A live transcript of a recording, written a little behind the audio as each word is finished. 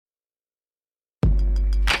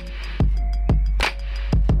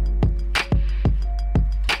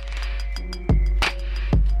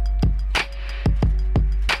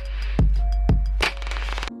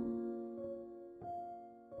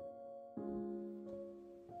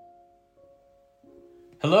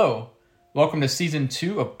Hello, welcome to Season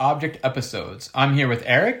 2 of Object Episodes. I'm here with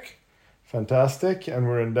Eric. Fantastic, and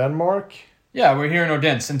we're in Denmark. Yeah, we're here in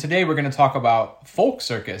Odense, and today we're going to talk about folk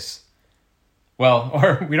circus. Well,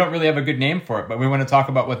 or we don't really have a good name for it, but we want to talk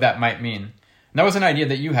about what that might mean. And that was an idea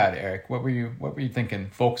that you had, Eric. What were you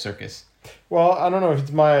thinking? Folk circus. Well, I don't know if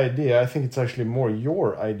it's my idea. I think it's actually more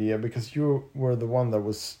your idea because you were the one that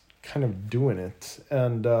was kind of doing it.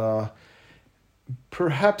 And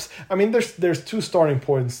perhaps, I mean, there's two starting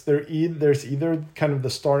points. There's either kind of the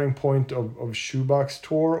starting point of Shoebox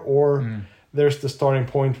Tour, or there's the starting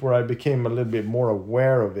point where I became a little bit more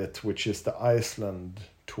aware of it, which is the Iceland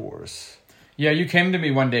tours. Yeah, you came to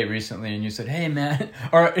me one day recently and you said, "Hey, man,"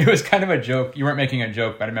 or it was kind of a joke. You weren't making a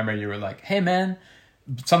joke, but I remember you were like, "Hey, man,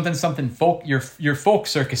 something folk, your folk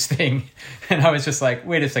circus thing." And I was just like,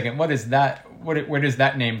 wait a second, what is that? Where does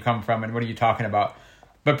that name come from? And what are you talking about?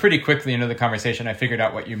 But pretty quickly into the conversation, I figured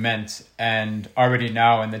out what you meant. And already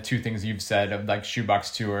now in the two things you've said of like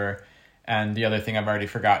Shoebox Tour and the other thing I've already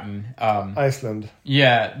forgotten. Iceland.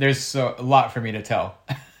 Yeah, there's a lot for me to tell,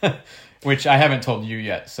 which I haven't told you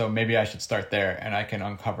yet. So maybe I should start there and I can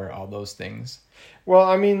uncover all those things. Well,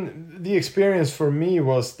 I mean, the experience for me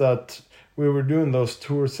was that we were doing those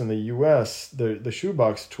tours in the US, the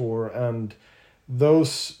Shoebox Tour, and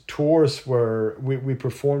those tours were, we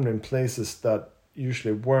performed in places that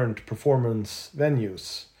usually weren't performance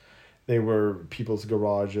venues. They were people's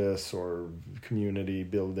garages or community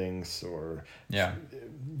buildings or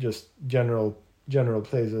just general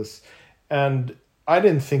places. And I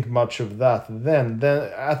didn't think much of that then.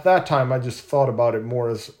 Then at that time, I just thought about it more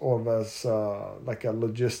as like a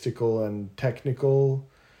logistical and technical.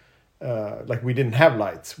 Like we didn't have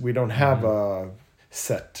lights, we don't have a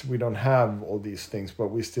set, we don't have all these things, but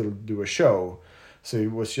we still do a show. So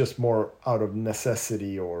it was just more out of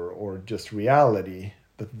necessity or just reality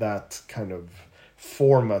that when of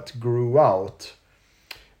format grew out.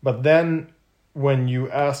 But then when you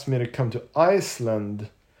asked me to come to Iceland,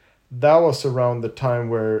 that was around the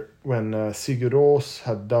time when Sigur Rós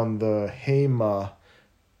had done the Heima.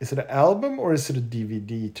 Is it an album or is it a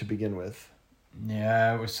DVD to begin with?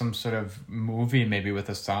 Yeah, it was some sort of movie, maybe with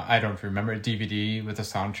a song. I don't remember, a DVD with a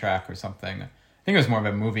soundtrack or something. I think it was more of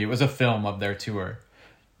a movie. It was a film of their tour.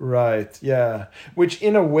 Right, yeah. Which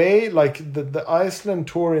in a way, like the Iceland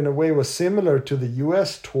tour in a way was similar to the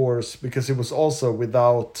US tours because it was also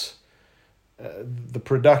without the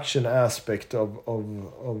production aspect of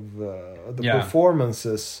the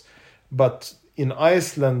performances. But in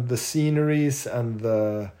Iceland, the sceneries and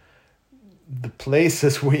the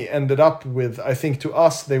places we ended up with, I think to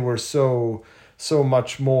us they were so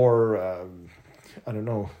much more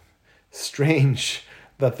strange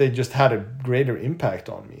that they just had a greater impact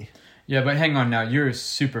on me. Yeah, but hang on now, you're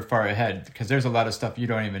super far ahead because there's a lot of stuff you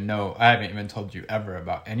don't even know. I haven't even told you ever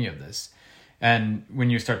about any of this. And when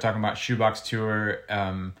you start talking about Shoebox Tour,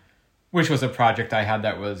 which was a project I had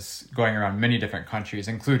that was going around many different countries,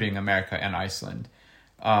 including America and Iceland,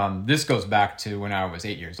 this goes back to when I was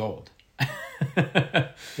 8 years old.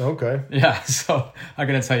 Okay. Yeah, so I'm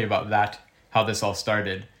going to tell you about that, how this all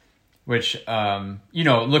started, which,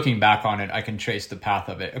 looking back on it, I can trace the path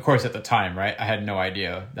of it. Of course, at the time, right, I had no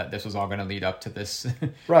idea that this was all going to lead up to this,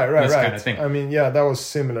 right. kind of thing. I mean, yeah, that was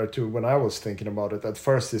similar to when I was thinking about it. At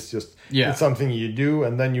first, it's just it's something you do,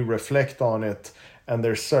 and then you reflect on it, and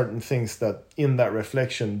there's certain things that in that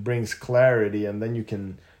reflection brings clarity, and then you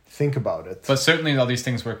can think about it. But certainly all these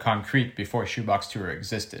things were concrete before Shoebox Tour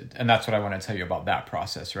existed. And that's what I want to tell you about that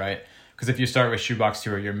process, right? Because if you start with Shoebox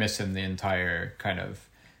Tour, you're missing the entire kind of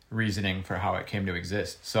reasoning for how it came to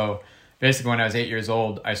exist. So basically when I was 8 years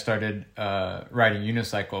old, I started riding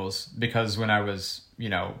unicycles because when I was,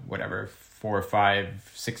 4,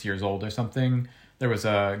 5, 6 years old or something, there was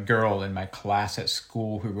a girl in my class at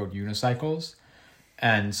school who rode unicycles.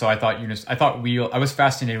 And so I was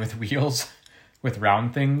fascinated with wheels. With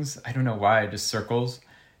round things. I don't know why, just circles.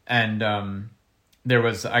 And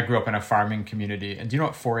I grew up in a farming community. And do you know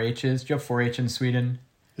what 4-H is? Do you have 4-H in Sweden?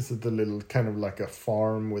 Is it the little kind of like a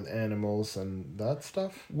farm with animals and that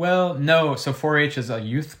stuff? Well, no. So 4-H is a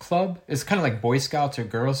youth club. It's kind of like Boy Scouts or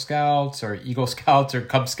Girl Scouts or Eagle Scouts or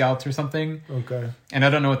Cub Scouts or something. Okay. And I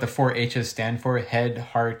don't know what the 4-H's stand for. Head,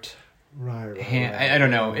 heart, hand. I don't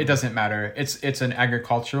know. It doesn't matter. It's an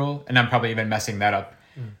agricultural, and I'm probably even messing that up.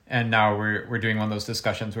 And now we're doing one of those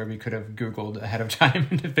discussions where we could have Googled ahead of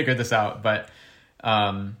time to figure this out. But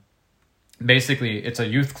basically, it's a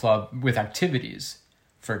youth club with activities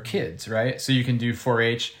for kids, right? So you can do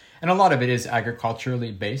 4-H, and a lot of it is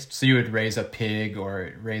agriculturally based. So you would raise a pig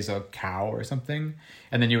or raise a cow or something,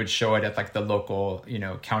 and then you would show it at like the local,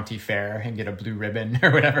 county fair and get a blue ribbon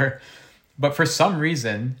or whatever. But for some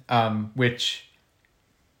reason, which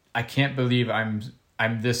I can't believe I'm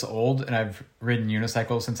this old and I've ridden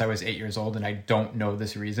unicycles since I was 8 years old, and I don't know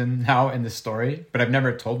this reason now in this story, but I've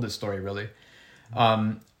never told this story really.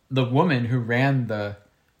 The woman who ran the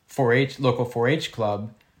local 4-H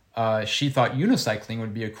club, she thought unicycling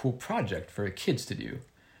would be a cool project for kids to do.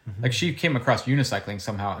 Mm-hmm. Like she came across unicycling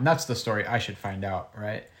somehow, and that's the story I should find out,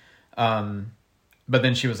 right? But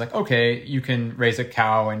then she was like, okay, you can raise a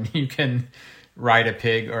cow and you can ride a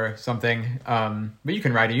pig or something, but you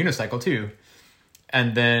can ride a unicycle too.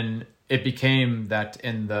 And then it became that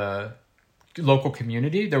in the local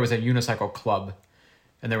community, there was a unicycle club,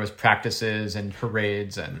 and there was practices and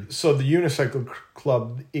parades. And so the unicycle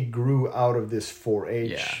club, it grew out of this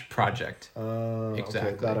 4-H project. Exactly.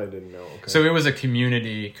 Okay, that I didn't know. Okay. So it was a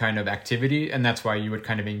community kind of activity, and that's why you would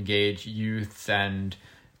kind of engage youth, and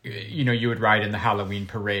you would ride in the Halloween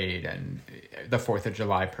parade and the 4th of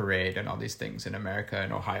July parade and all these things in America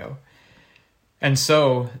and Ohio. And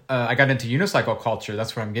so I got into unicycle culture.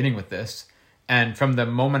 That's where I'm getting with this. And from the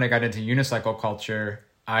moment I got into unicycle culture,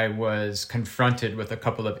 I was confronted with a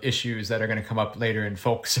couple of issues that are going to come up later in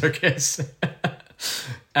folk circus.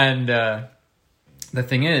 And the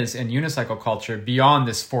thing is, in unicycle culture, beyond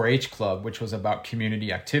this 4-H club, which was about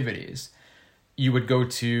community activities, you would go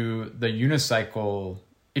to the unicycle.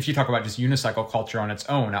 If you talk about just unicycle culture on its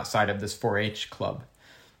own outside of this 4-H club,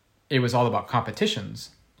 it was all about competitions.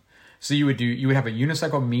 So you would have a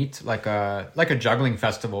unicycle meet, like a juggling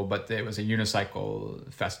festival, but it was a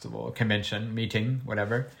unicycle festival, convention, meeting,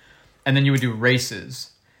 whatever. And then you would do races.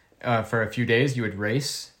 For a few days, you would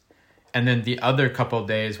race. And then the other couple of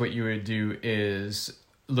days, what you would do is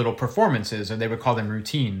little performances, or they would call them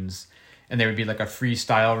routines. And they would be like a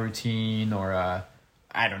freestyle routine, or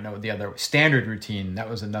the other standard routine. That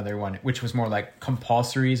was another one, which was more like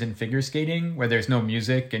compulsories in figure skating, where there's no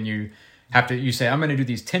music and you say, I'm going to do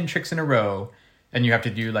these 10 tricks in a row, and you have to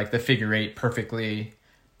do like the figure 8 perfectly.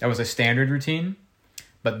 That was a standard routine.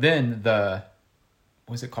 But then what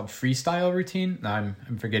was it called? Freestyle routine? No,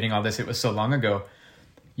 I'm forgetting all this. It was so long ago.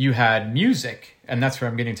 You had music, and that's where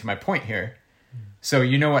I'm getting to my point here. So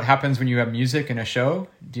you know what happens when you have music in a show?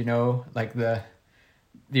 Do you know like the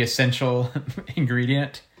essential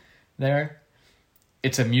ingredient there?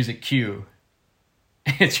 It's a music cue.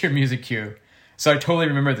 It's your music cue. So I totally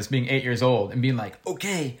remember this, being 8 years old and being like,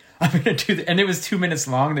 okay, I'm going to do that. And it was 2 minutes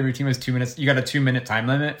long. The routine was 2 minutes. You got a 2-minute time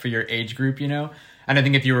limit for your age group, And I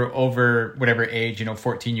think if you were over whatever age,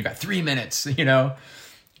 14, you got 3 minutes,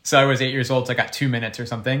 So I was 8 years old, so I got 2 minutes or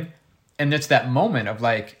something. And it's that moment of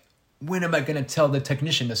like, when am I going to tell the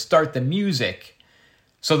technician to start the music?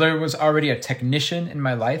 So there was already a technician in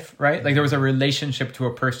my life, right? Like there was a relationship to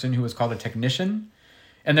a person who was called a technician.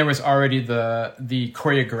 And there was already the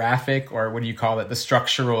choreographic, or what do you call it, the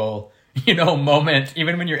structural, moment,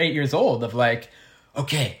 even when you're 8 years old, of like,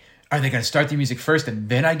 okay, are they going to start the music first and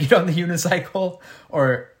then I get on the unicycle?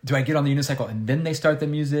 Or do I get on the unicycle and then they start the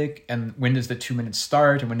music? And when does the 2 minutes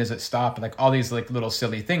start and when does it stop? Like all these like little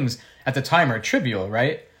silly things at the time are trivial,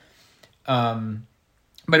 right?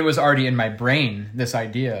 But it was already in my brain, this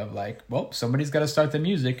idea of like, well, somebody's got to start the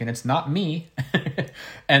music and it's not me.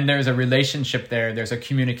 And there's a relationship there. There's a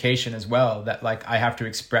communication as well that like I have to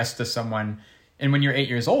express to someone. And when you're 8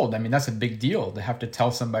 years old, I mean, that's a big deal to have to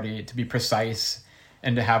tell somebody, to be precise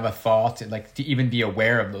and to have a thought, and like to even be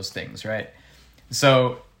aware of those things, right?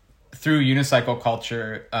 So through unicycle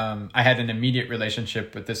culture, I had an immediate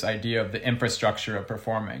relationship with this idea of the infrastructure of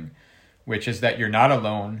performing, which is that you're not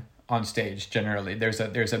alone on stage. Generally, there's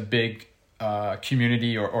a big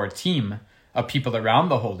community or team of people around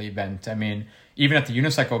the whole event. I mean, even at the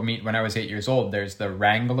unicycle meet when I was 8 years old, there's the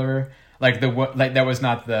wrangler, that was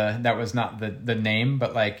not the name,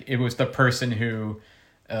 but like it was the person who,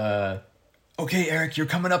 okay, Eric, you're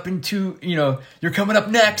coming up you're coming up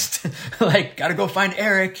next. Like, gotta go find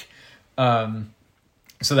Eric.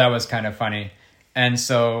 So that was kind of funny. And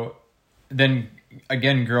so then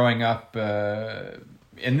again, growing up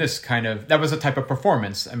in this that was a type of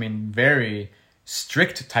performance. I mean, very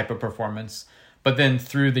strict type of performance. But then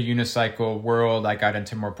through the unicycle world, I got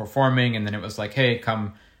into more performing. And then it was like, hey,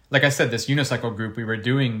 come, like I said, this unicycle group, we were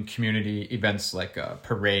doing community events like a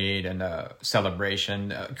parade and a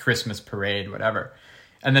celebration, a Christmas parade, whatever.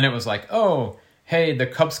 And then it was like, oh, hey, the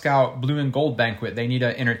Cub Scout Blue and Gold Banquet, they need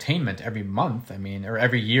an entertainment every month. I mean, or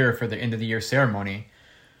every year for the end of the year ceremony.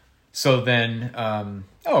 So then,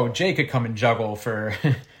 Jay could come and juggle for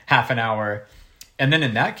half an hour. And then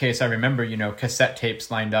in that case, I remember, cassette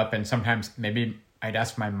tapes lined up, and sometimes maybe I'd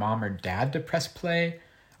ask my mom or dad to press play,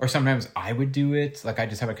 or sometimes I would do it. Like I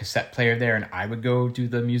just have a cassette player there and I would go do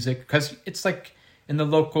the music, because it's like in the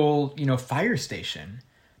local, fire station.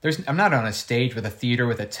 I'm not on a stage with a theater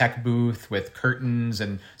with a tech booth with curtains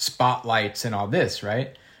and spotlights and all this,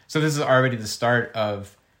 right? So this is already the start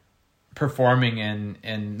of performing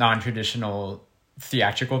in non-traditional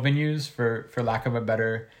theatrical venues, for lack of a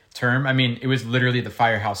better term. I mean, it was literally the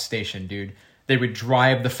firehouse station, dude. They would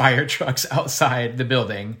drive the fire trucks outside the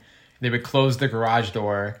building. They would close the garage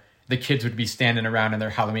door. The kids would be standing around in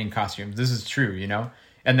their Halloween costumes. This is true,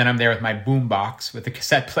 And then I'm there with my boom box with the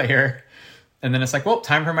cassette player. And then it's like, well,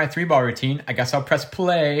 time for my 3-ball routine. I guess I'll press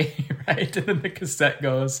play, right? And then the cassette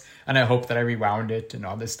goes. And I hope that I rewound it and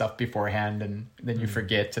all this stuff beforehand. And then you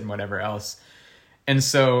forget and whatever else. And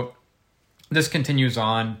so this continues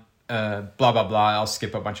on, blah, blah, blah. I'll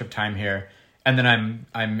skip a bunch of time here. And then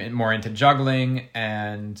I'm more into juggling,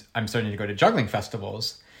 and I'm starting to go to juggling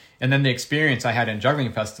festivals. And then the experience I had in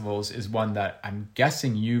juggling festivals is one that I'm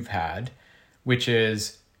guessing you've had, which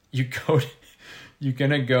is you're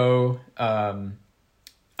going to go, I'm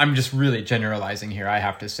just really generalizing here, I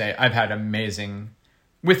have to say. I've had amazing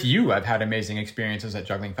experiences at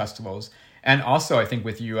juggling festivals. And also, I think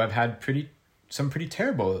with you, I've had some pretty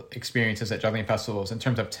terrible experiences at juggling festivals in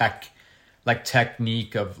terms of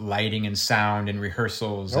technique of lighting and sound and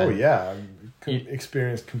rehearsals.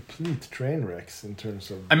 Experienced complete train wrecks in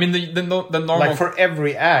terms of... I mean, the normal... Like for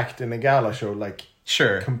every act in a gala show,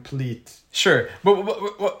 sure, complete... Sure,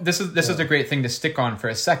 but this is a great thing to stick on for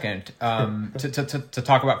a second, to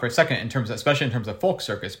talk about for a second, especially in terms of folk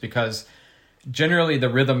circus, because generally the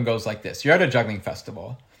rhythm goes like this. You're at a juggling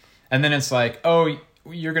festival, and then it's like, oh,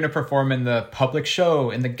 you're going to perform in the public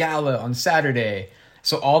show, in the gala on Saturday.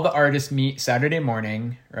 So all the artists meet Saturday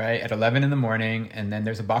morning, right, at 11 in the morning, and then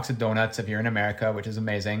there's a box of donuts if you're in America, which is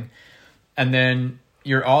amazing. And then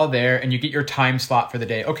you're all there, and you get your time slot for the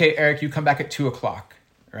day. Okay, Eric, you come back at 2 o'clock,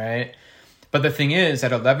 right? But the thing is,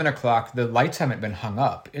 at 11 o'clock, the lights haven't been hung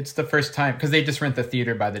up. It's the first time, because they just rent the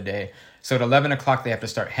theater by the day. So at 11 o'clock, they have to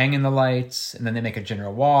start hanging the lights, and then they make a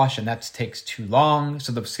general wash, and that takes too long,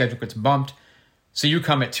 so the schedule gets bumped. So you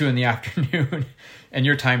come at 2 in the afternoon, and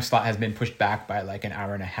your time slot has been pushed back by like an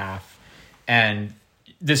hour and a half. And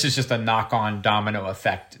this is just a knock-on domino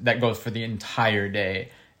effect that goes for the entire day.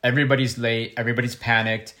 Everybody's late. Everybody's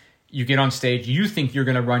panicked. You get on stage. You think you're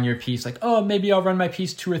going to run your piece. Like, oh, maybe I'll run my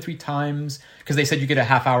piece 2 or 3 times. Because they said you get a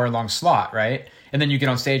half-hour long slot, right? And then you get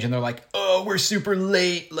on stage and they're like, oh, we're super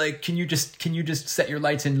late. Like, can you just set your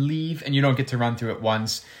lights and leave? And you don't get to run through it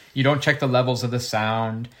once. You don't check the levels of the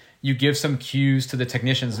sound. You give some cues to the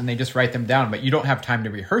technicians and they just write them down, but you don't have time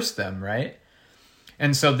to rehearse them, right?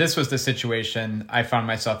 And so this was the situation I found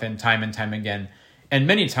myself in time and time again. And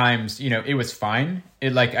many times, it was fine.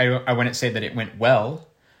 I wouldn't say that it went well,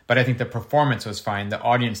 but I think the performance was fine. The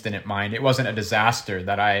audience didn't mind. It wasn't a disaster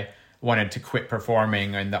that I wanted to quit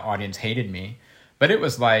performing and the audience hated me. But it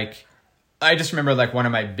was I just remember one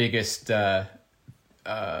of my biggest, the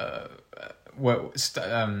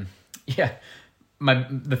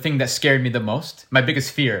thing that scared me the most, my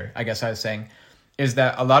biggest fear, I guess I was saying, is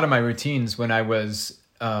that a lot of my routines when I was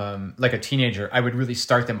like a teenager, I would really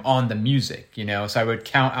start them on the music, So I would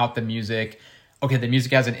count out the music. Okay, the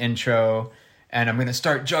music has an intro, and I'm going to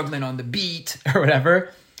start juggling on the beat or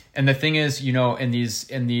whatever. And the thing is, in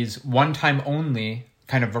these one-time only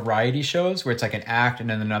kind of variety shows where it's like an act and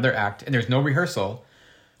then another act, and there's no rehearsal,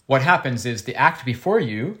 what happens is the act before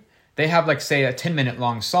you, they have say a 10-minute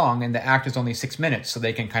long song and the act is only 6 minutes, so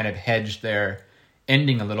they can kind of hedge their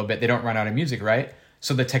ending a little bit. They don't run out of music, right?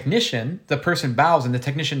 So the person bows and the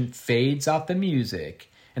technician fades out the music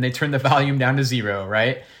and they turn the volume down to 0,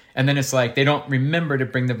 right? And then it's they don't remember to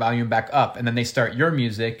bring the volume back up, and then they start your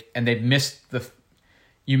music and they've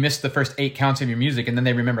you missed the first 8 counts of your music, and then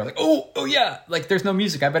they remember oh yeah, there's no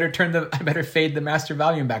music. I better fade the master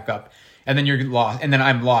volume back up. And then you're lost. And then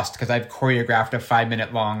I'm lost because I've choreographed a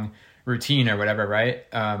 5-minute long routine or whatever, right?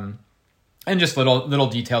 And just little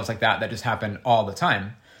details like that just happen all the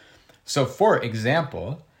time. So for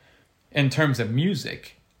example, in terms of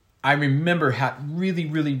music, I remember really,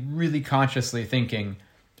 really, really consciously thinking,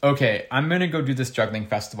 okay, I'm going to go do this juggling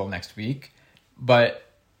festival next week, but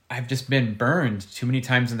I've just been burned too many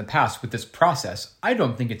times in the past with this process. I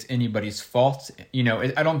don't think it's anybody's fault.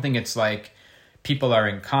 I don't think it's people are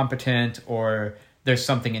incompetent or there's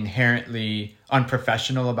something inherently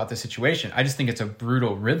unprofessional about the situation. I just think it's a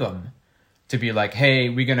brutal rhythm to be hey,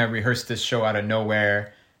 we're going to rehearse this show out of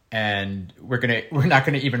nowhere, and we're not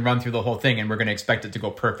going to even run through the whole thing, and we're going to expect it to go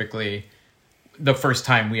perfectly the first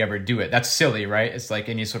time we ever do it. That's silly, right? It's like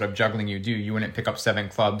any sort of juggling you do. You wouldn't pick up 7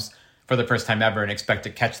 clubs for the first time ever and expect to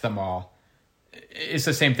catch them all. It's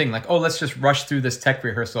the same thing. Oh, let's just rush through this tech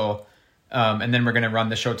rehearsal And then we're going to run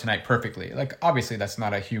the show tonight perfectly. Like, obviously that's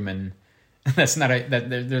not a human, there's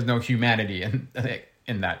no humanity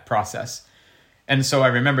in that process. And so I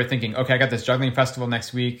remember thinking, okay, I got this juggling festival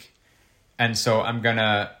next week. And so I'm going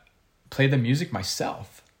to play the music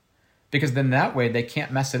myself, because then that way they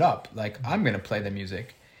can't mess it up. Like, I'm going to play the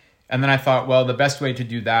music. And then I thought, well, the best way to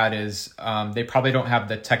do that is they probably don't have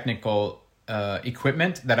the technical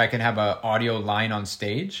equipment that I can have an audio line on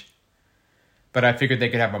stage. But I figured they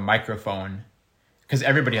could have a microphone, because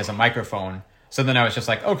everybody has a microphone. So then I was just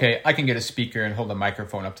like, okay, I can get a speaker and hold a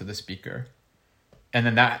microphone up to the speaker. And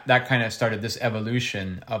then that kind of started this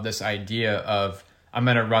evolution of this idea of, I'm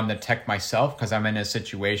going to run the tech myself, because I'm in a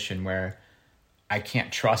situation where I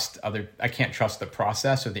can't trust the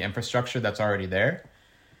process or the infrastructure that's already there.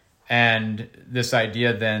 And this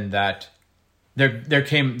idea then that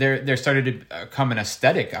there started to come an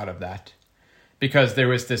aesthetic out of that, because there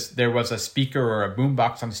was a speaker or a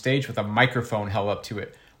boombox on stage with a microphone held up to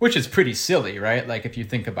it, which is pretty silly, right? Like, if you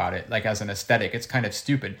think about it, like, as an aesthetic, it's kind of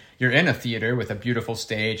stupid. You're in a theater with a beautiful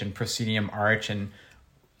stage and proscenium arch and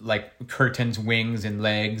like curtains, wings and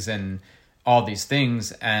legs and all these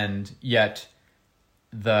things, and yet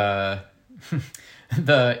the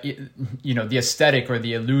the aesthetic or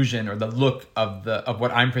the illusion or the look of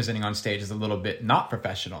what I'm presenting on stage is a little bit not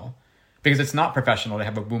professional, because it's not professional to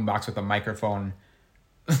have a boombox with a microphone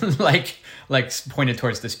like pointed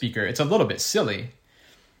towards the speaker. It's a little bit silly.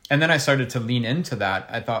 And then I started to lean into that.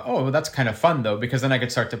 I thought, oh, well, that's kind of fun though, because then I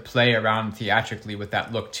could start to play around theatrically with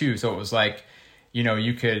that look too. So it was like,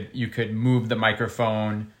 you could move the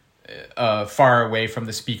microphone far away from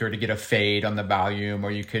the speaker to get a fade on the volume,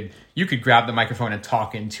 or you could grab the microphone and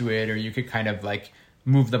talk into it, or you could kind of like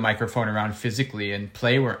move the microphone around physically and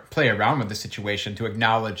play around with the situation to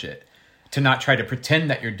acknowledge it, to not try to pretend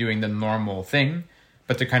that you're doing the normal thing,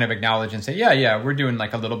 but to kind of acknowledge and say, yeah, we're doing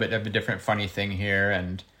like a little bit of a different funny thing here,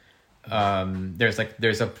 and there's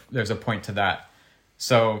a point to that.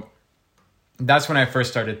 So that's when I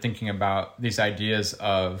first started thinking about these ideas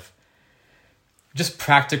of just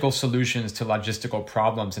practical solutions to logistical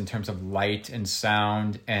problems in terms of light and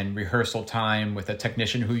sound and rehearsal time with a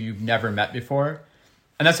technician who you've never met before.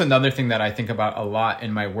 And that's another thing that I think about a lot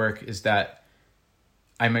in my work, is that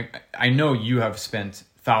I know you have spent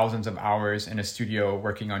thousands of hours in a studio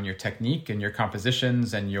working on your technique and your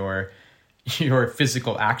compositions and your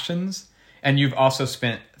physical actions. And you've also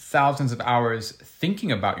spent thousands of hours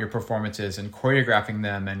thinking about your performances and choreographing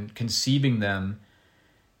them and conceiving them.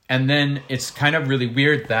 And then it's kind of really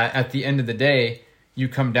weird that at the end of the day, you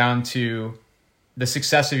come down to the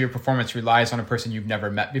success of your performance relies on a person you've never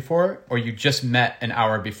met before, or you just met an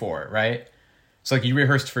hour before, right? So like, you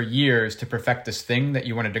rehearsed for years to perfect this thing that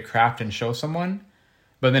you wanted to craft and show someone.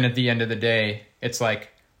 But then at the end of the day, it's like,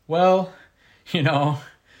 well,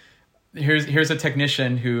 here's a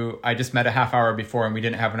technician who I just met a half hour before, and we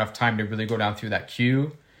didn't have enough time to really go down through that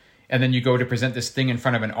cue. And then you go to present this thing in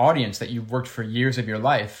front of an audience that you've worked for years of your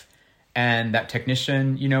life, and that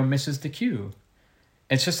technician, misses the cue.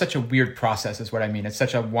 It's just such a weird process is what I mean. It's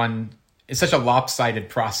such a lopsided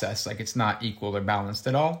process. Like, it's not equal or balanced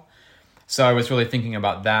at all. So I was really thinking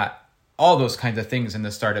about that, all those kinds of things in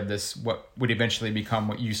the start of this, what would eventually become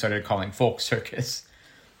what you started calling folk circus.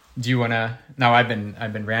 Do you want to? Now I've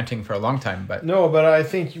been ranting for a long time, but no, but I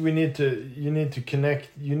think you need to connect.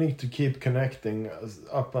 You need to keep connecting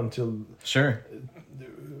up until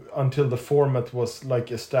until the format was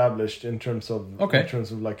like established in terms of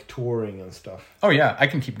like touring and stuff. Oh yeah, I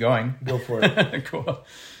can keep going. Go for it. Cool.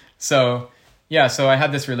 So I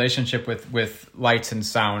had this relationship with lights and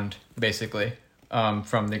sound basically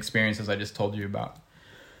from the experiences I just told you about.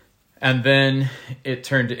 And then it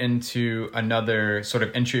turned into another sort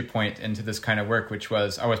of entry point into this kind of work, which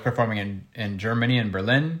was I was performing in Germany and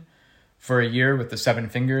Berlin for a year with the Seven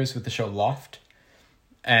Fingers with the show Loft.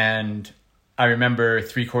 And I remember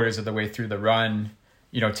 3/4 of the way through the run,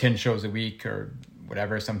 10 shows a week or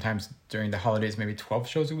whatever, sometimes during the holidays, maybe 12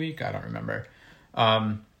 shows a week. I don't remember.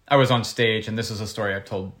 I was on stage, and this is a story I've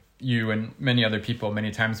told you and many other people many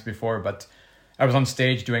times before, but I was on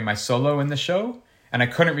stage doing my solo in the show. And I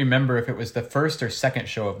couldn't remember if it was the first or second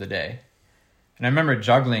show of the day. And I remember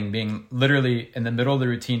juggling, being literally in the middle of the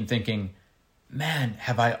routine thinking, man,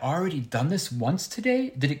 have I already done this once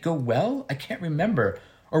today? Did it go well? I can't remember.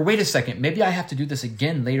 Or wait a second, maybe I have to do this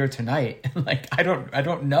again later tonight. Like, I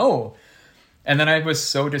don't know. And then I was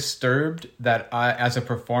so disturbed that as a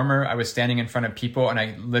performer, I was standing in front of people and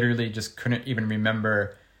I literally just couldn't even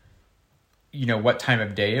remember, what time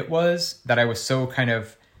of day it was, that I was so kind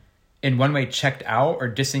of in one way checked out or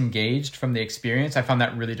disengaged from the experience. I found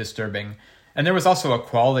that really disturbing. And there was also a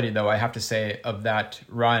quality, though, I have to say, of that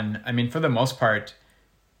run. I mean, for the most part,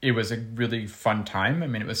 it was a really fun time. I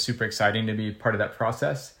mean, it was super exciting to be part of that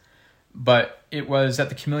process. But it was at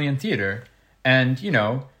the Chameleon Theater. And, you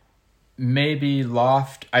know, maybe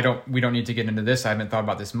Loft, we don't need to get into this. I haven't thought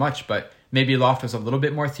about this much, but maybe Loft was a little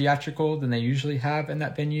bit more theatrical than they usually have in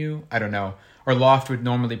that venue. I don't know. Or Loft would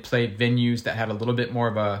normally play venues that had a little bit more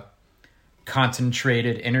of a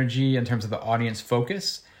concentrated energy in terms of the audience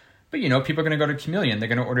focus. But, you know, people are going to go to Chameleon. They're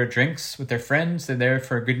going to order drinks with their friends. They're there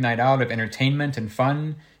for a good night out of entertainment and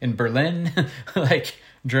fun in Berlin, like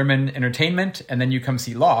German entertainment. And then you come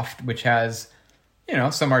see Loft, which has, you know,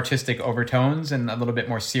 some artistic overtones and a little bit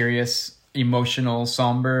more serious, emotional,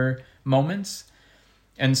 somber moments.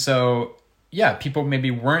 And so, yeah, people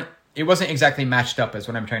maybe it wasn't exactly matched up, is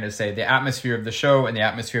what I'm trying to say. The atmosphere of the show and the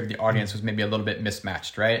atmosphere of the audience was maybe a little bit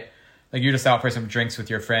mismatched, right? Like you're just out for some drinks with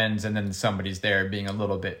your friends and then somebody's there being a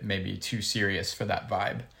little bit maybe too serious for that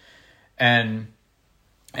vibe. And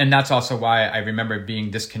that's also why I remember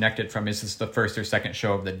being disconnected from, is this the first or second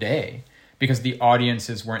show of the day? Because the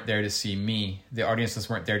audiences weren't there to see me. The audiences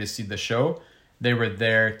weren't there to see the show. They were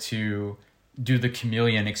there to do the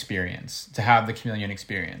Chameleon experience, to have the Chameleon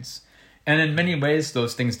experience. And in many ways,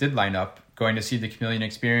 those things did line up. Going to see the Chameleon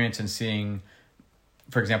experience and seeing,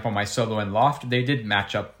 for example, my solo and Loft, they did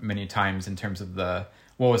match up many times in terms of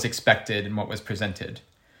what was expected and what was presented.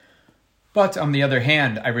 But on the other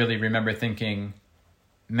hand, I really remember thinking,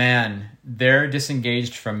 man, they're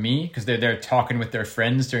disengaged from me because they're there talking with their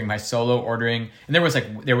friends during my solo, ordering. And there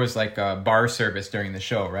was like a bar service during the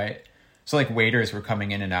show, right? So like waiters were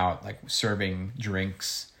coming in and out, like serving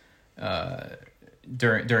drinks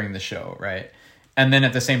during the show, right? And then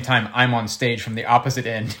at the same time, I'm on stage from the opposite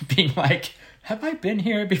end being like, have I been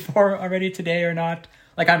here before already today or not?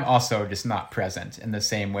 Like I'm also just not present in the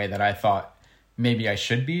same way that I thought maybe I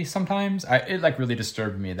should be sometimes. It like really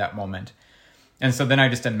disturbed me at that moment. And so then I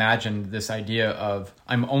just imagined this idea of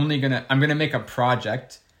I'm gonna make a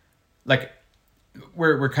project, like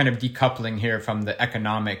we're kind of decoupling here from the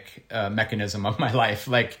economic mechanism of my life.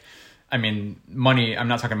 Like, I mean, money, I'm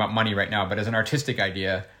not talking about money right now, but as an artistic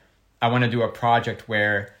idea, I want to do a project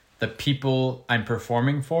where the people I'm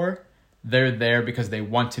performing for, they're there because they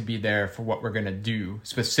want to be there for what we're going to do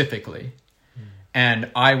specifically.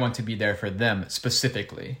 And I want to be there for them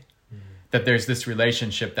specifically. That there's this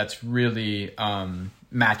relationship that's really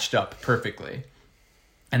matched up perfectly.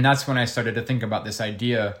 And that's when I started to think about this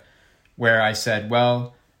idea where I said,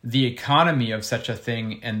 well, the economy of such a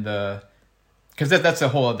thing and because that's a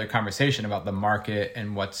whole other conversation about the market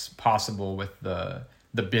and what's possible with the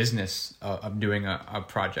business of doing a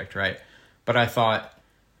project, right? But I thought,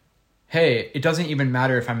 hey, it doesn't even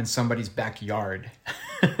matter if I'm in somebody's backyard.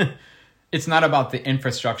 It's not about the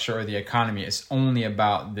infrastructure or the economy. It's only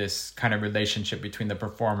about this kind of relationship between the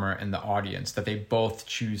performer and the audience, that they both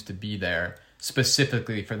choose to be there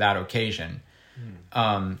specifically for that occasion.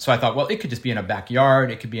 So I thought, well, it could just be in a backyard.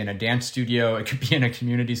 It could be in a dance studio. It could be in a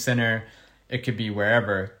community center. It could be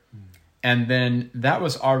wherever. And then that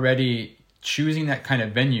was already choosing that kind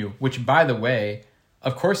of venue, which, by the way,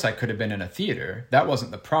 of course I could have been in a theater. That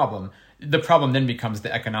wasn't the problem. The problem then becomes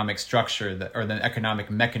the economic structure or the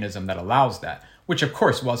economic mechanism that allows that, which of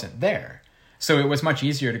course wasn't there. So it was much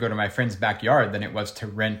easier to go to my friend's backyard than it was to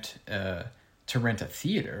rent a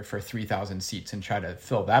theater for 3,000 seats and try to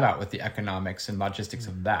fill that out with the economics and logistics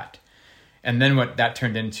of that. And then what that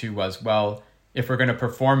turned into was, well, if we're going to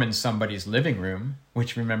perform in somebody's living room,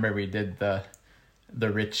 which remember we did the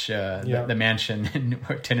rich, the mansion in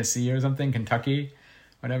Tennessee or something, Kentucky,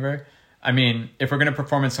 whatever. I mean, if we're going to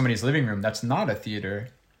perform in somebody's living room, that's not a theater.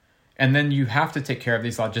 And then you have to take care of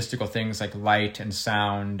these logistical things like light and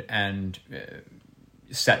sound and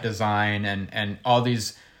set design and all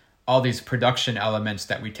these production elements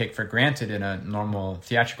that we take for granted in a normal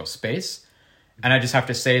theatrical space. And I just have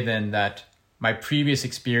to say then that my previous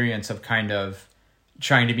experience of kind of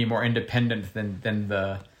trying to be more independent than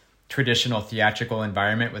the traditional theatrical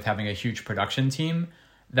environment with having a huge production team,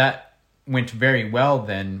 that went very well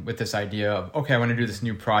then with this idea of, okay, I want to do this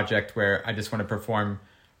new project where I just want to perform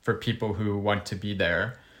for people who want to be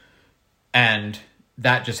there. And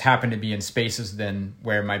that just happened to be in spaces then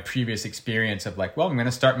where my previous experience of like, well, I'm going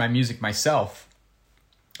to start my music myself,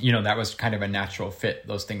 that was kind of a natural fit.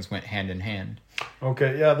 Those things went hand in hand.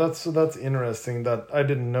 Okay, yeah, that's interesting. That I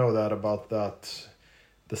didn't know that about that,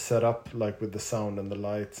 the setup, like with the sound and the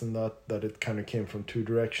lights and that it kind of came from two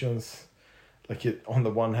directions. Like on the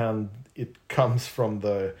one hand, it comes from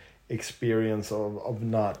the experience of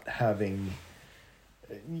not having,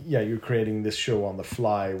 you're creating this show on the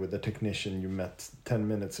fly with the technician you met 10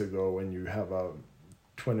 minutes ago, and you have a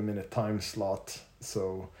 20-minute time slot,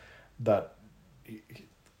 so that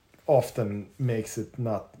often makes it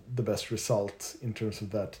not the best result in terms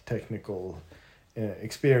of that technical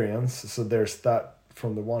experience. So there's that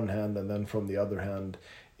from the one hand, and then from the other hand,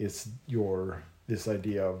 it's this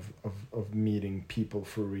idea of meeting people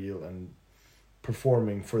for real and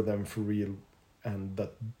performing for them for real, and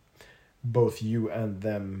that both you and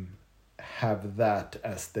them have that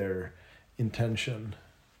as their intention.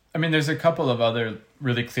 I mean, there's a couple of other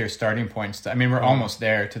really clear starting points. We're almost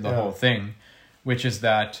there to the whole thing, which is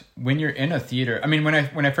that when you're in a theater, I mean,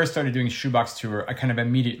 when I first started doing Shoebox Tour, I kind of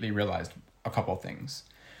immediately realized a couple of things.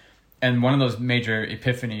 And one of those major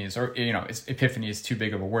epiphanies, or, epiphany is too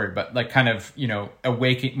big of a word, but like kind of,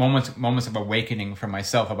 moments of awakening for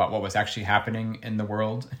myself about what was actually happening in the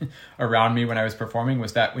world around me when I was performing,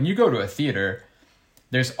 was that when you go to a theater,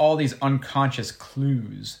 there's all these unconscious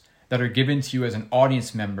clues that are given to you as an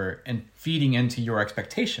audience member and feeding into your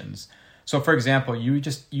expectations. So for example, you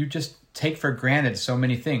just take for granted so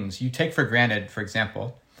many things. You take for granted, for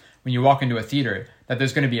example, when you walk into a theater, that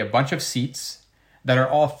there's going to be a bunch of seats that are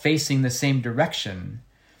all facing the same direction,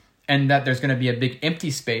 and that there's going to be a big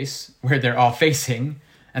empty space where they're all facing,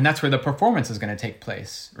 and that's where the performance is going to take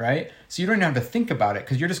place, right? So you don't even have to think about it,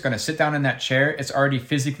 because you're just going to sit down in that chair. It's already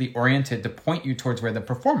physically oriented to point you towards where the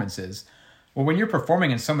performance is. Well, when you're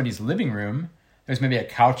performing in somebody's living room, there's maybe a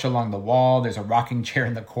couch along the wall, there's a rocking chair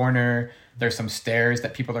in the corner, there's some stairs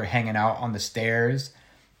that people are hanging out on the stairs.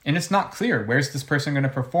 And it's not clear, where's this person going to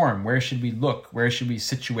perform? Where should we look? Where should we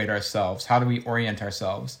situate ourselves? How do we orient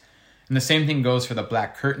ourselves? And the same thing goes for the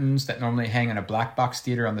black curtains that normally hang in a black box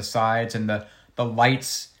theater on the sides, and the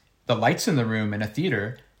lights in the room in a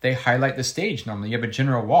theater, they highlight the stage. Normally you have a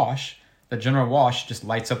general wash. The general wash just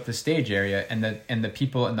lights up the stage area, and the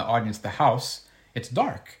people in the audience, the house, it's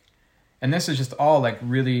dark. And this is just all like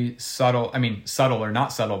really subtle or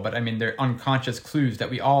not subtle, but they're unconscious clues that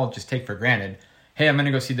we all just take for granted. Hey, I'm going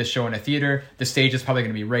to go see this show in a theater. The stage is probably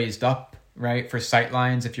going to be raised up, right, for sight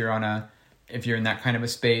lines if you're in that kind of a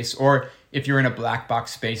space. Or if you're in a black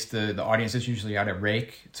box space, the audience is usually at a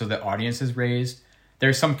rake, so the audience is raised.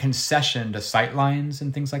 There's some concession to sight lines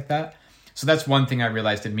and things like that. So that's one thing I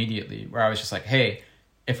realized immediately, where I was just like, hey,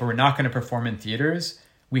 if we're not going to perform in theaters,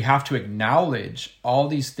 we have to acknowledge all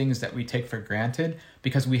these things that we take for granted,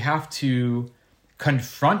 because we have to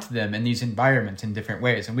confront them in these environments in different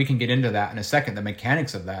ways. And we can get into that in a second, the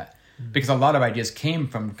mechanics of that, because a lot of ideas came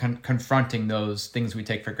from confronting those things we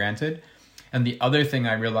take for granted. And the other thing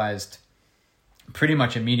I realized pretty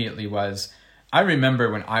much immediately was, I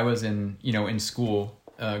remember when I was in school,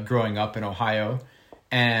 growing up in Ohio,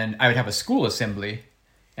 and I would have a school assembly,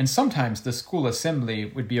 and sometimes the school assembly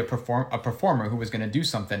would be a performer who was going to do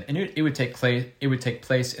something, and it would take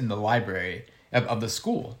place in the library of the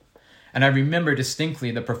school. And I remember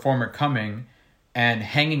distinctly the performer coming and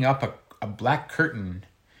hanging up a black curtain.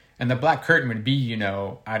 And the black curtain would be,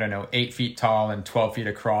 8 feet tall and 12 feet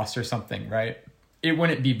across or something, right? It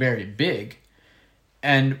wouldn't be very big.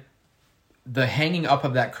 And the hanging up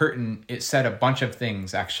of that curtain, it said a bunch of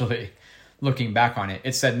things, actually, looking back on it.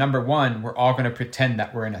 It said, number one, we're all going to pretend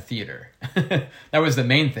that we're in a theater. That was the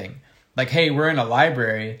main thing. Like, hey, we're in a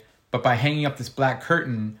library, but by hanging up this black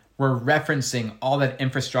curtain, we're referencing all that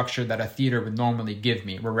infrastructure that a theater would normally give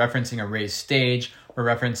me. We're referencing a raised stage. We're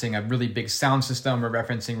referencing a really big sound system. We're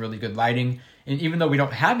referencing really good lighting. And even though we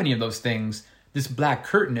don't have any of those things, this black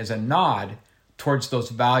curtain is a nod towards those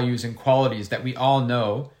values and qualities that we all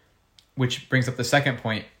know, which brings up the second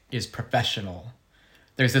point, is professional.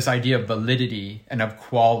 There's this idea of validity and of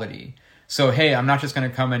quality. So, hey, I'm not just going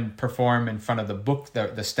to come and perform in front of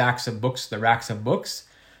the stacks of books, the racks of books,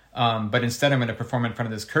 but instead I'm going to perform in front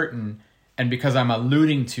of this curtain. And because I'm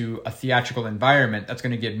alluding to a theatrical environment, that's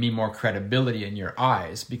going to give me more credibility in your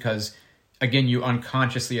eyes, because, again, you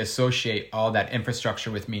unconsciously associate all that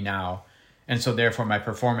infrastructure with me now. And so therefore my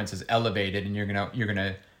performance is elevated, and you're going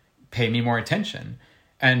to pay me more attention.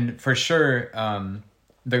 And for sure,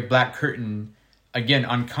 the black curtain, again,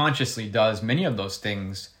 unconsciously does many of those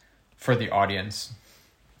things for the audience.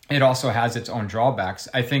 It also has its own drawbacks.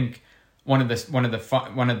 I think one of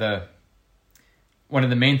the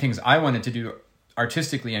main things I wanted to do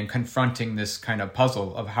artistically in confronting this kind of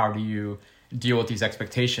puzzle of how do you deal with these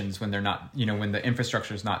expectations when they're not, when the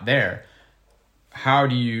infrastructure is not there. How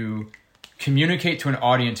do you communicate to an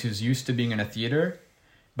audience who's used to being in a theater,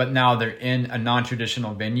 but now they're in a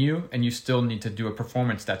non-traditional venue, and you still need to do a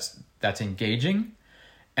performance that's engaging?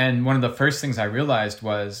 And one of the first things I realized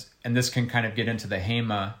was, and this can kind of get into the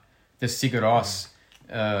HEMA, this Sigur Rós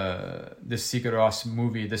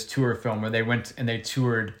movie, this tour film where they went and they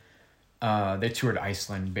toured They toured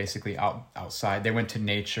Iceland, basically outside. They went to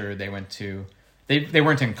nature. They went to, they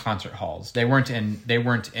weren't in concert halls. They weren't in music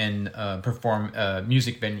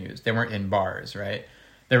venues. They weren't in bars, right?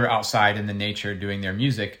 They were outside in the nature doing their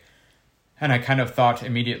music. And I kind of thought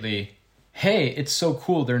immediately, hey, it's so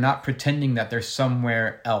cool. They're not pretending that they're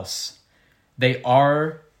somewhere else. They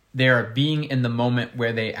are being in the moment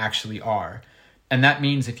where they actually are. And that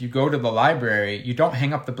means if you go to the library, you don't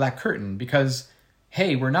hang up the black curtain because,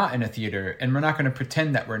 hey, we're not in a theater, and we're not going to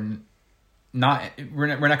pretend that we're not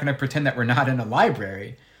going to pretend that we're not in a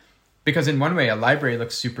library, because in one way a library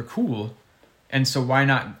looks super cool, and so why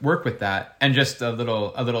not work with that? And just a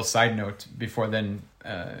little side note before then,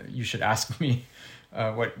 you should ask me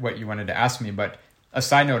what you wanted to ask me. But a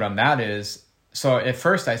side note on that is, so at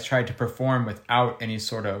first I tried to perform without any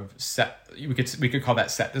sort of set. We could call that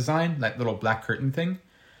set design, that little black curtain thing.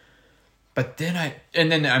 But then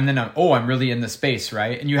I'm really in the space,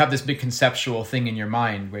 right? And you have this big conceptual thing in your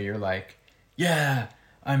mind where you're like, yeah,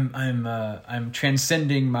 I'm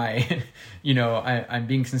transcending my, I'm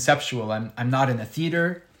being conceptual. I'm not in a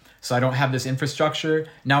theater, so I don't have this infrastructure.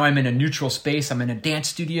 Now I'm in a neutral space. I'm in a dance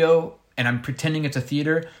studio, and I'm pretending it's a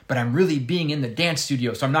theater, but I'm really being in the dance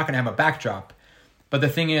studio, so I'm not going to have a backdrop. But the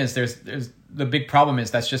thing is, there's the big problem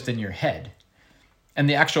is that's just in your head. And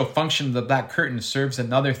the actual function of the black curtain serves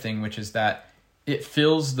another thing, which is that it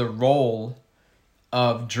fills the role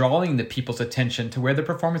of drawing the people's attention to where the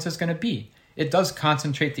performance is going to be. It does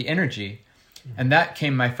concentrate the energy. And that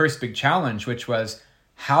came my first big challenge, which was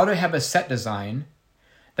how to have a set design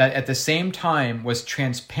that at the same time was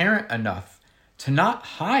transparent enough to not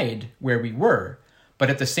hide where we were, but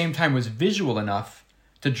at the same time was visual enough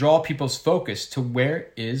to draw people's focus to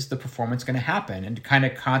where is the performance going to happen, and to kind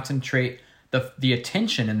of concentrate the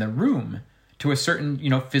attention in the room to a certain,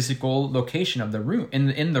 physical location of the room,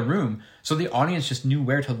 in the room, so the audience just knew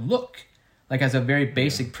where to look, like as a very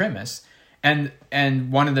basic premise. And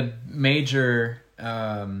one of the major,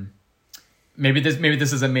 maybe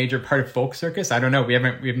this is a major part of Folk Circus. I don't know.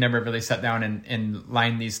 We've never really sat down and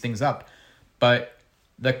lined these things up, but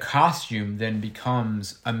the costume then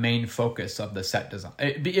becomes a main focus of the set design.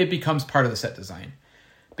 It becomes part of the set design,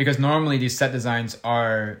 because normally these set designs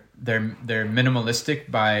they're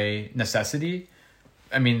minimalistic by necessity.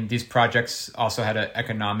 I mean, these projects also had an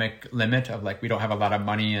economic limit of we don't have a lot of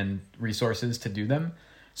money and resources to do them.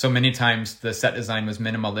 So many times the set design was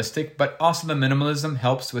minimalistic, but also the minimalism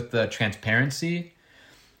helps with the transparency.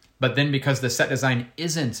 But then because the set design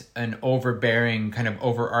isn't an overbearing, kind of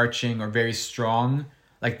overarching or very strong,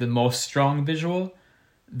 like the most strong visual,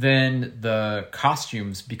 then the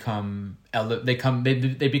costumes become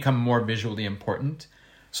more visually important.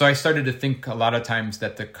 So I started to think a lot of times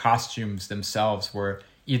that the costumes themselves were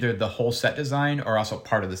either the whole set design or also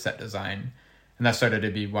part of the set design. And that started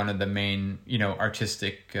to be one of the main,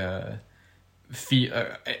 artistic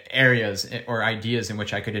areas or ideas in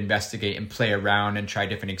which I could investigate and play around and try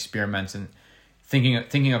different experiments, and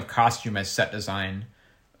thinking of costume as set design.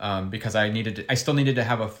 Because I still needed to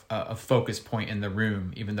have a focus point in the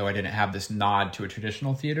room, even though I didn't have this nod to a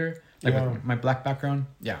traditional theater, with my black background.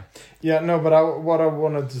 Yeah. Yeah, no, but what I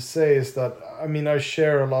wanted to say is that, I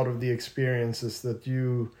share a lot of the experiences that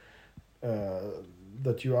you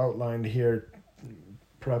outlined here,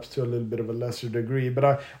 perhaps to a little bit of a lesser degree.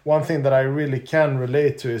 But one thing that I really can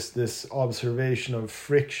relate to is this observation of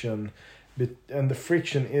friction, and the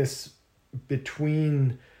friction is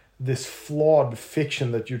between this flawed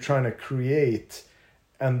fiction that you're trying to create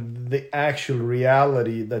and the actual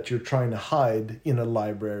reality that you're trying to hide in a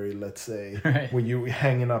library, let's say, right, where you're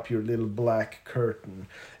hanging up your little black curtain.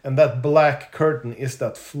 And that black curtain is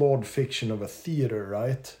that flawed fiction of a theater,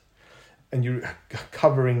 right? And you're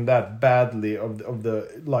covering that badly of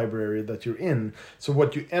the library that you're in. So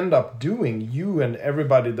what you end up doing, you and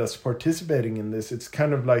everybody that's participating in this, it's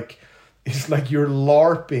kind of like, it's like you're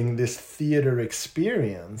LARPing this theater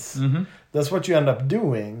experience. Mm-hmm. That's what you end up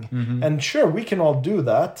doing. Mm-hmm. And sure, we can all do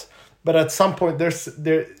that, but at some point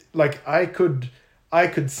I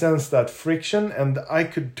could sense that friction, and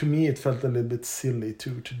to me it felt a little bit silly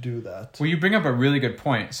to do that. Well, you bring up a really good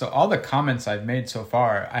point. So all the comments I've made so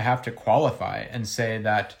far, I have to qualify and say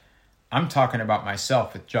that I'm talking about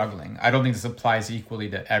myself with juggling. I don't think this applies equally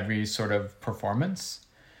to every sort of performance.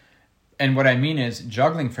 And what I mean is,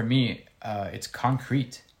 juggling for me, it's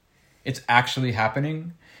concrete. It's actually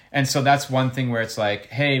happening. And so that's one thing where it's like,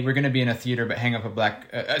 hey, we're going to be in a theater, but hang up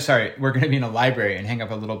we're going to be in a library and hang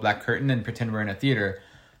up a little black curtain and pretend we're in a theater.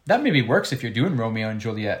 That maybe works if you're doing Romeo and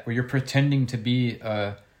Juliet, where you're pretending to be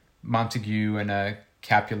a Montague and a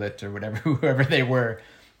Capulet or whatever, whoever they were.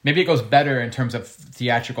 maybe it goes better in terms of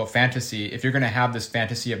theatrical fantasy. If you're going to have this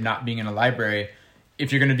fantasy of not being in a library,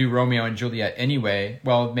 if you're going to do Romeo and Juliet anyway,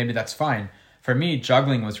 well, maybe that's fine. For me,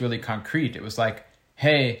 juggling was really concrete. It was like,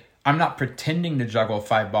 hey, I'm not pretending to juggle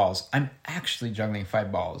 5 balls. I'm actually juggling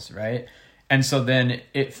 5 balls, right? And so then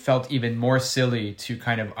it felt even more silly to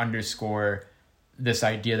kind of underscore this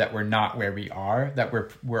idea that we're not where we are, that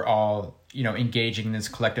we're all, engaging in this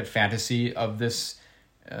collective fantasy of this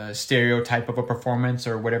stereotype of a performance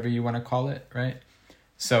or whatever you want to call it, right?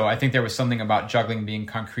 So I think there was something about juggling being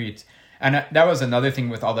concrete. And that was another thing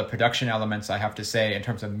with all the production elements, I have to say, in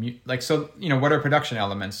terms of what are production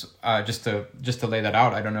elements? Just to lay that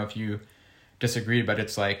out, I don't know if you disagree, but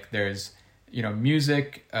it's like there's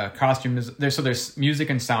music, costumes. There's music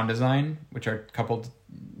and sound design, which are coupled,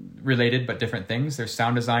 related but different things. There's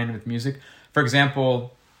sound design with music, for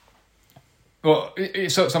example. Well,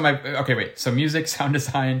 so music, sound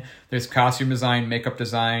design. There's costume design, makeup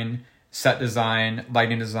design, set design,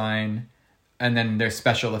 lighting design. And then there's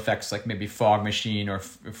special effects like maybe fog machine or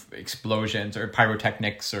explosions or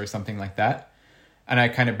pyrotechnics or something like that. And I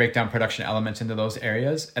kind of break down production elements into those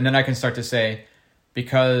areas. And then I can start to say,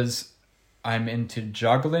 because I'm into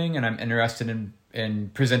juggling and I'm interested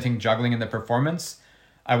in presenting juggling in the performance,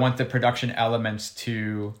 I want the production elements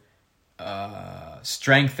to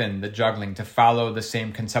strengthen the juggling, to follow the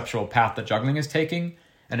same conceptual path the juggling is taking.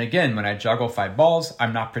 And again, when I juggle 5 balls,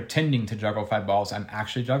 I'm not pretending to juggle 5 balls. I'm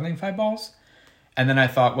actually juggling 5 balls. And then I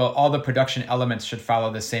thought, well, all the production elements should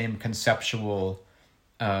follow the same conceptual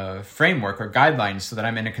framework or guidelines so that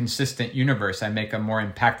I'm in a consistent universe. I make a more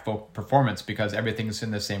impactful performance because everything's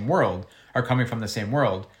in the same world or coming from the same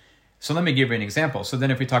world. So let me give you an example. So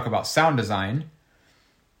then if we talk about sound design,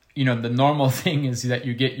 the normal thing is that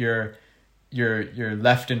you get your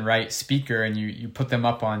left and right speaker and you put them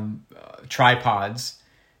up on tripods.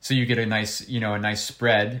 So you get a nice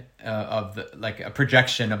spread of like a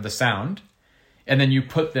projection of the sound. And then you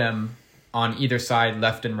put them on either side,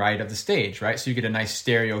 left and right of the stage, right? So you get a nice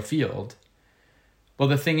stereo field. Well,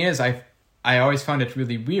 the thing is, I always found it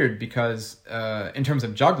really weird because in terms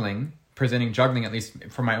of juggling, presenting juggling, at least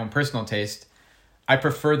for my own personal taste, I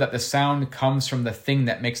prefer that the sound comes from the thing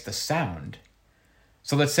that makes the sound.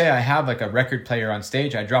 So let's say I have like a record player on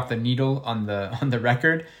stage, I drop the needle on the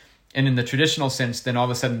record, and in the traditional sense, then all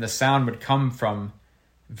of a sudden the sound would come from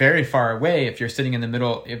very far away. If you're sitting in the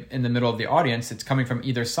middle of the audience, it's coming from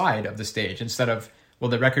either side of the stage instead of, well,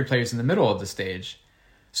 the record player's in the middle of the stage.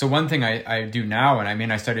 So one thing I do now,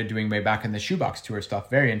 and I started doing way back in the Shoebox Tour stuff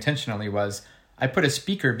very intentionally, was I put a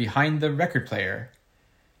speaker behind the record player.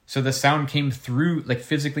 So the sound came through, like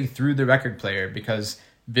physically through the record player, because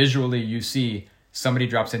visually you see somebody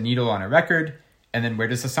drops a needle on a record, and then where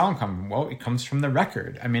does the sound come from? Well, it comes from the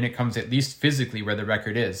record. It comes at least physically where the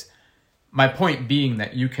record is. My point being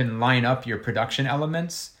that you can line up your production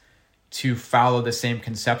elements to follow the same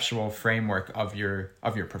conceptual framework of your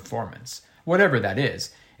performance, whatever that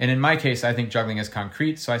is. And in my case, I think juggling is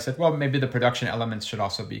concrete. So I said, well, maybe the production elements should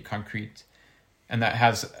also be concrete. And that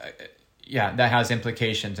has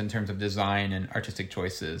implications in terms of design and artistic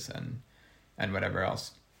choices and whatever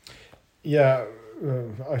else. Yeah,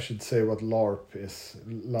 I should say what LARP is.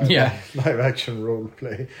 Live action role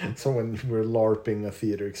play. So when we're LARPing a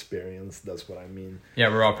theater experience, that's what I mean. Yeah,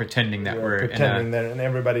 we're all pretending that we're pretending that, and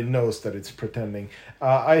everybody knows that it's pretending.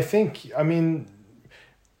 I think,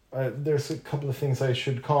 there's a couple of things I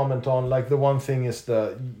should comment on. Like the one thing is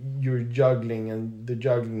that you're juggling, and the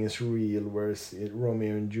juggling is real, whereas in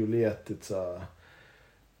Romeo and Juliet, it's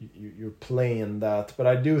you're playing that. But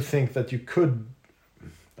I do think that you could.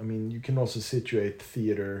 You can also situate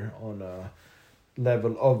theater on a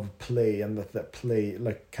level of play, and that play,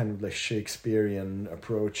 like kind of like Shakespearean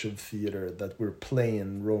approach of theater, that we're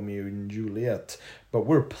playing Romeo and Juliet, but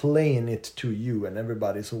we're playing it to you, and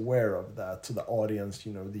everybody's aware of that. So the audience,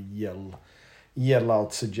 they yell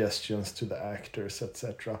out suggestions to the actors,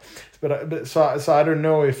 etc. But so I don't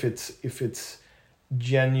know if it's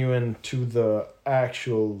genuine to the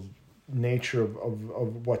actual nature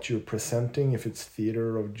of what you're presenting, if it's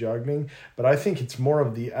theater of juggling, but I think it's more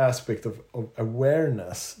of the aspect of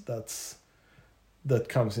awareness that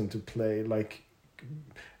comes into play. Like,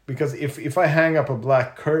 because if I hang up a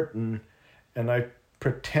black curtain and I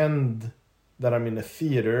pretend that I'm in a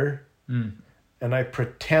theater, and I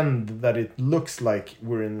pretend that it looks like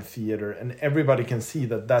we're in a theater, and everybody can see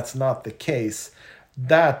that that's not the case,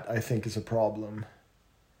 that I think is a problem,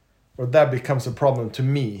 or that becomes a problem to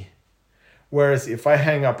me. Whereas if I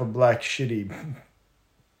hang up a black shitty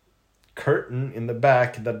curtain in the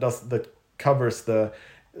back that covers the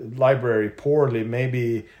library poorly,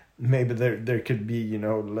 maybe maybe there could be, you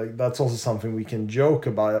know, like that's also something we can joke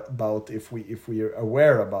about if we are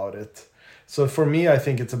aware about it. So for me, I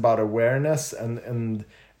think it's about awareness and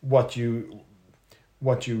what you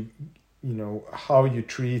you know, how you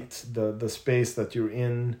treat the space that you're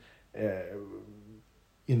in,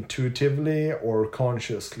 intuitively or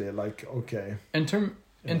consciously. Like, okay, in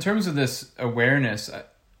terms of this awareness,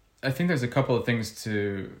 I think there's a couple of things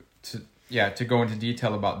to go into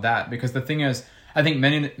detail about that, because the thing is, I think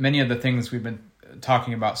many of the things we've been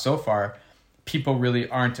talking about so far, people really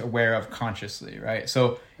aren't aware of consciously, right?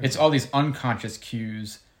 So it's all these unconscious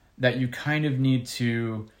cues that you kind of need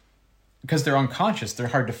to, because they're unconscious, they're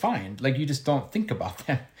hard to find. Like, you just don't think about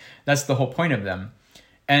them. That's the whole point of them.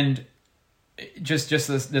 And just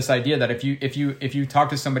this idea that if you talk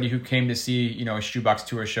to somebody who came to see, you know, a Shoebox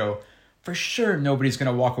Tour show, for sure nobody's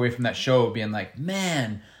going to walk away from that show being like,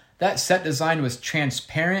 man, that set design was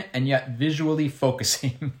transparent and yet visually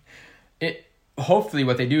focusing. Hopefully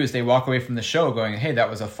what they do is they walk away from the show going, hey, that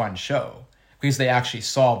was a fun show, because they actually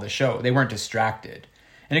saw the show. They weren't distracted.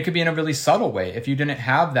 And it could be in a really subtle way. If you didn't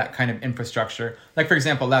have that kind of infrastructure, like for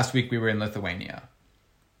example, last week we were in Lithuania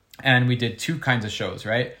and we did two kinds of shows,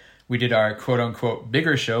 right? We did our quote unquote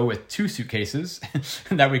bigger show with 2 suitcases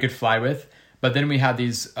that we could fly with. But then we had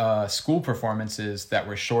these school performances that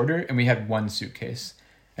were shorter, and we had 1 suitcase.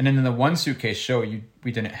 And then in the 1 suitcase show,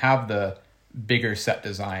 we didn't have the bigger set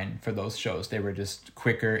design for those shows. They were just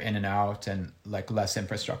quicker in and out and like less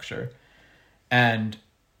infrastructure. And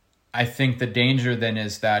I think the danger then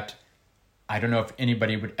is that I don't know if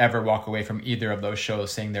anybody would ever walk away from either of those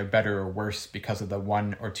shows saying they're better or worse because of the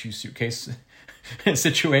 1 or 2 suitcase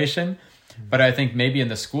situation. But I think maybe in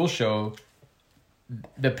the school show,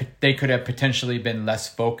 they could have potentially been less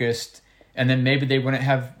focused, and then maybe they wouldn't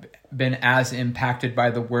have been as impacted by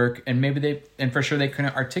the work, and for sure they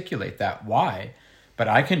couldn't articulate that why. But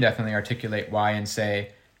I can definitely articulate why and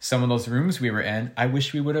say some of those rooms we were in, I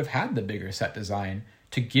wish we would have had the bigger set design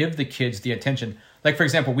to give the kids the attention. Like for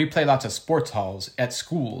example, we play lots of sports halls at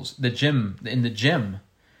schools, in the gym.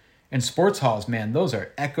 And sports halls, man, those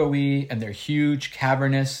are echoey and they're huge,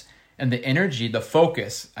 cavernous. And the energy, the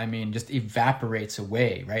focus, I mean, just evaporates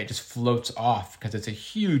away, right? It just floats off because it's a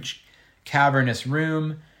huge cavernous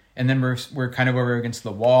room. And then we're kind of over against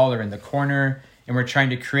the wall or in the corner, and we're trying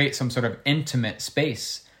to create some sort of intimate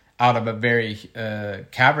space out of a very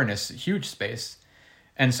cavernous, huge space.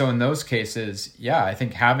 And so in those cases, yeah, I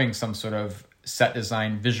think having some sort of set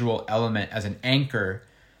design visual element as an anchor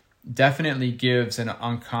definitely gives an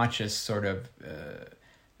unconscious sort of,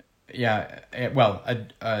 it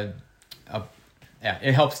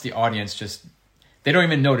helps the audience just, they don't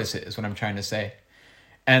even notice it is what I'm trying to say.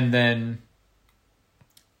 And then,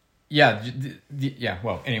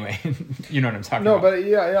 anyway, you know what I'm talking about. No, but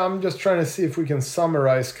yeah, I'm just trying to see if we can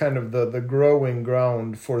summarize kind of the growing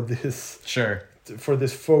ground for this. Sure. For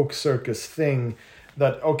this folk circus thing,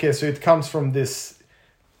 that, okay, so it comes from this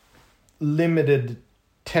limited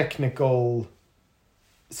technical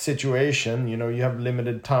situation. You know, you have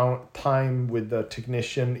limited time with the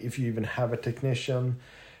technician, if you even have a technician.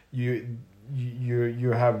 You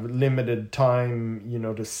have limited time, you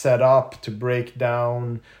know, to set up, to break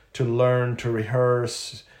down, to learn, to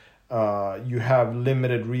rehearse. You have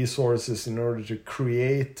limited resources in order to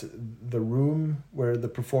create the room where the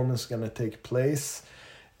performance is going to take place,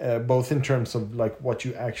 both in terms of like what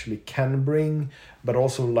you actually can bring, but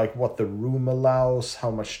also like what the room allows,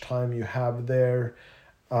 how much time you have there.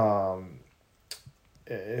 And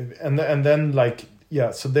then like,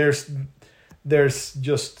 yeah, so there's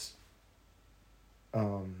just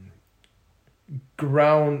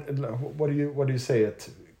ground, what do you say it?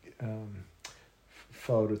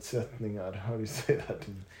 Förutsättningar, how do you say that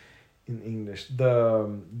in English?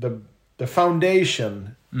 The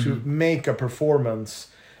foundation to make a performance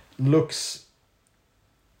looks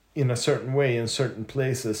in a certain way in certain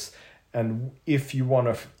places, and if you want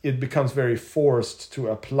to, it becomes very forced to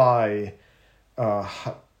apply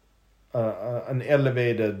an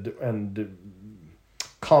elevated and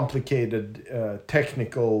complicated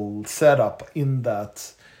technical setup in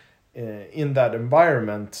that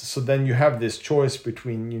environment. So then you have this choice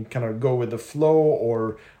between you kind of go with the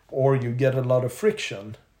flow or you get a lot of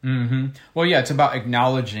friction. Mm-hmm. Well, yeah, it's about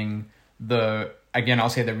acknowledging I'll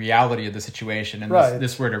say the reality of the situation. And right.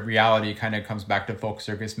 this word of reality kind of comes back to folk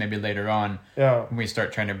circus maybe later on, when we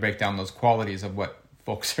start trying to break down those qualities of what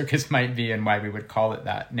folk circus might be and why we would call it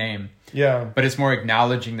that name. Yeah. But it's more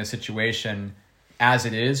acknowledging the situation as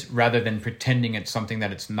it is rather than pretending it's something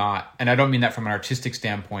that it's not. And I don't mean that from an artistic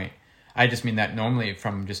standpoint. I just mean that normally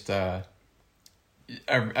from just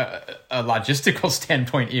a logistical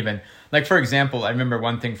standpoint even. Like, for example, I remember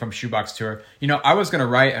one thing from Shoebox Tour. I was going to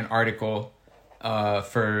write an article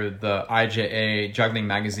for the IJA Juggling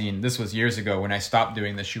magazine. This was years ago when I stopped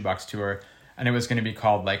doing the Shoebox Tour, and it was going to be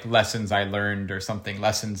called like Lessons I Learned or something,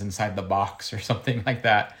 Lessons Inside the Box or something like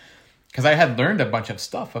that. Because I had learned a bunch of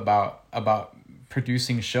stuff about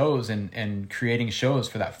producing shows and creating shows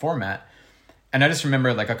for that format. And I just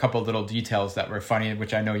remember like a couple little details that were funny,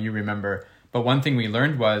 which I know you remember. But one thing we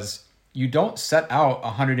learned was you don't set out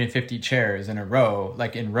 150 chairs in a row,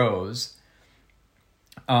 like in rows,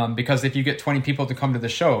 because if you get 20 people to come to the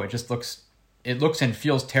show, it looks and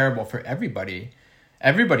feels terrible for everybody.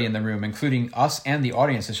 Everybody in the room, including us and the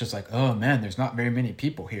audience, is just like, oh man, there's not very many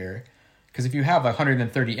people here. Because if you have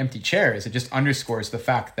 130 empty chairs, it just underscores the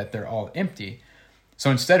fact that they're all empty. So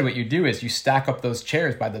instead, what you do is you stack up those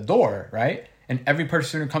chairs by the door, right? And every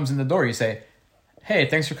person who comes in the door, you say, hey,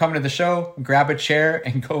 thanks for coming to the show. Grab a chair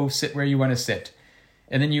and go sit where you want to sit.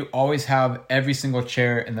 And then you always have every single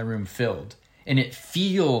chair in the room filled. And it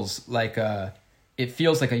feels like a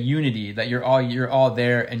unity that you're all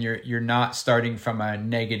there, and you're not starting from a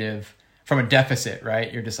deficit,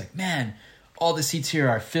 right? You're just like, man, all the seats here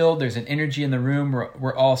are filled. There's an energy in the room.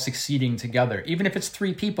 We're all succeeding together. Even if it's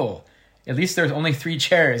 3 people, at least there's only 3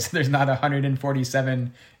 chairs. There's not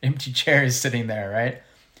 147 empty chairs sitting there, right?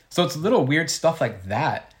 So it's little weird stuff like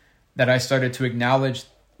that I started to acknowledge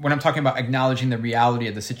when I'm talking about acknowledging the reality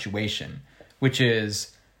of the situation, which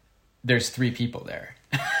is there's 3 people there.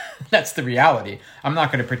 That's the reality. I'm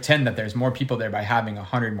not going to pretend that there's more people there by having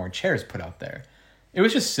 100 more chairs put out there. It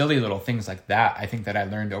was just silly little things like that, I think, that I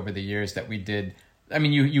learned over the years that we did. I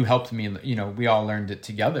mean, you helped me, we all learned it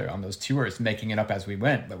together on those tours, making it up as we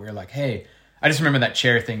went. But we were like, hey, I just remember that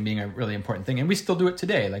chair thing being a really important thing. And we still do it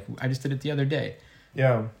today. Like, I just did it the other day.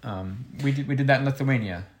 Yeah. We did that in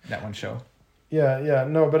Lithuania, that one show. Yeah.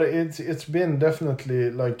 No, but it's been definitely,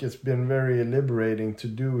 like, it's been very liberating to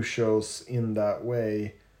do shows in that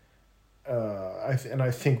way.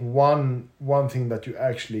 I think one thing that you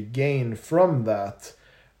actually gain from that,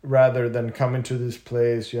 rather than coming to this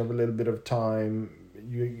place, you have a little bit of time,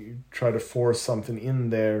 you try to force something in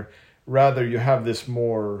there, rather you have this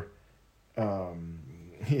more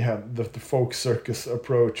the folk circus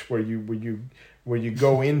approach where you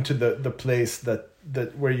go into the place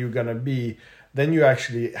that where you're gonna be. Then you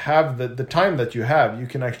actually have the time that you have, you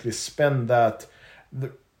can actually spend that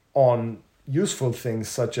on useful things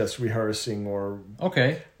such as rehearsing or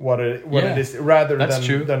what it is, rather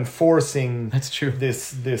than forcing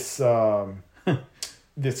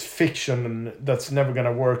this fiction that's never going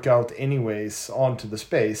to work out anyways onto the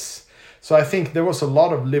space. So I think there was a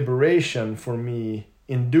lot of liberation for me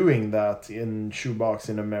in doing that in Shoebox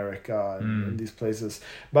in America and in these places.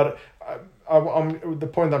 But the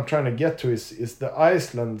point I'm trying to get to is the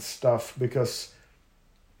Iceland stuff, because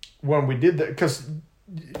when we did that, because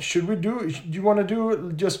do you want to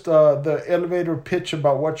do just the elevator pitch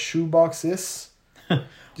about what Shoebox is?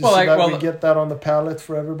 We get that on the palette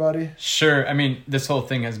for everybody. Sure. I mean, this whole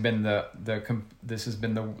thing has been this has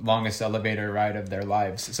been the longest elevator ride of their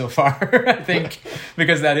lives so far, I think,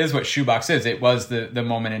 because that is what Shoebox is. It was the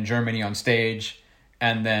moment in Germany on stage,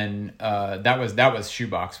 and then that was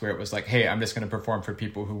Shoebox, where it was like, hey, I'm just going to perform for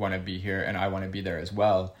people who want to be here, and I want to be there as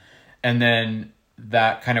well. And then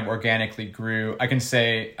that kind of organically grew. I can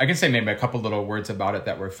say maybe a couple little words about it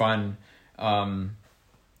that were fun,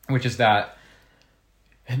 which is that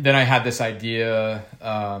then I had this idea,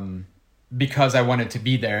 because I wanted to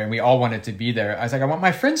be there and we all wanted to be there. I was like, I want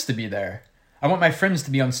my friends to be there. I want my friends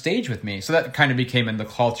to be on stage with me. So that kind of became in the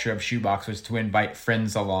culture of Shoebox, was to invite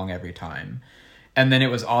friends along every time. And then it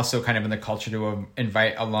was also kind of in the culture to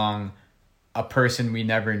invite along a person we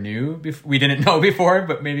never knew, we didn't know before,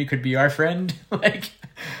 but maybe could be our friend.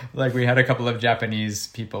 like we had a couple of Japanese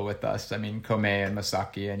people with us. I mean, Komei and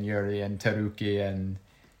Masaki and Yuri and Teruki, and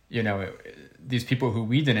these people who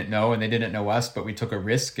we didn't know and they didn't know us, but we took a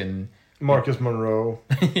risk. And Marcus Monroe.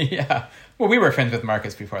 Yeah. Well, we were friends with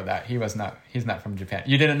Marcus before that. He's not from Japan.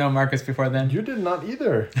 You didn't know Marcus before then? You did not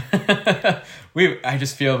either. I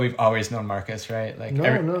just feel we've always known Marcus, right?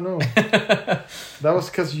 No. That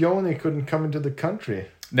was because Yoni couldn't come into the country.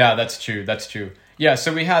 No, that's true. Yeah,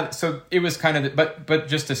 so it was kind of, but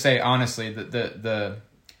just to say honestly, the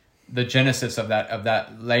genesis of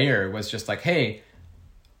that layer was just like, hey,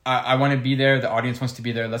 I want to be there. The audience wants to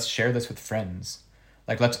be there. Let's share this with friends.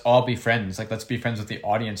 Like, let's all be friends. Like, let's be friends with the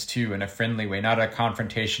audience too, in a friendly way, not a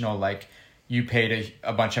confrontational, like, you paid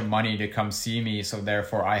a bunch of money to come see me, so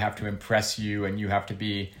therefore I have to impress you and you have to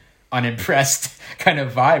be unimpressed kind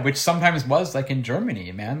of vibe, which sometimes was like in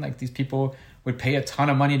Germany, man. Like, these people would pay a ton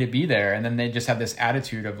of money to be there, and then they just have this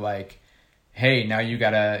attitude of like, hey, now you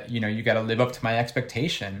gotta live up to my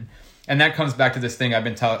expectation. And that comes back to this thing I've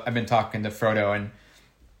been talking to Frodo and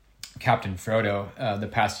Captain Frodo the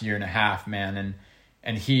past year and a half, man,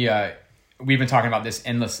 and he we've been talking about this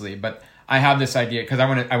endlessly, but I have this idea because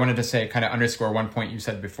I wanted to say, kind of underscore one point you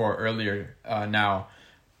said before earlier now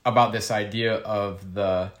about this idea of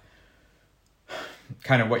the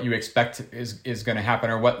kind of what you expect is going to happen,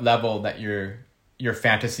 or what level that your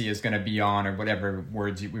fantasy is going to be on, or whatever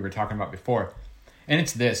words we were talking about before. And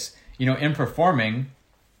it's this, in performing,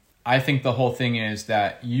 I think the whole thing is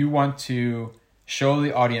that you want to show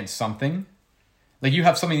the audience something, like you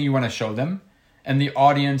have something that you want to show them, and the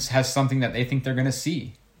audience has something that they think they're going to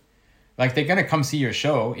see. Like they're going to come see your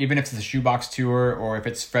show, even if it's the Shoebox Tour or if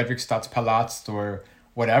it's Fredrikstadspalats or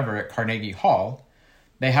whatever at Carnegie Hall.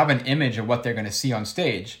 They have an image of what they're going to see on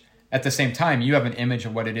stage. At the same time, you have an image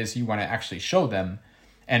of what it is you want to actually show them.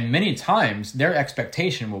 And many times, their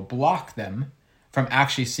expectation will block them from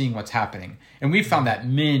actually seeing what's happening. And we've found that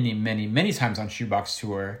many, many, many times on Shoebox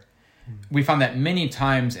Tour. We found that many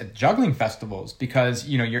times at juggling festivals because,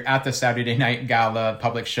 you're at the Saturday night gala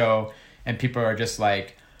public show and people are just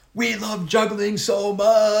like, we love juggling so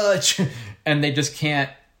much. And they just can't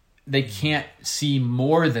see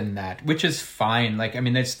more than that, which is fine. Like, I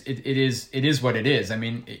mean, it is what it is. I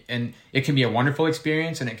mean, and it can be a wonderful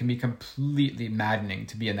experience and it can be completely maddening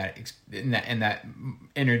to be in that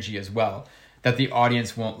energy as well, that the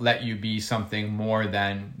audience won't let you be something more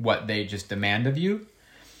than what they just demand of you.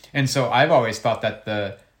 And so I've always thought that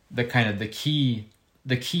the kind of the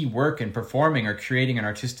key work in performing or creating an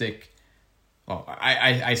artistic, well,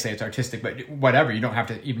 I say it's artistic, but whatever, you don't have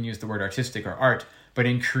to even use the word artistic or art, but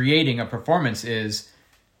in creating a performance is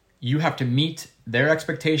you have to meet their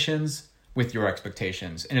expectations with your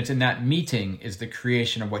expectations. And it's in that meeting is the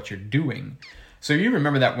creation of what you're doing. So you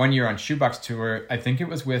remember that one year on Shoebox Tour, I think it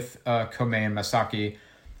was with Komei and Masaki,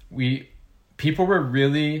 people were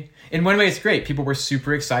really, in one way it's great, people were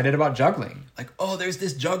super excited about juggling. Like, oh, there's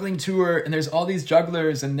this juggling tour and there's all these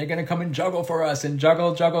jugglers and they're going to come and juggle for us and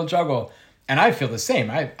juggle. And I feel the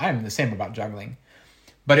same. I'm the same about juggling.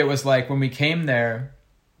 But it was like when we came there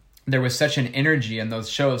was such an energy in those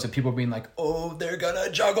shows of people being like, oh, they're going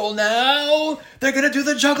to juggle now. They're going to do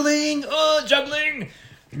the juggling. Oh, juggling.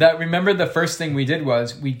 That remember the first thing we did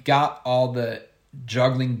was we got all the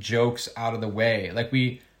juggling jokes out of the way. Like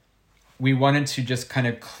we wanted to just kind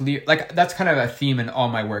of clear, like that's kind of a theme in all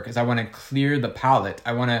my work is I want to clear the palette.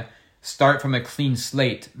 I want to start from a clean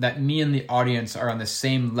slate that me and the audience are on the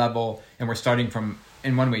same level and we're starting from,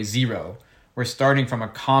 in one way, zero. We're starting from a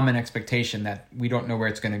common expectation that we don't know where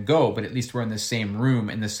it's going to go, but at least we're in the same room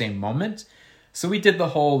in the same moment. So we did the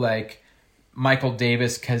whole like Michael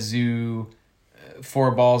Davis kazoo,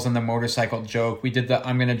 4 balls on the motorcycle joke. We did the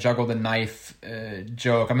I'm going to juggle the knife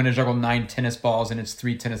joke. I'm going to juggle 9 tennis balls and it's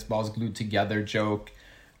 3 tennis balls glued together joke.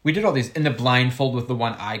 We did all these in the blindfold with the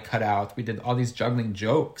one eye cut out. We did all these juggling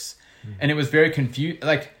jokes. And it was very confused.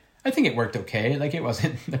 Like, I think it worked okay. Like, it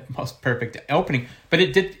wasn't the most perfect opening, but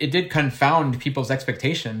it did confound people's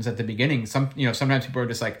expectations at the beginning. Sometimes people are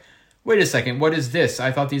just like, wait a second, what is this?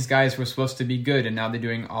 I thought these guys were supposed to be good, and now they're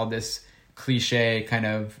doing all this cliche kind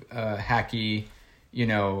of hacky,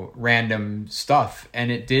 random stuff. And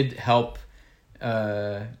it did help,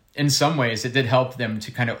 in some ways, it did help them to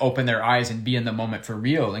kind of open their eyes and be in the moment for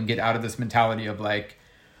real and get out of this mentality of like,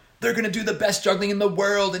 they're going to do the best juggling in the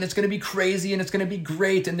world and it's going to be crazy and it's going to be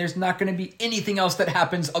great and there's not going to be anything else that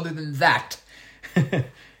happens other than that.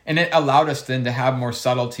 And it allowed us then to have more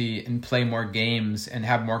subtlety and play more games and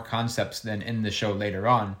have more concepts than in the show later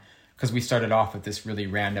on, because we started off with this really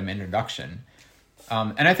random introduction.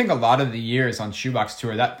 And I think a lot of the years on Shoebox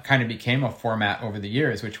Tour, that kind of became a format over the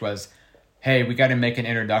years, which was, hey, we got to make an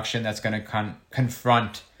introduction that's going to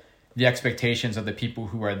confront the expectations of the people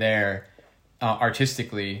who are there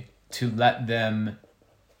artistically, to let them,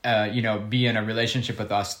 be in a relationship with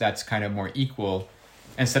us that's kind of more equal,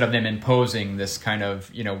 instead of them imposing this kind of,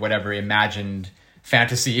 whatever imagined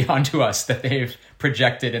fantasy onto us that they've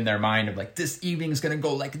projected in their mind of like, this evening's going to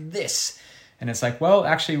go like this. And it's like, well,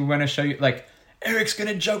 actually, we want to show you, like, Eric's going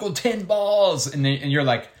to juggle 10 balls. And you're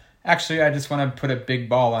like, actually, I just want to put a big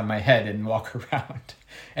ball on my head and walk around.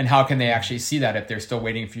 And how can they actually see that if they're still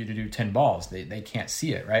waiting for you to do 10 balls? They can't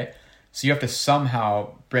see it, right? So you have to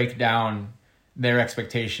somehow break down their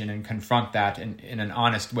expectation and confront that in an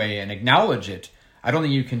honest way and acknowledge it. I don't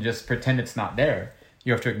think you can just pretend it's not there.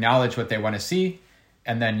 You have to acknowledge what they want to see,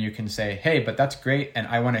 and then you can say, hey, but that's great, and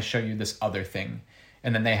I want to show you this other thing.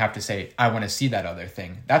 And then they have to say, I want to see that other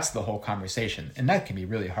thing. That's the whole conversation, and that can be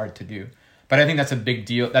really hard to do. But I think that's a big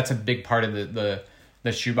deal. That's a big part of the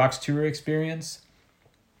Shoebox Tour experience.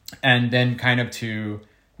 And then kind of to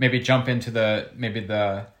maybe jump into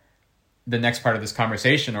the next part of this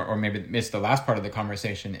conversation, or maybe it's the last part of the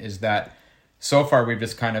conversation, is that so far we've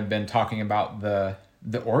just kind of been talking about the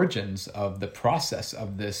origins of the process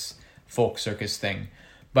of this folk circus thing.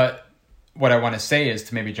 But what I want to say is,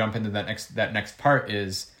 to maybe jump into that next part,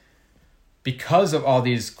 is because of all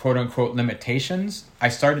these quote unquote limitations, I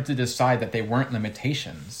started to decide that they weren't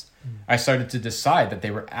limitations. I started to decide that they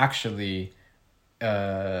were actually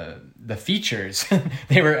the features.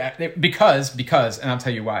 because, and I'll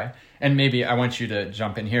tell you why. And maybe I want you to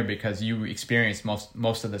jump in here because you experienced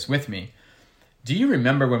most of this with me. Do you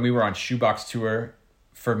remember when we were on Shoebox Tour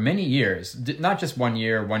for many years, not just 1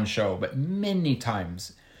 year, one show, but many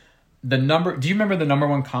times? Do you remember the number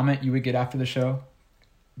one comment you would get after the show?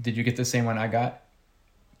 Did you get the same one I got?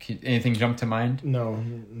 Anything jump to mind? No.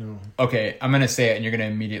 Okay, I'm going to say it and you're going to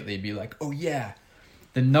immediately be like, oh yeah.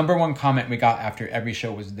 The number one comment we got after every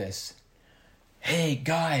show was this: "Hey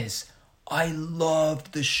guys, I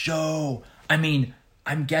loved the show. I mean,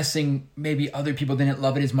 I'm guessing maybe other people didn't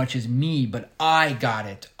love it as much as me, but I got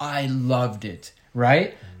it. I loved it."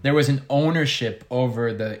 Right? There was an ownership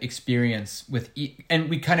over the experience and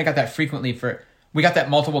we kind of got that frequently we got that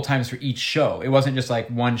multiple times for each show. It wasn't just like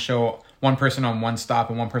one show, one person on one stop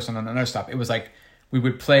and one person on another stop. It was like we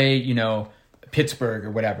would play, Pittsburgh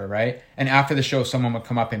or whatever, right? And after the show, someone would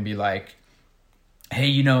come up and be like, "Hey,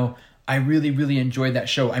 I really, really enjoyed that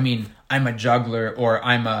show. I mean, I'm a juggler," or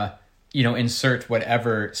 "I'm a," insert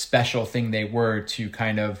whatever special thing they were to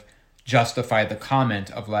kind of justify the comment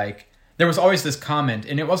of like, there was always this comment,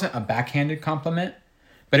 and it wasn't a backhanded compliment,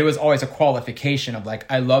 but it was always a qualification of like,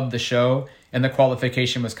 "I loved the show." And the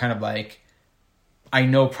qualification was kind of like, "I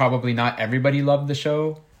know probably not everybody loved the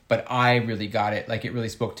show, but I really got it. Like, it really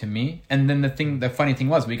spoke to me." And then the funny thing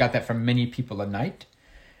was, we got that from many people a night.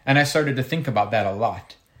 And I started to think about that a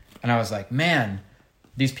lot. And I was like, man,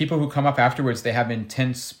 these people who come up afterwards, they have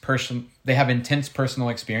intense personal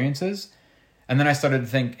experiences. And then I started to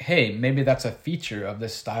think, hey, maybe that's a feature of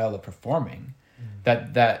this style of performing.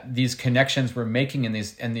 That these connections we're making in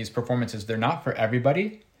these performances, they're not for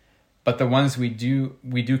everybody, but the ones we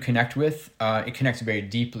do connect with, it connects very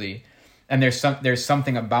deeply. And there's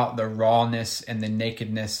something about the rawness and the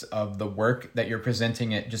nakedness of the work that you're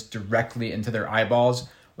presenting it just directly into their eyeballs,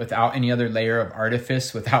 without any other layer of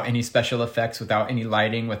artifice, without any special effects, without any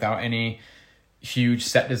lighting, without any huge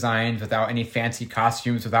set designs, without any fancy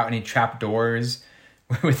costumes, without any trap doors,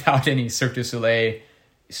 without any Cirque du Soleil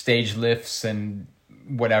stage lifts and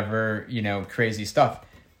whatever, crazy stuff.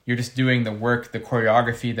 You're just doing the work, the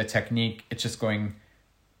choreography, the technique. It's just going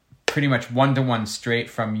pretty much one-to-one straight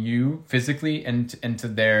from you physically into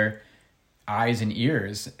their eyes and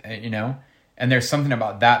ears, And there's something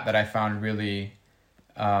about that I found really,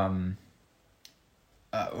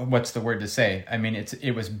 what's the word to say? I mean,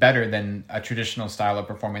 it was better than a traditional style of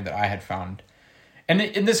performing that I had found. And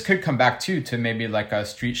this could come back too to maybe like a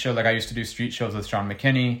street show. Like I used to do street shows with Sean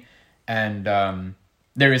McKinney, and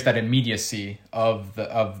there is that immediacy of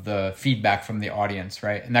the feedback from the audience,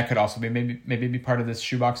 right? And that could also be maybe be part of this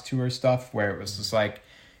Shoebox Tour stuff, where it was just like,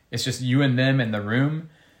 it's just you and them in the room,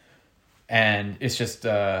 and it's just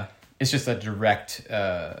a direct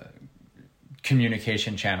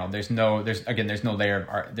communication channel. There's no layer of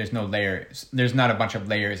art. There's no layers. There's not a bunch of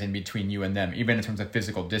layers in between you and them, even in terms of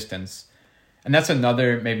physical distance. And that's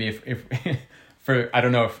another, maybe if for, I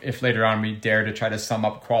don't know if later on we dare to try to sum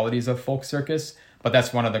up qualities of folk circus, but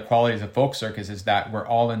that's one of the qualities of folk circus, is that we're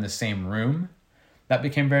all in the same room. That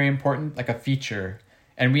became very important, like a feature.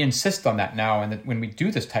 And we insist on that now. And that when we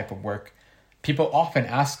do this type of work, people often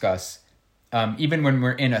ask us, even when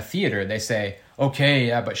we're in a theater, they say, "Okay,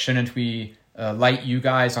 yeah, but shouldn't we light you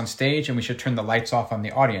guys on stage, and we should turn the lights off on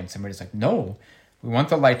the audience?" And we're just like, no, we want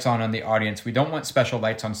the lights on the audience. We don't want special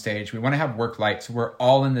lights on stage. We want to have work lights. We're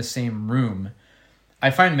all in the same room.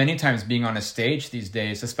 I find many times being on a stage these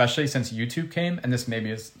days, especially since YouTube came, and this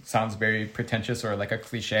maybe sounds very pretentious or like a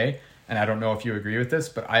cliche, and I don't know if you agree with this,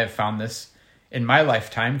 but I have found this in my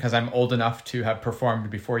lifetime, because I'm old enough to have performed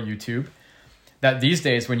before YouTube, that these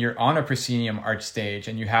days when you're on a proscenium arch stage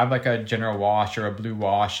and you have like a general wash or a blue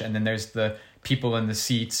wash, and then there's the people in the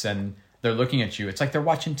seats and they're looking at you, it's like they're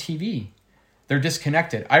watching TV. They're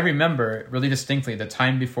disconnected. I remember really distinctly the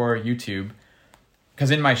time before YouTube, because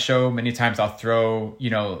in my show, many times I'll throw,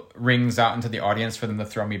 rings out into the audience for them to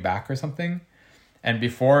throw me back or something. And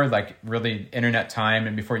before like really internet time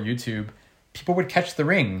and before YouTube, people would catch the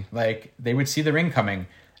ring. Like they would see the ring coming.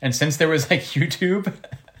 And since there was like YouTube,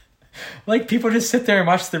 like people just sit there and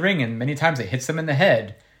watch the ring, and many times it hits them in the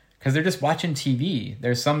head because they're just watching TV.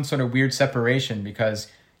 There's some sort of weird separation because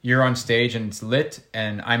you're on stage and it's lit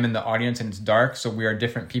and I'm in the audience and it's dark, so we are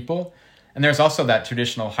different people. And there's also that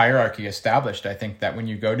traditional hierarchy established. I think that when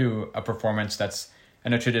you go to a performance that's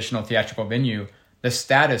in a traditional theatrical venue, the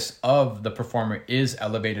status of the performer is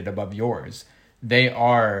elevated above yours. They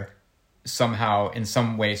are somehow in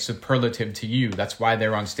some way superlative to you. That's why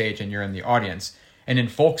they're on stage and you're in the audience. And in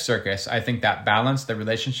folk circus, I think that balance, the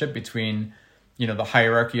relationship between, you know, the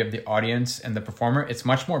hierarchy of the audience and the performer, it's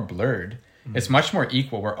much more blurred. Mm-hmm. It's much more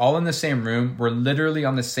equal. We're all in the same room. We're literally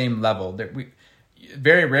on the same level. That we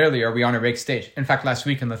very rarely are we on a rake stage. In fact, last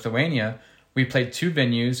week in Lithuania, we played 2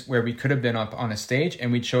 venues where we could have been up on a stage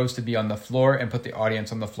and we chose to be on the floor and put the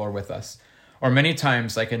audience on the floor with us. Or many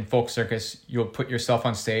times, like in folk circus, you'll put yourself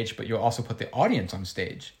on stage, but you'll also put the audience on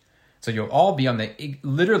stage. So you'll all be on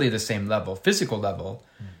literally the same level, physical level.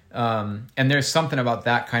 And there's something about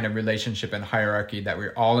that kind of relationship and hierarchy that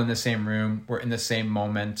we're all in the same room. We're in the same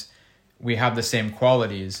moment. We have the same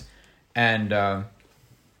qualities. And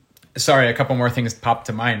sorry, a couple more things popped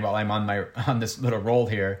to mind while I'm on this little roll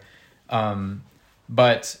here.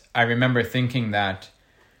 But I remember thinking that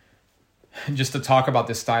just to talk about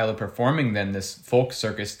this style of performing then, this folk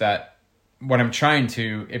circus, that what I'm trying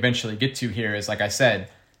to eventually get to here is, like I said,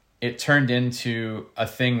 it turned into a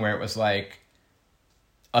thing where it was like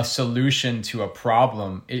a solution to a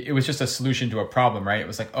problem. It was just a solution to a problem, right? It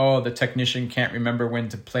was like, oh, the technician can't remember when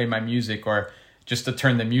to play my music or just to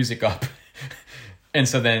turn the music up. And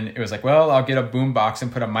so then it was like, well, I'll get a boombox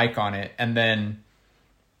and put a mic on it. And then,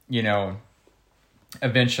 you know,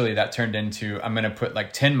 eventually that turned into, I'm going to put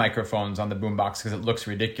like 10 microphones on the boombox because it looks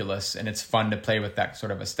ridiculous and it's fun to play with that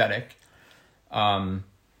sort of aesthetic. And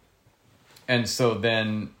so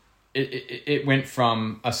then it went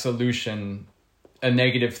from a solution, a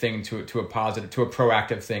negative thing to a positive, to a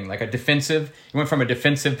proactive thing, like a defensive. It went from a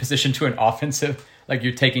defensive position to an offensive, like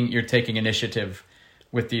you're taking initiative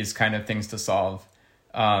with these kind of things to solve.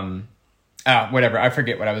 Whatever. I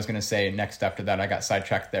forget what I was going to say next after that. I got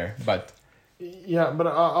sidetracked there, but yeah, but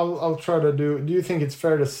I'll try to do you think it's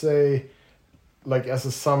fair to say, like as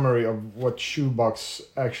a summary of what Shoebox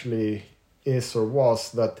actually is or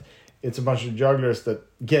was, that it's a bunch of jugglers that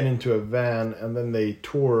get into a van and then they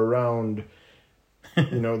tour around,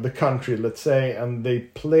 you know, the country, let's say, and they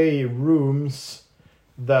play rooms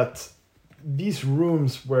that these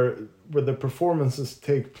rooms where the performances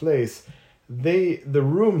take place, the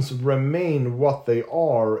rooms remain what they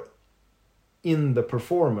are in the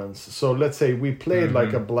performance. So let's say we played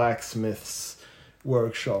like a blacksmith's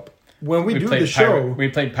workshop. When we do the show, we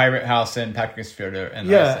played Pirate House in Pakisfjordur,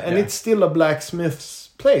 and it's still a blacksmith's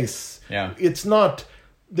place. Yeah, it's not.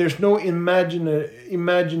 There's no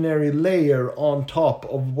imaginary layer on top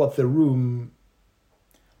of what the room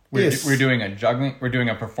is. We're doing a juggling. We're doing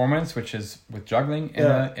a performance, which is with juggling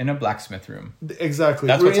in a blacksmith room. Exactly.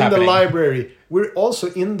 That's we're what's in happening. The library. We're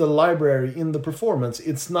also in the library in the performance.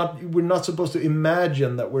 It's not. We're not supposed to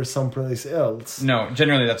imagine that we're someplace else. No,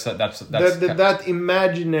 generally that's that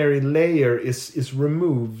imaginary layer is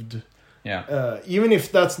removed. Yeah. Even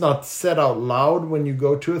if that's not said out loud when you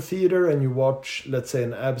go to a theater and you watch, let's say,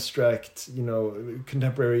 an abstract, you know,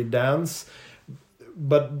 contemporary dance,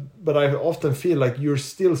 but I often feel like you're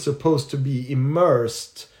still supposed to be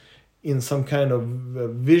immersed in some kind of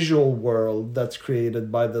visual world that's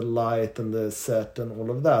created by the light and the set and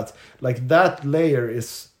all of that. Like that layer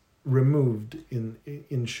is removed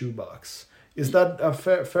in Shoebox. Is that a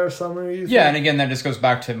fair summary? Yeah, and again, that just goes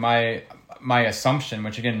back to my assumption,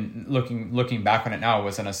 which again, looking back on it now,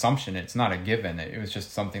 was an assumption. It's not a given. It was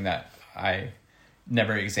just something that I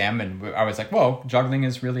never examined. I was like, well, juggling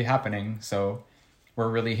is really happening, so we're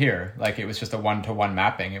really here. Like it was just a 1-to-1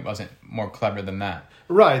 mapping. It wasn't more clever than that.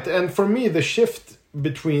 Right, and for me, the shift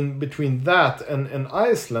between that and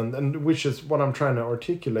Iceland, and which is what I'm trying to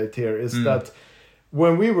articulate here, is that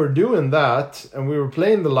when we were doing that and we were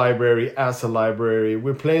playing the library as a library,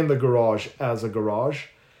 we're playing the garage as a garage.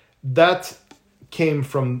 That came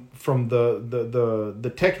from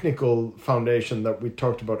the technical foundation that we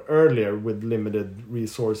talked about earlier, with limited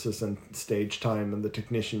resources and stage time and the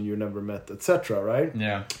technician you never met, etc. Right?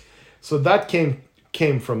 Yeah. So that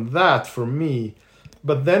came from that for me.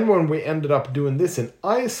 But then when we ended up doing this in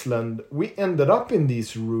Iceland, we ended up in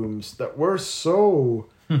these rooms that were so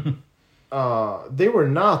they were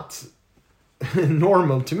not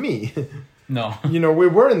normal to me. No. You know, we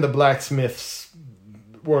were in the blacksmith's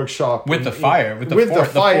workshop with the fire, with the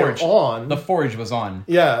fire forge on. The forge was on.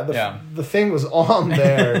 Yeah, the thing was on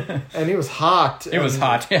there, and it was hot. It was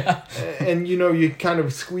hot, yeah. And you kind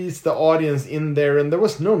of squeezed the audience in there, and there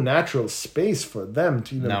was no natural space for them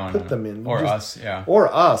to even put them in. Or us, yeah.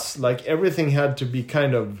 Or us. Like, everything had to be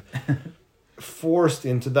kind of forced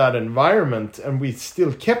into that environment, and we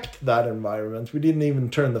still kept that environment. We didn't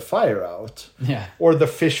even turn the fire out. Yeah. Or the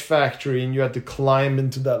fish factory, and you had to climb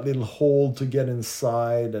into that little hole to get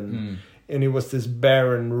inside, and it was this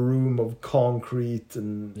barren room of concrete,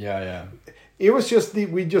 and it was just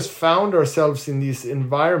we just found ourselves in these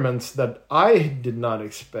environments that I did not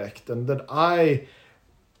expect, and that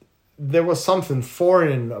there was something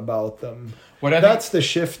foreign about them. That's the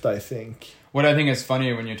shift, I think. What I think is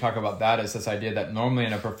funny when you talk about that is this idea that normally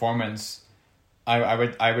in a performance, I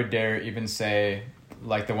would dare even say,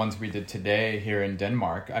 like the ones we did today here in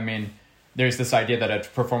Denmark. I mean, there's this idea that a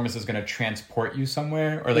performance is going to transport you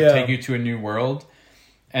somewhere or take you to a new world.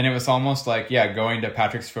 And it was almost like, going to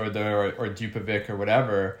Patreksfjord or Djupavik or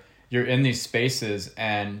whatever, you're in these spaces,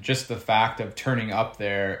 and just the fact of turning up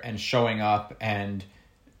there and showing up and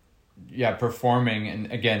performing.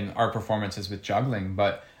 And again, our performances with juggling,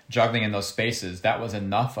 but juggling in those spaces, that was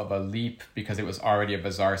enough of a leap because it was already a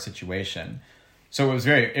bizarre situation. So it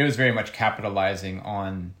was very much capitalizing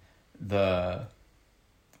on the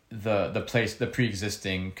place, the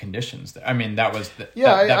pre-existing conditions. I mean, that was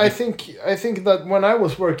I think that when I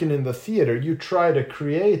was working in the theater, you try to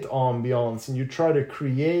create ambiance, and you try to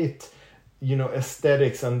create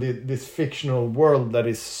aesthetics and this fictional world that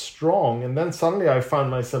is strong. And then suddenly I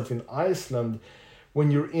found myself in Iceland,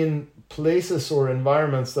 when you're in places or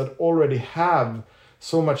environments that already have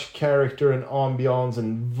so much character and ambiance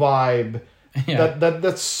and vibe,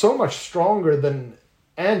 that's so much stronger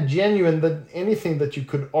and genuine than anything that you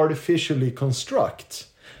could artificially construct.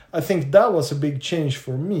 I think that was a big change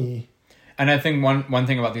for me. And I think one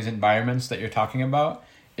thing about these environments that you're talking about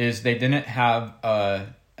is they didn't have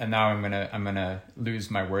and now I'm gonna lose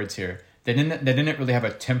my words here. They didn't really have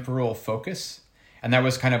a temporal focus. And that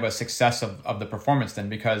was kind of a success of the performance then,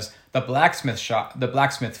 because the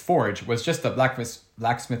blacksmith forge was just the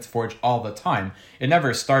blacksmith forge all the time. It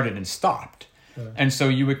never started and stopped. Yeah. And so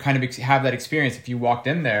you would kind of have that experience if you walked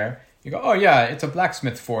in there. You go, oh yeah, it's a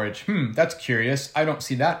blacksmith forge. That's curious. I don't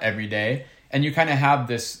see that every day. And you kind of have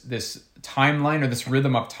this timeline or this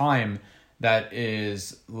rhythm of time that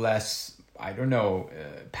is less, I don't know,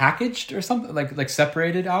 packaged or something, like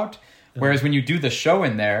separated out. Yeah. Whereas when you do the show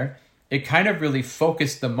in there, it kind of really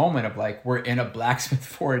focused the moment of like, we're in a blacksmith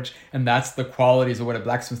forge, and that's the qualities of what a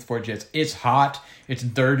blacksmith forge is. It's hot, it's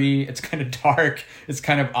dirty, it's kind of dark, it's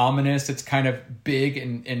kind of ominous, it's kind of big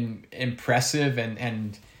and impressive,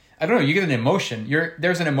 and I don't know, you get an emotion.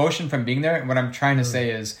 There's an emotion from being there, and what I'm trying to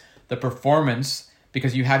say is the performance,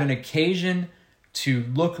 because you had an occasion to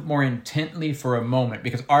look more intently for a moment,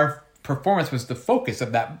 because our performance was the focus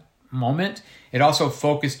of that moment. It also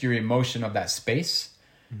focused your emotion of that space.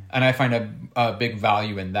 And I find a big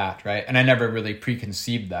value in that, right? And I never really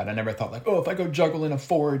preconceived that. I never thought like, oh, if I go juggle in a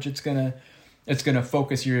forge, it's gonna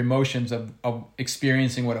focus your emotions of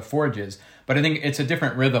experiencing what a forge is. But I think it's a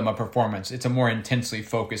different rhythm of performance. It's a more intensely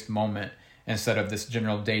focused moment instead of this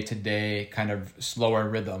general day-to-day kind of slower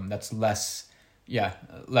rhythm that's less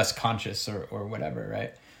conscious or whatever,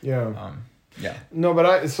 right? Yeah. Yeah. No,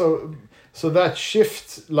 but so that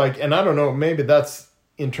shift, like, and I don't know, maybe that's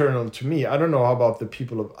internal to me. I don't know about the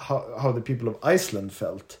people of how the people of Iceland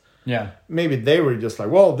felt. Yeah. Maybe they were just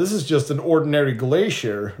like, well, this is just an ordinary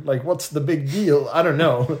glacier. Like, what's the big deal? I don't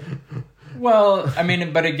know. Well, I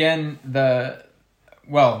mean, but again,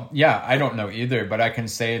 I don't know either, but I can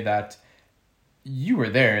say that you were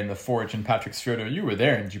there in the forge in Patreksfjord, you were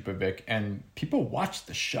there in Djupavik, and people watched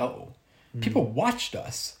the show. People watched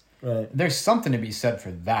us. Right. There's something to be said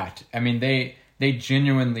for that. I mean, they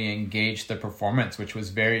genuinely engaged the performance, which was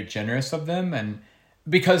very generous of them. And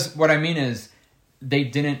because what I mean is they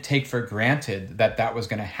didn't take for granted that was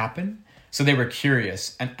going to happen. So they were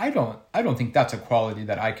curious. And I don't think that's a quality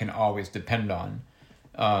that I can always depend on,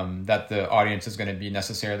 that the audience is going to be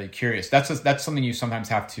necessarily curious. That's something you sometimes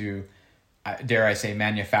have to, dare I say,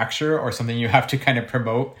 manufacture, or something you have to kind of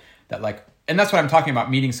promote that, like, and that's what I'm talking about,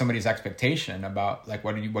 meeting somebody's expectation about, like,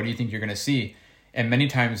 what do you think you're going to see? And many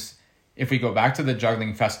times, if we go back to the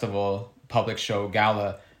juggling festival, public show,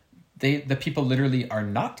 gala, the people literally are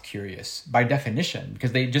not curious by definition,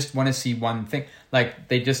 because they just want to see one thing. Like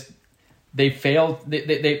they failed.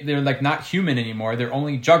 They're like not human anymore. They're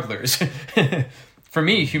only jugglers. For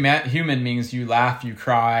me, human means you laugh, you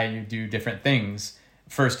cry, you do different things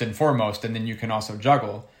first and foremost, and then you can also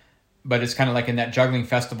juggle. but it's kind of like in that juggling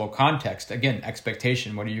festival context, again,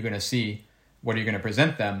 expectation. What are you going to see? What are you going to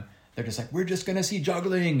present them? They're just like, we're just going to see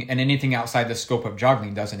juggling, and anything outside the scope of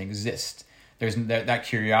juggling doesn't exist. There's that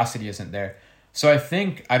curiosity isn't there. So I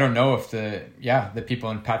think, I don't know if the people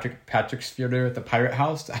in Patricksfjordur at the Pirate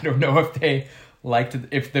House, I don't know if they liked it,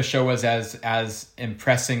 if the show was as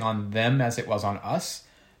impressing on them as it was on us,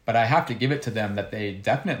 but I have to give it to them that they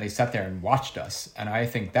definitely sat there and watched us, and I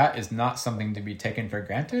think that is not something to be taken for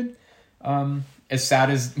granted. As sad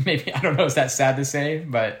as, maybe, I don't know, is that sad to say,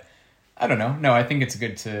 but I don't know. No, I think it's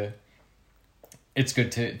good to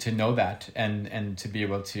know that and to be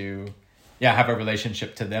able to have a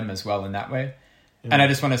relationship to them as well in that way. Yeah. And I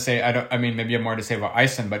just want to say, maybe I have more to say about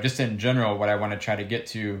Iceland, but just in general, what I want to try to get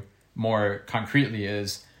to more concretely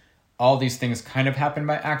is all these things kind of happen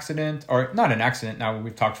by accident, or not an accident. Now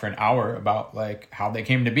we've talked for an hour about like how they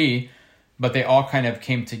came to be, but they all kind of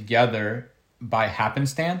came together by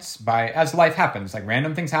happenstance, by as life happens, like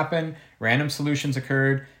random things happen, random solutions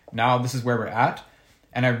occurred. Now this is where we're at.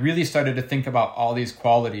 And I really started to think about all these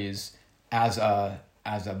qualities as a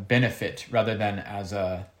benefit rather than as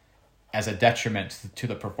a detriment to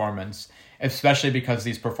the performance, especially because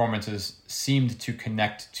these performances seemed to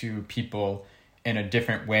connect to people in a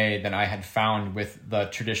different way than I had found with the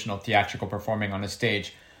traditional theatrical performing on a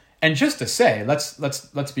stage. And just to say,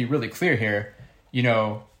 let's be really clear here,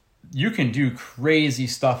 you can do crazy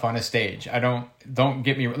stuff on a stage. Don't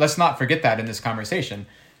get me, let's not forget that in this conversation.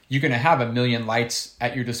 You're going to have 1 million lights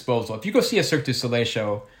at your disposal. If you go see a Cirque du Soleil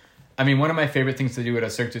show, one of my favorite things to do at a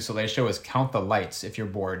Cirque du Soleil show is count the lights if you're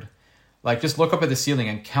bored. Like, just look up at the ceiling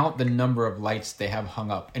and count the number of lights they have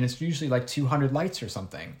hung up. And it's usually like 200 lights or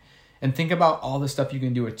something. And think about all the stuff you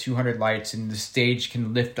can do with 200 lights, and the stage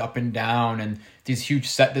can lift up and down, and these huge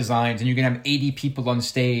set designs, and you can have 80 people on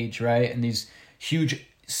stage, right? And these huge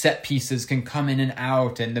set pieces can come in and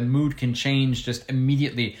out, and the mood can change just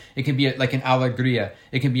immediately. It can be like an allegria.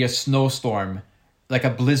 It can be a snowstorm, like a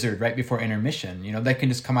blizzard right before intermission. That can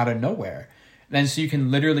just come out of nowhere. And so you can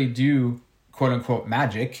literally do quote unquote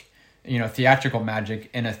magic, theatrical magic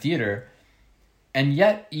in a theater. And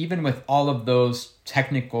yet, even with all of those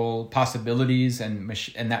technical possibilities and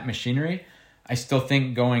that machinery, I still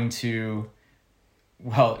think going to,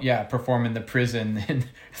 perform in the prison in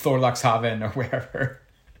Thorlakshaven or wherever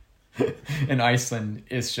in Iceland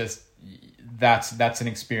is just, that's an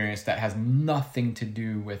experience that has nothing to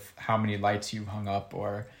do with how many lights you've hung up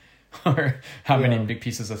or how many big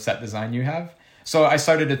pieces of set design you have. So I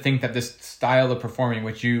started to think that this style of performing,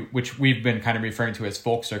 which we've been kind of referring to as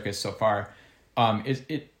folk circus so far,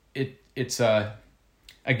 it's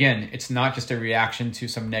not just a reaction to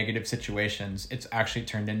some negative situations. It's actually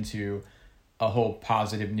turned into a whole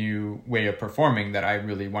positive new way of performing that I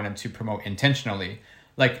really wanted to promote intentionally.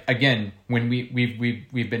 Like, again, when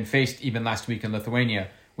we've been faced even last week in Lithuania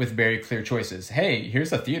with very clear choices. Hey,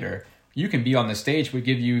 here's a theater. You can be on the stage. We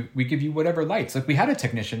give you whatever lights. Like, we had a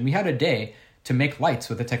technician. We had a day to make lights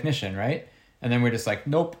with a technician, right? And then we're just like,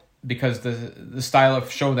 nope, because the style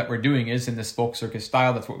of show that we're doing is in this folk circus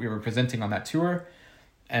style. That's what we were presenting on that tour.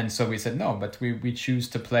 And so we said no, but we choose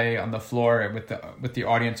to play on the floor with the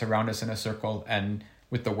audience around us in a circle, and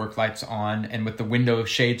with the work lights on, and with the window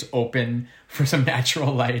shades open for some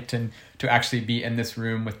natural light, and to actually be in this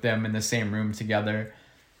room with them in the same room together.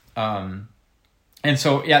 And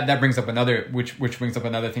so that brings up another which brings up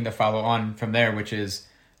another thing to follow on from there, which is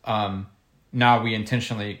now we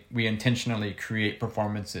intentionally create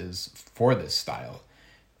performances for this style.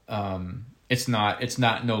 It's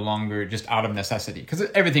not no longer just out of necessity, because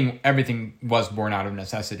everything was born out of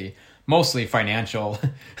necessity, mostly financial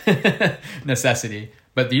necessity.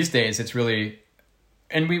 But these days it's really,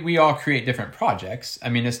 and we all create different projects.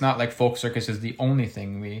 It's not like folk circus is the only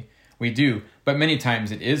thing we do, but many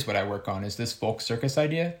times it is what I work on, is this folk circus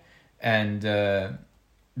idea. And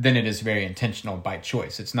then it is very intentional by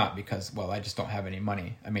choice. It's not because, I just don't have any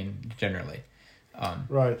money. Generally.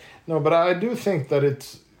 Right. No, but I do think that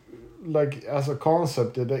it's, like, as a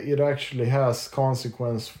concept, it actually has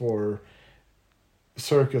consequence for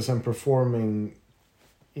circus and performing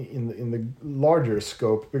in the larger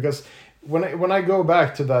scope. Because when I go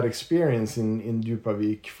back to that experience in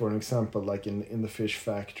Djupavik, for an example, like in the fish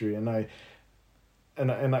factory, and I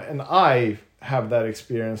have that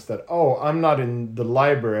experience that, I'm not in the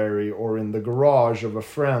library or in the garage of a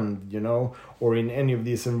friend, or in any of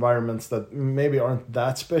these environments that maybe aren't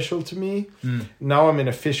that special to me. Now I'm in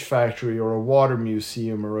a fish factory or a water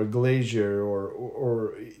museum or a glacier,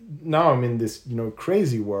 or now I'm in this,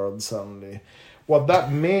 crazy world suddenly. What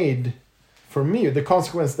that made for me, the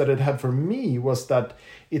consequence that it had for me, was that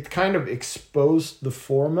it kind of exposed the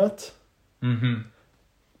format.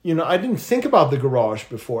 I didn't think about the garage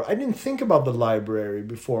before. I didn't think about the library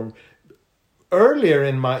before. Earlier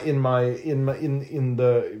in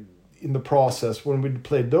the process, when we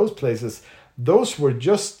played those places, those were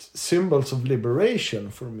just symbols of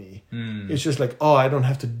liberation for me. It's just like, I don't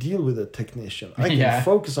have to deal with a technician. I can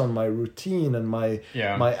focus on my routine and my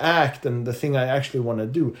act and the thing I actually want to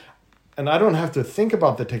do. And I don't have to think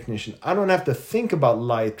about the technician. I don't have to think about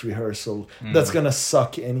light rehearsal. That's gonna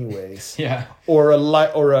suck anyways. Yeah. Or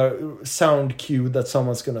a sound cue that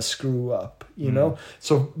someone's gonna screw up.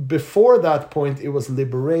 So before that point, it was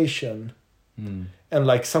liberation and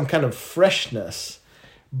like some kind of freshness.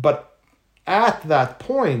 But at that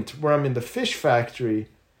point where I'm in the fish factory,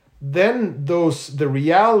 then the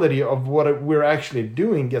reality of what we're actually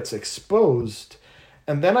doing gets exposed.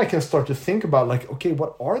 And then I can start to think about like, okay,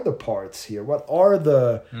 what are the parts here? What are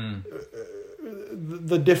the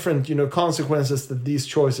different, consequences that these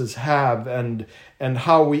choices have, and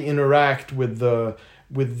how we interact with the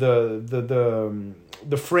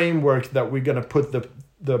framework that we're gonna put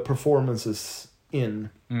the performances in.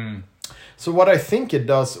 So what I think it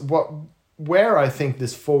does, where I think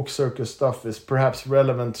this folk circus stuff is perhaps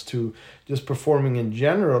relevant to just performing in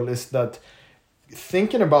general, is that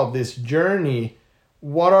thinking about this journey,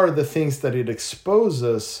 what are the things that it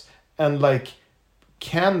exposes, and like,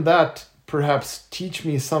 can that perhaps teach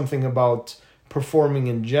me something about performing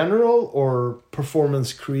in general or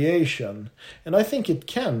performance creation? And I think it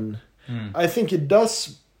can. I think it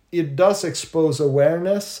does expose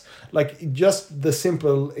awareness, like just the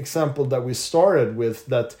simple example that we started with,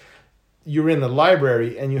 that you're in a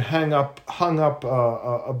library and you hung up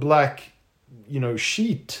a black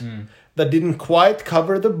sheet that didn't quite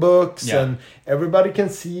cover the books, and everybody can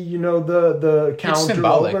see the counter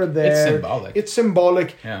over there. It's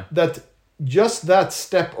symbolic that just that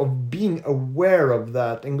step of being aware of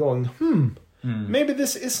that and going, maybe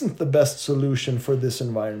this isn't the best solution for this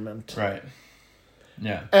environment, right?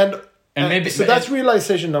 Yeah. And maybe so that's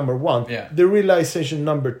realization number one. The realization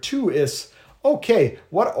number two is, okay,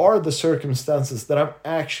 what are the circumstances that I'm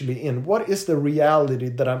actually in? What is the reality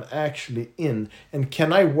that I'm actually in? And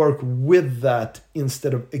can I work with that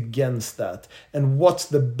instead of against that? And what's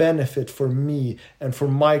the benefit for me and for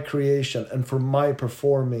my creation and for my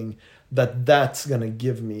performing that's going to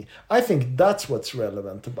give me? I think that's what's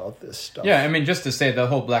relevant about this stuff. Yeah, I mean, just to say, the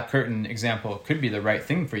whole Black Curtain example could be the right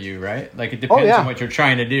thing for you, right? Like, it depends on what you're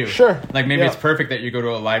trying to do. Sure. Like, maybe it's perfect that you go to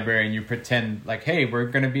a library and you pretend, like, hey, we're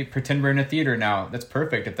going to pretend we're in a theater now. That's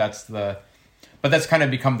perfect if that's but that's kind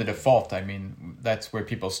of become the default. I mean, that's where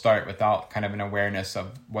people start without kind of an awareness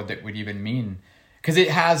of what it would even mean. Because it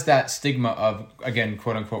has that stigma of, again,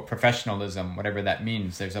 quote-unquote, professionalism, whatever that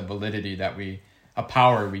means. There's a validity that a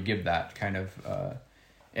power we give that kind of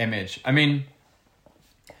image. I mean,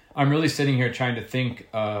 I'm really sitting here trying to think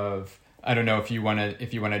of, I don't know if you want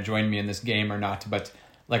to join me in this game or not, but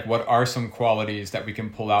like, what are some qualities that we can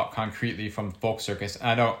pull out concretely from folk circus?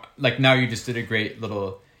 I don't, like, now you just did a great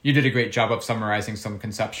job of summarizing some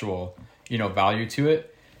conceptual, value to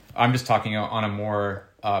it. I'm just talking on a more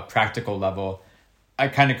practical level. I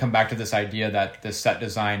kind of come back to this idea that the set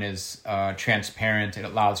design is transparent. It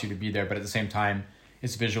allows you to be there, but at the same time,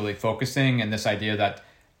 it's visually focusing. And this idea that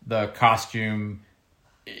the costume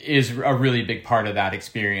is a really big part of that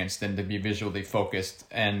experience, than to be visually focused.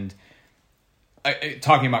 And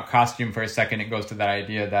talking about costume for a second, it goes to that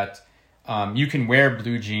idea that you can wear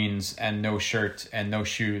blue jeans and no shirt and no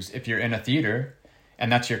shoes if you're in a theater,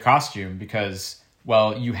 and that's your costume because,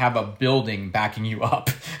 well, you have a building backing you up.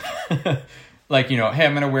 Like, hey,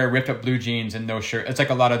 I'm going to wear ripped up blue jeans and no shirt. It's like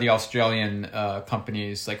a lot of the Australian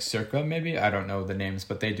companies, like Circa, maybe. I don't know the names,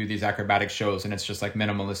 but they do these acrobatic shows, and it's just like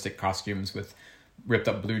minimalistic costumes with ripped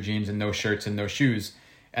up blue jeans and no shirts and no shoes.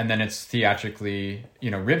 And then it's theatrically,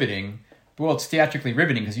 riveting. Well, it's theatrically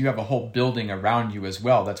riveting because you have a whole building around you as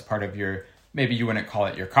well. That's part of your, maybe you wouldn't call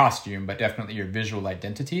it your costume, but definitely your visual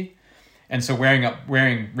identity. And so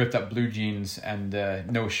wearing ripped up blue jeans and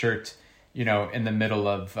no shirt, in the middle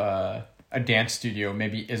of a dance studio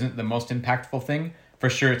maybe isn't the most impactful thing. For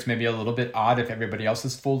sure, it's maybe a little bit odd if everybody else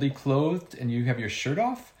is fully clothed and you have your shirt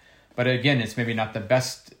off. But again, it's maybe not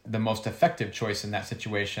the most effective choice in that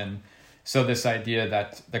situation. So this idea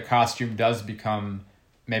that the costume does become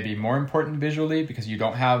maybe more important visually because you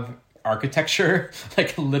don't have architecture,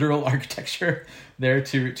 like literal architecture there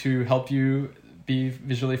to help you be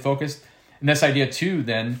visually focused. And this idea too,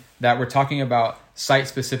 then, that we're talking about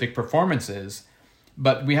site-specific performances,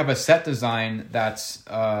 but we have a set design that's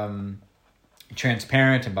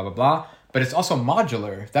transparent and blah, blah, blah, but it's also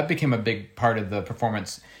modular. That became a big part of the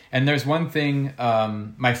performance. And there's one thing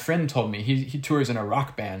my friend told me, he tours in a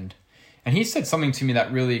rock band, And he said something to me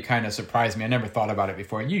that really kind of surprised me. I never thought about it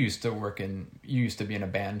before. You used to be in a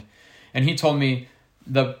band. And he told me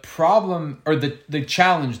the problem, or the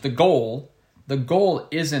challenge, the goal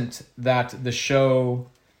isn't that the show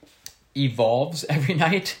evolves every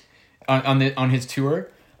night on his tour.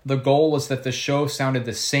 The goal was that the show sounded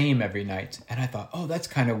the same every night. And I thought, oh, that's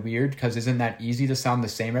kind of weird, because isn't that easy to sound the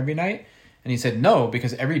same every night? And he said, no,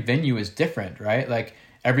 because every venue is different, right? Like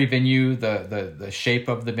every venue, the shape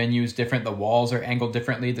of the venue is different. The walls are angled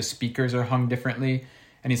differently. The speakers are hung differently.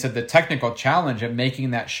 And he said the technical challenge of making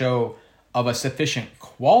that show of a sufficient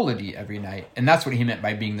quality every night, and that's what he meant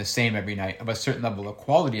by being the same every night, of a certain level of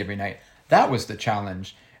quality every night, that was the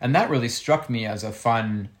challenge. And that really struck me as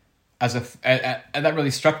that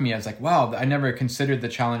really struck me as like, wow, I never considered the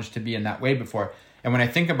challenge to be in that way before. And when I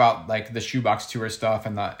think about like the Shoebox Tour stuff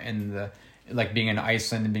and the like being in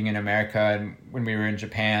Iceland and being in America and when we were in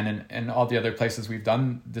Japan and all the other places we've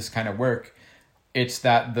done this kind of work, it's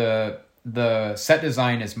that the set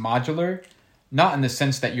design is modular, not in the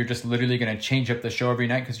sense that you're just literally going to change up the show every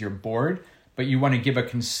night because you're bored, but you want to give a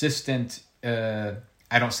consistent,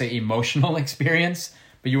 I don't say emotional experience,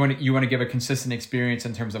 but you want to give a consistent experience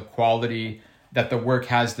in terms of quality, that the work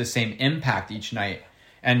has the same impact each night.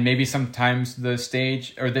 And maybe sometimes the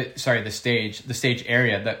stage area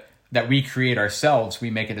that we create ourselves,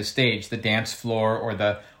 we make it a stage, the dance floor or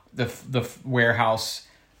the warehouse,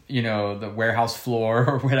 the warehouse floor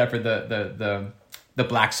or whatever, the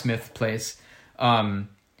blacksmith place.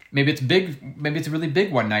 Maybe it's big, maybe it's really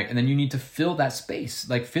big one night, and then you need to fill that space,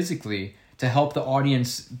 like physically, to help the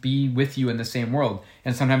audience be with you in the same world.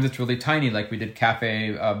 And sometimes it's really tiny, like we did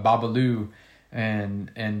Cafe Babalu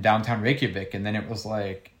and downtown Reykjavik, and then it was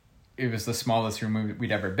the smallest room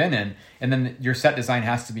we'd ever been in. And then your set design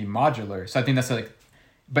has to be modular. So I think that's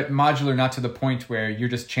but modular not to the point where you're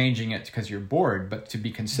just changing it because you're bored, but to be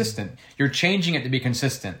consistent. You're changing it to be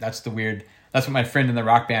consistent. That's what my friend in the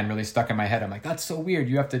rock band really stuck in my head. I'm like, that's so weird.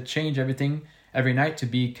 You have to change everything every night to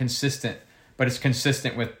be consistent, but it's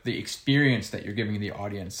consistent with the experience that you're giving the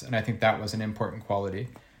audience. And I think that was an important quality.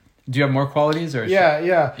 Do you have more qualities? Or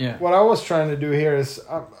yeah. What I was trying to do here is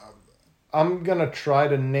I'm going to try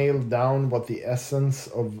to nail down what the essence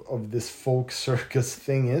of this folk circus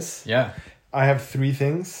thing is. Yeah. I have 3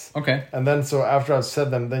 things. Okay. And then so after I've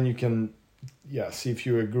said them, then you can see if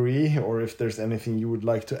you agree or if there's anything you would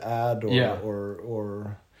like to add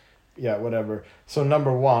or whatever. So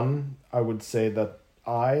number 1, I would say that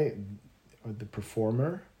I, the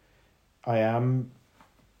performer, I am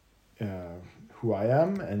who I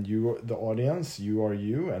am, and you, the audience, you are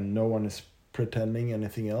you, and no one is pretending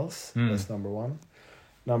anything else. That's number 1.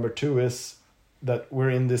 Number 2 is that we're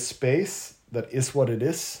in this space that is what it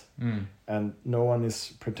is, and no one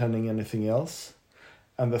is pretending anything else.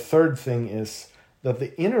 And the third thing is that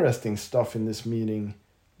the interesting stuff in this meeting,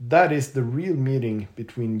 that is the real meeting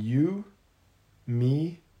between you,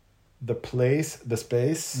 me, the place, the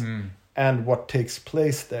space, and what takes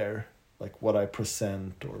place there, like what I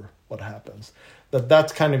present or what happens.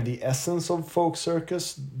 That's kind of the essence of folk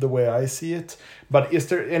circus, the way I see it. But is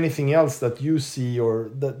there anything else that you see or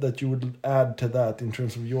that you would add to that in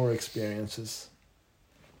terms of your experiences?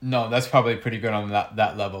 No, that's probably pretty good on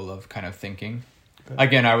that level of kind of thinking. Okay.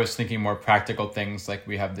 Again, I was thinking more practical things, like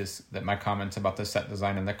we have my comments about the set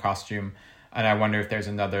design and the costume, and I wonder if there's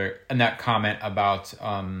another, and that comment about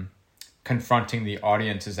confronting the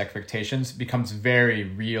audience's expectations becomes very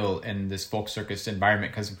real in this folk circus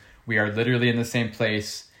environment, because we are literally in the same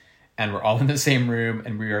place and we're all in the same room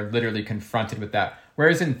and we are literally confronted with that.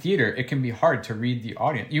 Whereas in theater, it can be hard to read the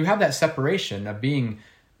audience. You have that separation of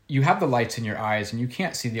you have the lights in your eyes and you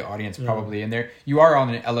can't see the audience probably. And you are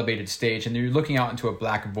on an elevated stage and you're looking out into a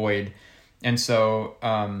black void. And so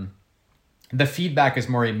the feedback is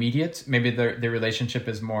more immediate. Maybe the relationship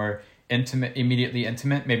is more intimate, immediately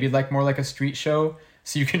intimate, maybe more like a street show.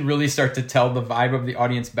 So you can really start to tell the vibe of the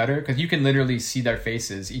audience better, because you can literally see their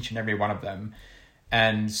faces, each and every one of them.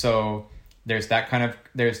 And so there's that kind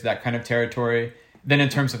of territory. Then in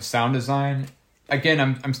terms of sound design, again,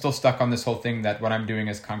 I'm still stuck on this whole thing that what I'm doing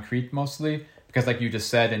is concrete mostly, because like you just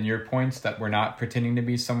said in your points, that we're not pretending to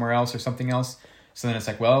be somewhere else or something else. So then it's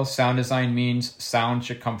like, well, sound design means sound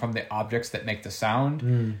should come from the objects that make the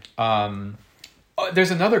sound.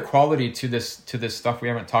 There's another quality to this stuff we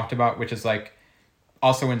haven't talked about, which is like,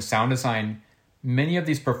 also in sound design, many of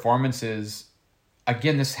these performances,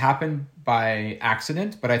 again, this happened by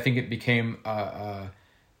accident, but I think it became a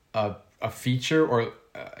feature or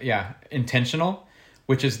intentional,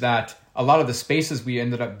 which is that a lot of the spaces we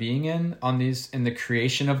ended up being in the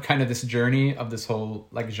creation of kind of this journey of this whole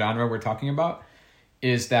like genre we're talking about,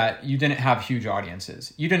 is that you didn't have huge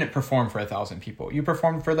audiences. You didn't perform for 1,000 people. You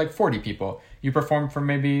performed for like 40 people. You performed for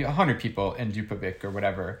maybe 100 people in Dupavik or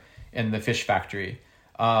whatever in the Fish Factory,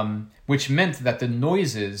 which meant that the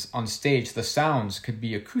noises on stage, the sounds could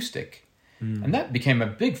be acoustic. And that became a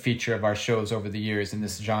big feature of our shows over the years in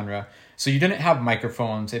this genre. So you didn't have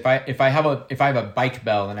microphones. If I have a bike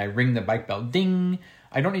bell and I ring the bike bell, ding,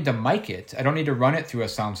 I don't need to mic it. I don't need to run it through a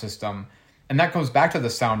sound system. And that goes back to the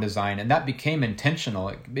sound design, and that became intentional.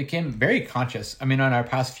 It became very conscious. I mean, on our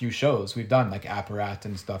past few shows, we've done like Apparat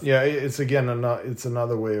and stuff. Yeah, it's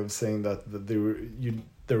another way of saying that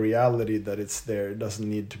the reality that it's there, it doesn't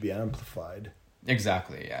need to be amplified.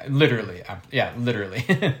 Exactly. Yeah. Literally. Yeah. Literally.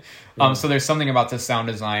 So there's something about the sound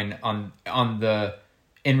design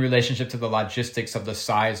in relationship to the logistics of the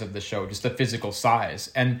size of the show, just the physical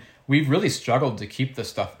size. And we've really struggled to keep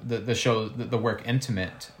the work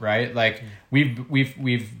intimate, right? Like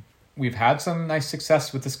we've had some nice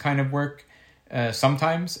success with this kind of work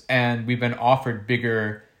sometimes, and we've been offered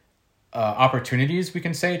bigger opportunities, we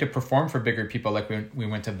can say, to perform for bigger people. Like we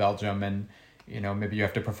went to Belgium, and maybe you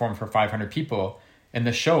have to perform for 500 people, and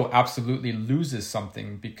the show absolutely loses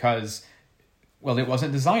something because, well, it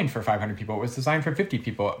wasn't designed for 500 people. It was designed for 50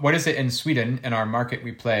 people. What is it in Sweden? In our market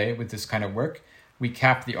we play with this kind of work, we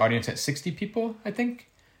cap the audience at 60 people, I think.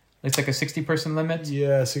 It's like a 60-person limit.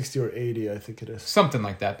 Yeah, 60 or 80, I think it is. Something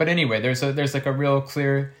like that. But anyway, there's like a real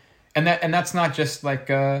clear... And that's not just like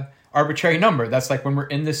a arbitrary number. That's like when we're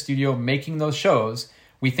in the studio making those shows,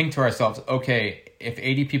 we think to ourselves, okay, if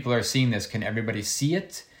 80 people are seeing this, can everybody see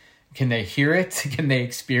it? Can they hear it? Can they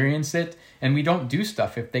experience it? And we don't do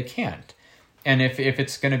stuff if they can't. And if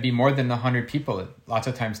it's going to be more than 100 people, lots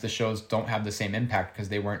of times the shows don't have the same impact because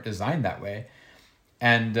they weren't designed that way.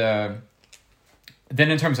 And then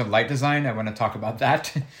in terms of light design, I want to talk about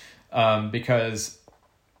that because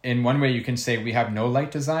in one way you can say we have no light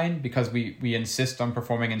design because we insist on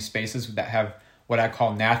performing in spaces that have what I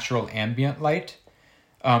call natural ambient light,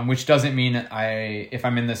 which doesn't mean if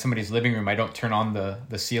I'm in somebody's living room, I don't turn on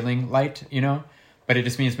the ceiling light, but it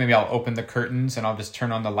just means maybe I'll open the curtains and I'll just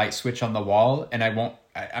turn on the light switch on the wall, and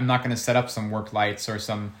I'm not going to set up some work lights or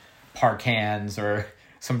some Parkans or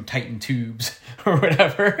some Titan tubes or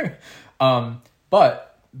whatever. But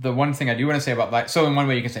the one thing I do want to say about light, so in one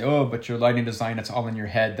way you can say, oh, but your lighting design, it's all in your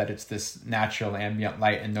head that it's this natural ambient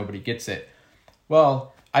light and nobody gets it.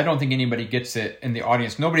 Well, I don't think anybody gets it in the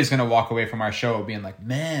audience. Nobody's going to walk away from our show being like,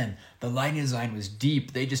 man, the lighting design was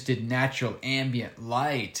deep. They just did natural ambient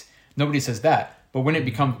light. Nobody says that. But when it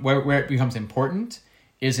becomes, where it becomes important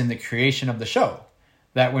is in the creation of the show.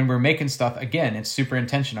 That when we're making stuff, again, it's super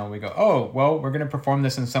intentional. We go, oh, well, we're going to perform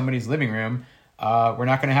this in somebody's living room. We're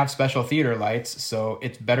not going to have special theater lights, so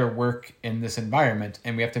it's better work in this environment,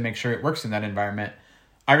 and we have to make sure it works in that environment.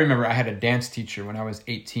 I remember I had a dance teacher when I was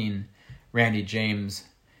 18, Randy James,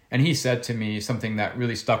 and he said to me something that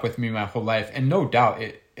really stuck with me my whole life, and no doubt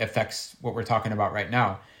it affects what we're talking about right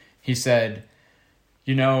now. He said,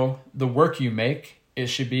 the work you make, it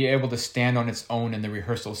should be able to stand on its own in the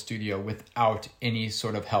rehearsal studio without any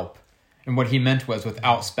sort of help. And what he meant was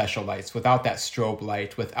without special lights, without that strobe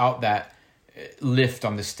light, without that lift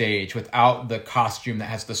on the stage, without the costume that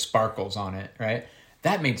has the sparkles on it, right?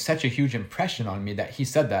 That made such a huge impression on me that he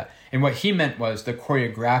said that. And what he meant was the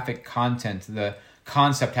choreographic content, the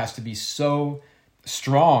concept has to be so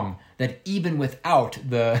strong that even without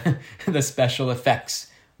the special effects,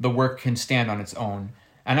 the work can stand on its own.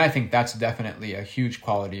 And I think that's definitely a huge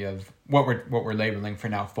quality of what we're labeling for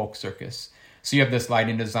now folk circus. So you have this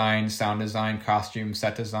lighting design, sound design, costume,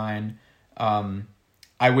 set design.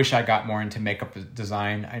 I wish I got more into makeup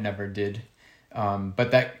design. I never did.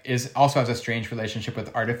 But that also has a strange relationship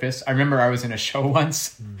with artifice. I remember I was in a show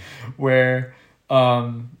once where,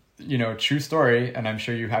 true story, and I'm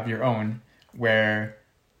sure you have your own, where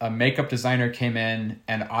a makeup designer came in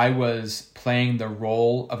and I was playing the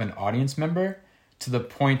role of an audience member to the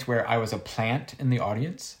point where I was a plant in the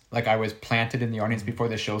audience. Like I was planted in the audience before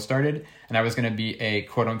the show started, and I was going to be a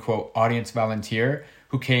quote unquote audience volunteer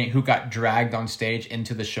who got dragged on stage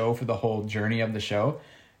into the show for the whole journey of the show.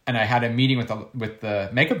 And I had a meeting with the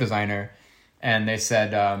makeup designer, and they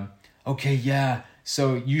said, okay, yeah,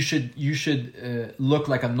 so you should look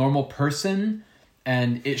like a normal person,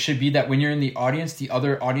 and it should be that when you're in the audience, the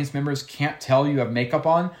other audience members can't tell you have makeup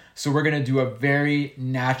on, so we're going to do a very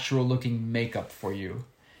natural looking makeup for you.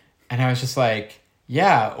 And I was just like,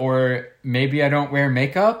 yeah, or maybe I don't wear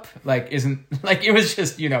makeup. It was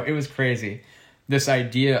just, it was crazy. This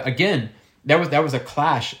idea, again, that was a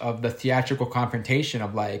clash of the theatrical confrontation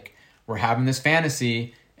of like, we're having this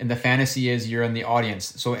fantasy and the fantasy is you're in the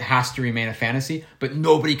audience, so it has to remain a fantasy, but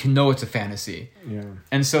nobody can know it's a fantasy. Yeah.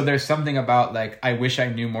 And so there's something about like, I wish I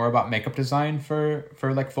knew more about makeup design for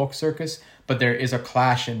like folk circus, but there is a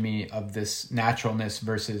clash in me of this naturalness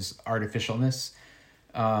versus artificialness.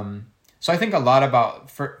 So I think a lot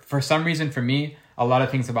about, for some reason for me, a lot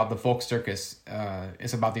of things about the folk circus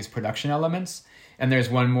is about these production elements. And there's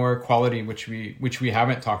one more quality which we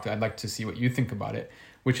haven't talked about. I'd like to see what you think about it,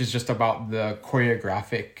 which is just about the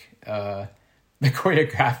choreographic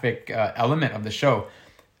element of the show.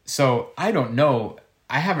 So I don't know.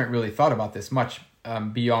 I haven't really thought about this much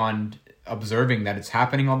beyond observing that it's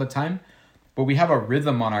happening all the time. But we have a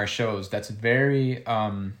rhythm on our shows that's very,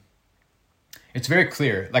 it's very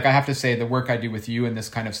clear. Like I have to say, the work I do with you in this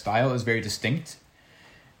kind of style is very distinct.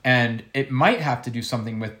 And it might have to do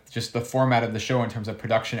something with just the format of the show in terms of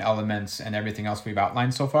production elements and everything else we've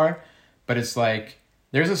outlined so far. But it's like,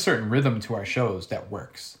 there's a certain rhythm to our shows that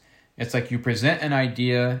works. It's like you present an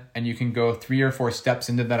idea and you can go 3 or 4 steps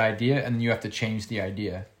into that idea and then you have to change the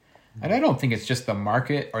idea. And I don't think it's just the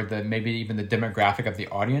market or maybe even the demographic of the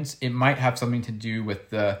audience. It might have something to do with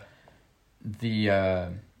that the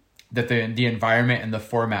environment and the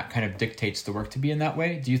format kind of dictates the work to be in that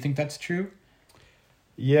way. Do you think that's true?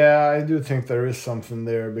 Yeah, I do think there is something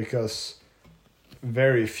there because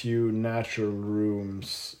very few natural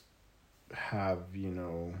rooms have,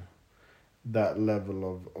 that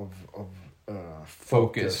level of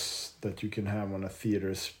focus that you can have on a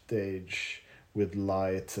theater stage with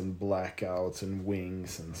lights and blackouts and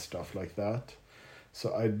wings and stuff like that.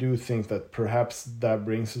 So I do think that perhaps that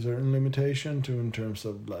brings a certain limitation in terms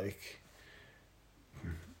of like,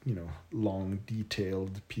 long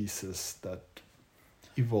detailed pieces that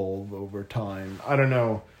evolve over time. I don't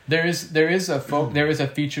know. There is a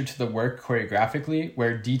feature to the work choreographically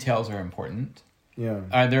where details are important. Yeah.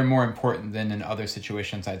 They're more important than in other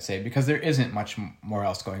situations, I'd say, because there isn't much more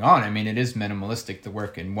else going on. I mean, it is minimalistic, the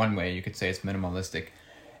work in one way. You could say it's minimalistic.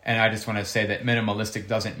 And I just want to say that minimalistic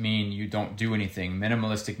doesn't mean you don't do anything.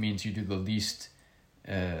 Minimalistic means you do the least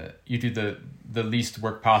the least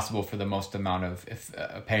work possible for the most amount of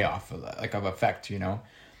payoff, like of effect,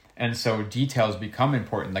 And so details become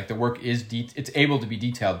important. Like the work is it's able to be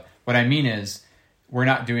detailed. What I mean is we're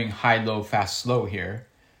not doing high, low, fast, slow here,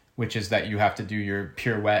 which is that you have to do your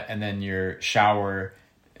pirouette and then your shower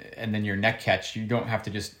and then your neck catch. You don't have to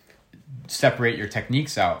just separate your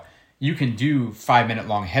techniques out. You can do 5-minute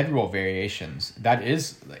long head roll variations. That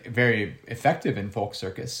is very effective in folk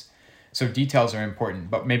circus. So details are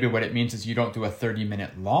important, but maybe what it means is you don't do a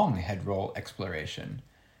 30-minute long head roll exploration,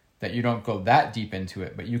 that you don't go that deep into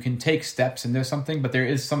it, but you can take steps into something, but there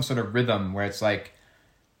is some sort of rhythm where it's like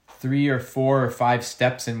 3 or 4 or 5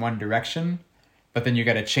 steps in one direction, but then you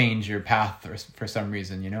got to change your path for some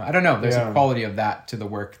reason, I don't know. There's a quality of that to the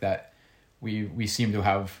work that we seem to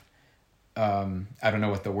have, I don't know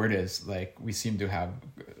what the word is, like we seem to have,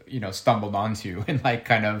 stumbled onto and like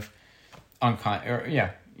kind of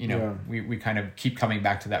we kind of keep coming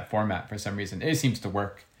back to that format for some reason. It seems to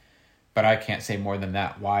work, but I can't say more than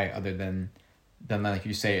that. Why, other than like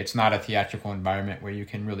you say, it's not a theatrical environment where you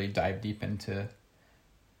can really dive deep into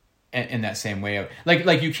in that same way of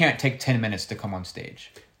like you can't take 10 minutes to come on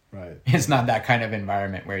stage. Right. It's not that kind of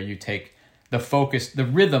environment where you take the focus, the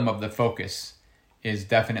rhythm of the focus is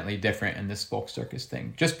definitely different in this folk circus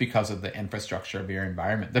thing, just because of the infrastructure of your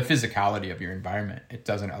environment, the physicality of your environment. It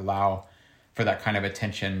doesn't allow for that kind of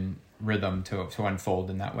attention rhythm to unfold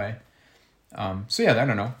in that way. So yeah, I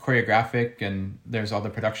don't know, choreographic, and there's all the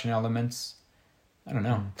production elements. I don't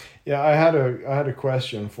know. Yeah, I had a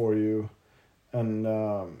question for you, and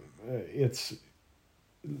it's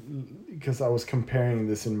because I was comparing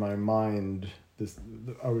this in my mind.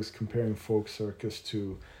 I was comparing folk circus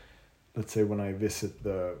to, let's say, when I visit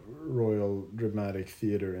the Royal Dramatic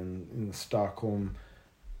Theatre in Stockholm.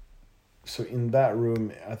 So in that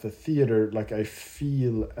room at the theater, like I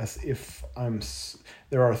feel as if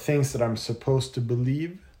there are things that I'm supposed to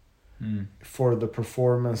believe for the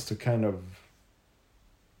performance to kind of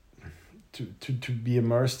to be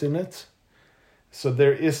immersed in it. So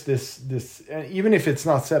there is this, and even if it's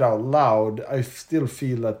not said out loud, I still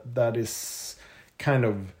feel that is kind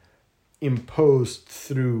of imposed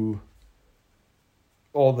through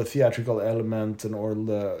all the theatrical element and all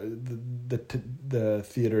the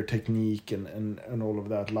theater technique and all of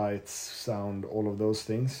that, lights, sound, all of those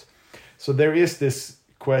things. So there is this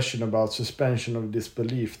question about suspension of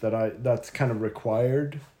disbelief that's kind of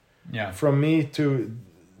required from me to,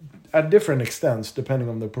 at different extents depending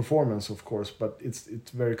on the performance, of course, but it's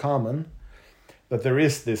very common that there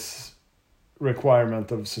is this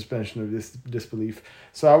requirement of suspension of disbelief.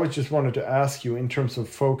 So I was just wanted to ask you, in terms of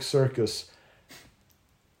folk circus,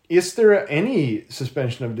 is there any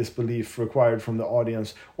suspension of disbelief required from the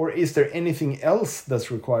audience, or is there anything else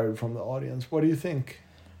that's required from the audience? What do you think?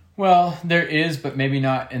 Well, there is, but maybe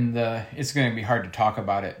not in the... It's going to be hard to talk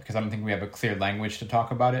about it because I don't think we have a clear language to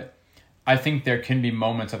talk about it. I think there can be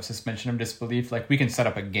moments of suspension of disbelief. Like, we can set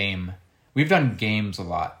up a game. We've done games a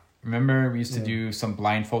lot. Remember, we used to do some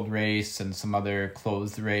blindfold race and some other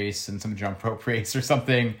clothed race and some jump rope race or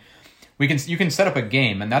something. You can set up a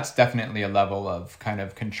game, and that's definitely a level of kind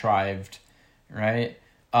of contrived, right?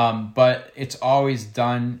 But it's always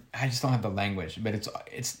done. I just don't have the language, but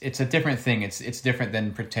it's a different thing. It's different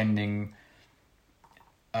than pretending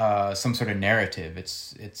some sort of narrative.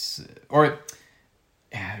 It's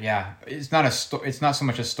not so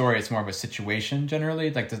much a story. It's more of a situation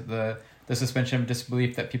generally, like the suspension of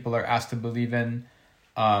disbelief that people are asked to believe in.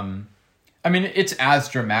 I mean, it's as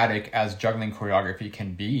dramatic as juggling choreography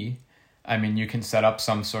can be. I mean, you can set up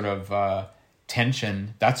some sort of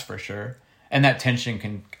tension, that's for sure. And that tension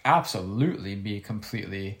can absolutely be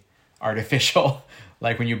completely artificial.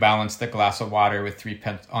 Like when you balance the glass of water with three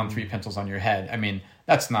pencils on your head. I mean,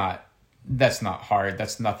 that's not hard.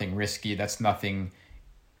 That's nothing risky. That's nothing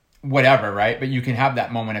whatever, right? But you can have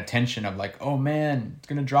that moment of tension of like, oh man, it's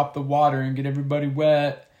going to drop the water and get everybody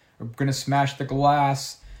wet. We're going to smash the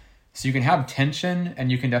glass. So you can have tension,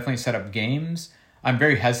 and you can definitely set up games. I'm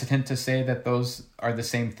very hesitant to say that those are the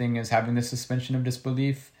same thing as having the suspension of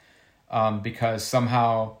disbelief, because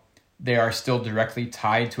somehow they are still directly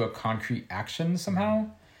tied to a concrete action somehow.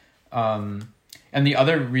 And the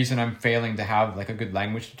other reason I'm failing to have like a good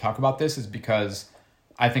language to talk about this is because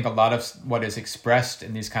I think a lot of what is expressed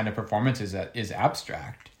in these kind of performances is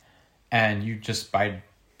abstract, and you just by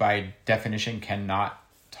definition cannot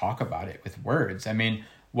talk about it with words. I mean,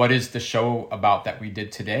 what is the show about that we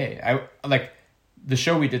did today? The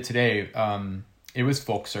show we did today, it was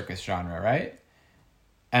folk circus genre, right?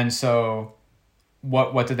 And so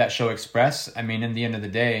what did that show express? I mean, in the end of the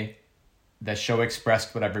day, the show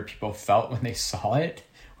expressed whatever people felt when they saw it,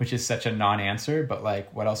 which is such a non-answer, but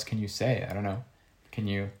like, what else can you say? I don't know. Can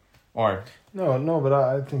you, or... No, but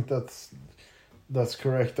I think that's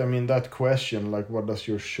correct. I mean, that question, like, what does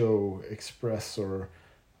your show express or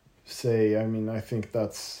say? I mean, I think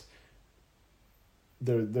that's...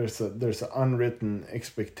 There's an unwritten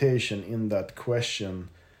expectation in that question,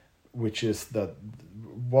 which is that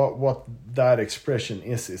what that expression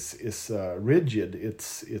is rigid.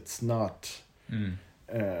 It's not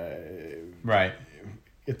right.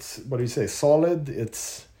 It's, what do you say, solid.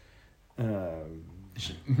 It's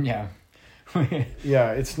yeah.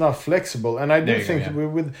 Yeah, it's not flexible. And I do think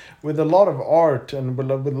with a lot of art and with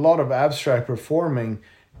a lot of abstract performing,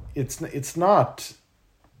 it's not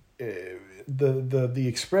the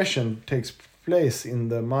expression takes place in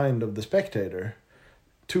the mind of the spectator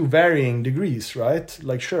to varying degrees, right?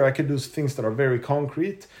 Like, sure, I could do things that are very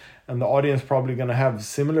concrete and the audience probably going to have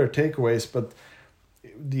similar takeaways, but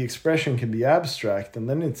the expression can be abstract, and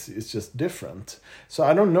then it's just different. So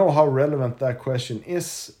I don't know how relevant that question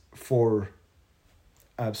is for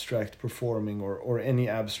abstract performing or any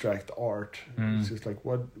abstract art. It's just like,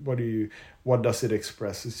 what does it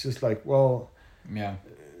express? It's just like, well, yeah.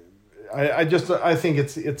 I think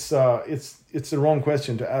it's the wrong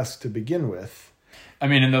question to ask to begin with. I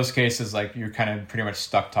mean, in those cases, like, you're kind of pretty much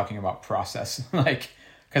stuck talking about process, like,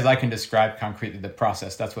 because I can describe concretely the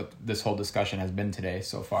process. That's what this whole discussion has been today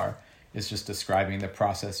so far. It's just describing the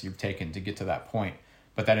process you've taken to get to that point.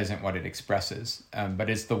 But that isn't what it expresses. But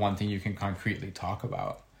it's the one thing you can concretely talk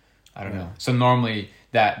about. I don't know. So normally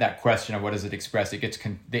that question of what does it express,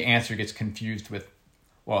 the answer gets confused with,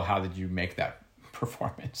 well, how did you make that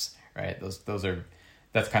performance, right?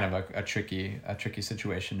 That's kind of a tricky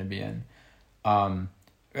situation to be in.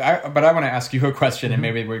 But I want to ask you a question, and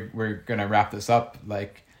maybe we're going to wrap this up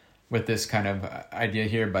like with this kind of idea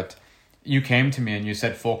here. But you came to me and you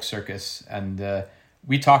said folk circus, and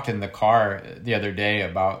we talked in the car the other day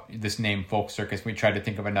about this name folk circus. We tried to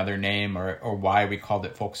think of another name or why we called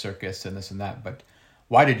it folk circus and this and that. But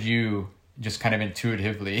why did you just kind of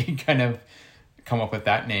intuitively kind of come up with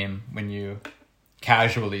that name when you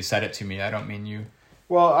casually said it to me? I don't mean you.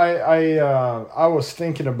 Well, I was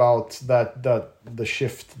thinking about that the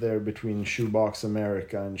shift there between Shoebox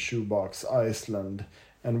America and Shoebox Iceland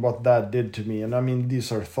and what that did to me. And I mean,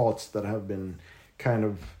 these are thoughts that have been kind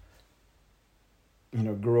of,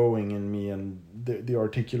 growing in me, and the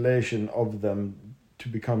articulation of them to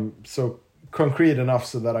become so concrete enough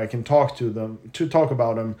so that I can talk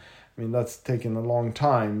about them. I mean, that's taken a long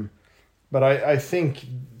time, but I think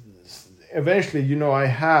eventually, I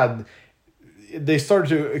had they started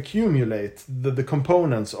to accumulate. The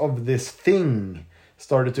components of this thing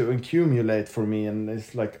started to accumulate for me, and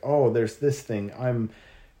it's like, oh, there's this thing.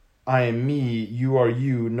 I am me, you are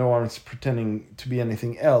you, no one's pretending to be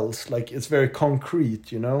anything else. Like, it's very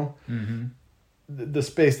concrete, you know? Mm-hmm. The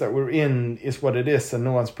space that we're in is what it is, and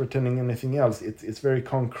no one's pretending anything else. It's very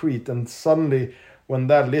concrete, and suddenly when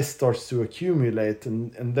that list starts to accumulate,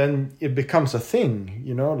 and then it becomes a thing,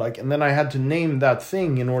 you know? Like, and then I had to name that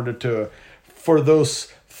thing in order for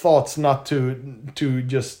those thoughts not to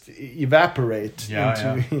just evaporate.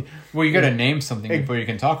 Yeah. Well, you got to name something before you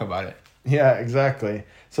can talk about it. Yeah, exactly.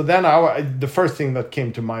 So then the first thing that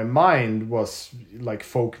came to my mind was like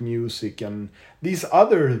folk music and these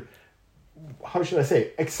other, how should I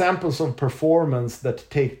say, examples of performance that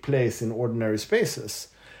take place in ordinary spaces.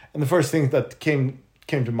 And the first thing that came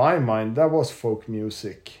to my mind, that was folk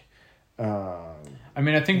music. I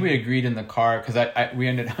mean, I think we agreed in the car because I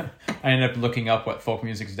ended up looking up what folk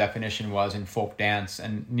music's definition was in folk dance,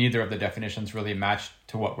 and neither of the definitions really matched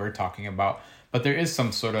to what we're talking about. But there is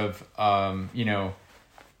some sort of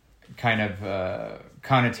kind of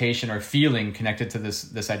connotation or feeling connected to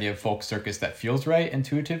this idea of folk circus that feels right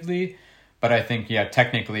intuitively. But I think, yeah,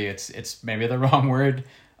 technically it's maybe the wrong word.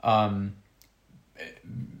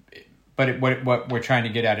 But what we're trying to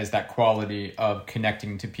get at is that quality of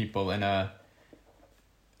connecting to people in a,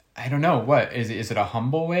 I don't know, what is it a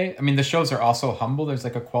humble way? I mean, the shows are also humble. There's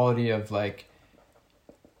like a quality of like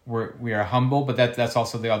we are humble, but that's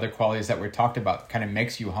also the other qualities that we're talked about. Kind of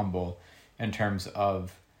makes you humble in terms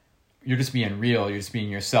of you're just being real. You're just being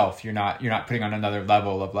yourself. You're not putting on another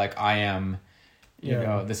level of like I am, you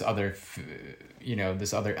know, this other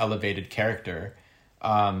elevated character.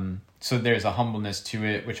 So there's a humbleness to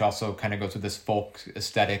it, which also kind of goes with this folk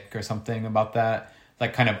aesthetic or something about that.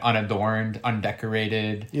 Like kind of unadorned,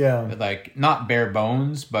 undecorated. Yeah. Like not bare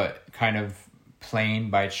bones, but kind of plain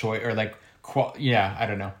by choice, or like, I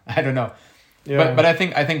don't know. Yeah. But I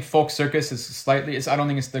think folk circus is slightly, I don't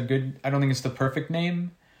think it's the perfect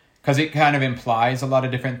name, because it kind of implies a lot of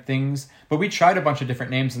different things. But we tried a bunch of different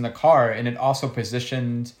names in the car, and it also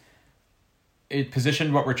positioned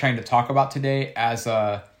what we're trying to talk about today as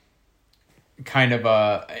a kind of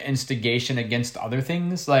a instigation against other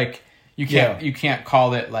things. Like you can't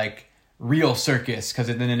call it like real circus, because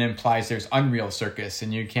then it implies there's unreal circus,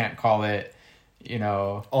 and you can't call it, you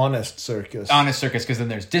know, honest circus, because then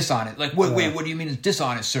there's dishonest. Like wait, what do you mean it's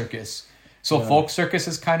dishonest circus? So folk circus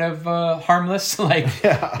is kind of harmless. Like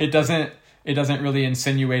it doesn't really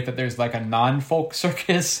insinuate that there's like a non-folk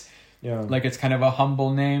circus. Yeah. Like it's kind of a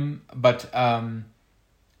humble name, but I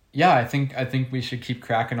think we should keep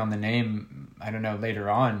cracking on the name. I don't know, later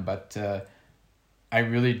on, but I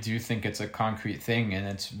really do think it's a concrete thing, and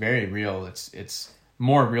it's very real. It's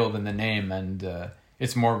more real than the name, and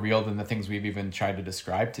it's more real than the things we've even tried to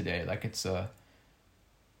describe today. Like it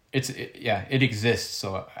exists.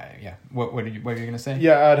 So what are you gonna say?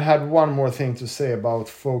 Yeah, I'd had one more thing to say about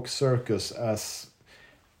folk circus, as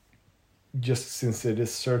just since it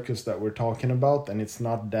is circus that we're talking about and it's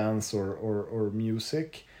not dance or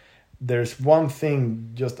music, there's one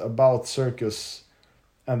thing just about circus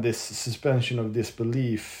and this suspension of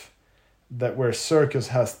disbelief, that where circus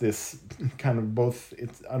has this kind of both,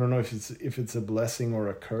 I don't know if it's a blessing or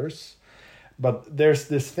a curse, but there's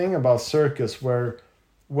this thing about circus where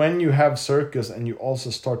when you have circus and you also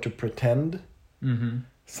start to pretend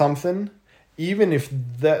something, even if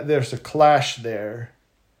there's a clash there,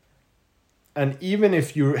 and even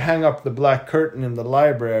if you hang up the black curtain in the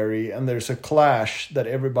library and there's a clash that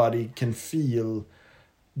everybody can feel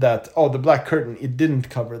that, oh, the black curtain, it didn't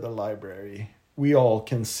cover the library. We all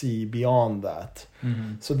can see beyond that.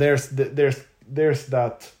 Mm-hmm. So there's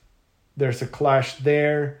a clash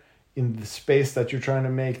there in the space that you're trying to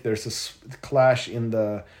make. There's a clash in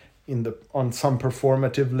the on some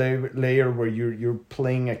performative layer where you're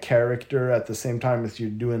playing a character at the same time as you're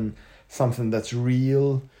doing something that's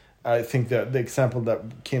real. I think that the example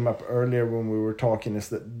that came up earlier when we were talking is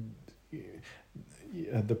that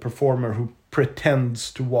the performer who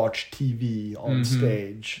pretends to watch TV on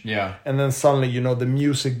stage. Yeah. And then suddenly, you know, the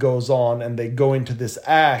music goes on and they go into this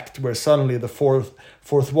act where suddenly the fourth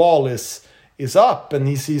wall is up and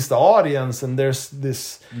he sees the audience, and there's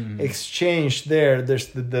this exchange there. There's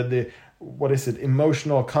the what is it?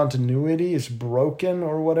 Emotional continuity is broken,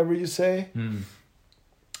 or whatever you say.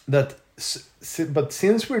 But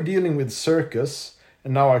since we're dealing with circus,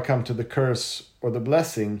 and now I come to the curse or the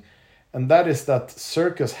blessing, and that is that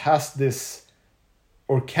circus has this,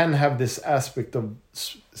 or can have this aspect of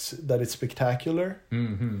that it's spectacular.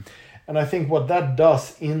 And I think what that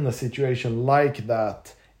does in a situation like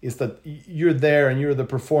that is that you're there and you're the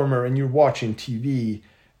performer and you're watching TV,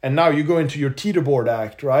 and now you go into your teeterboard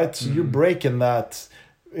act, right? So you're breaking that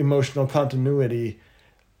emotional continuity,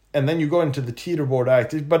 and then you go into the teeterboard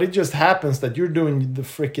act. But it just happens that you're doing the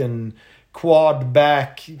freaking quad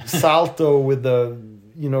back salto with the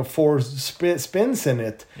 4 spins in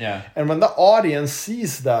it. Yeah. And when the audience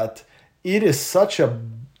sees that, it is such a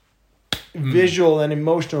visual and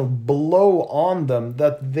emotional blow on them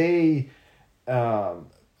that they the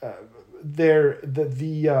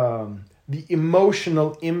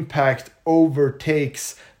emotional impact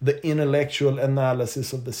overtakes the intellectual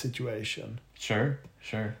analysis of the situation. Sure.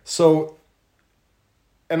 So,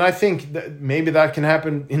 and I think that maybe that can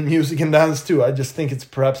happen in music and dance too. I just think it's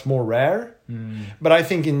perhaps more rare. But I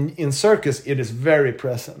think in circus it is very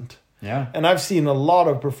present. Yeah. And I've seen a lot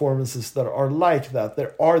of performances that are like that.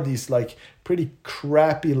 There are these like pretty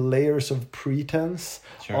crappy layers of pretense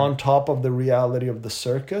on top of the reality of the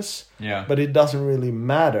circus. Yeah. But it doesn't really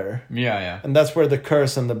matter. Yeah. And that's where the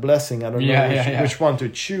curse and the blessing, I don't know which one to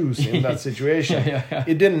choose in that situation.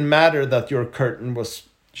 It didn't matter that your curtain was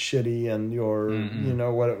shitty and your,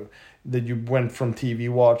 that you went from TV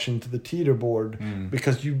watching to the teeterboard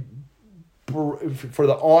because for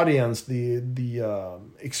the audience, the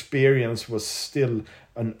experience was still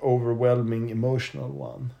an overwhelming emotional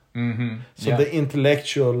one. So the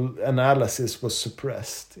intellectual analysis was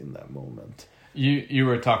suppressed in that moment. You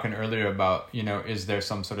were talking earlier about, is there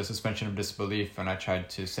some sort of suspension of disbelief? And I tried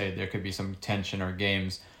to say there could be some tension or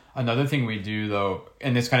games. Another thing we do, though,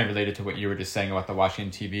 and it's kind of related to what you were just saying about the watching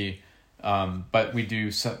TV, but we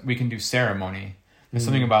can do ceremony. There's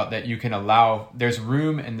something about that you can allow. There's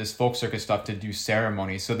room in this folk circus stuff to do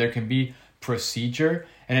ceremony, so there can be procedure.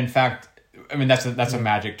 And in fact, I mean that's a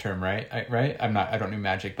magic term, right? I don't know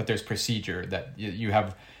magic, but there's procedure that you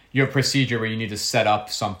have procedure where you need to set up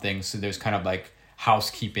something. So there's kind of like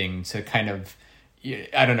housekeeping to kind of,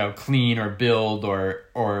 I don't know, clean or build or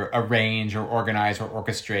arrange or organize or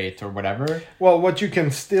orchestrate or whatever. Well, what you can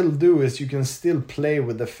still do is you can still play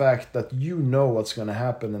with the fact that you know what's going to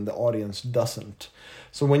happen and the audience doesn't.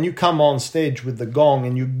 So when you come on stage with the gong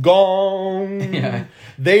and you gong,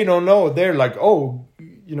 they don't know. They're like, oh,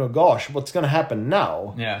 gosh, what's going to happen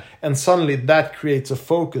now? Yeah. And suddenly that creates a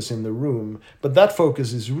focus in the room. But that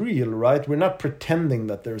focus is real, right? We're not pretending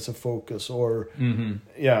that there's a focus or,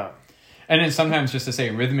 yeah. And then sometimes just to say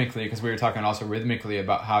rhythmically, because we were talking also rhythmically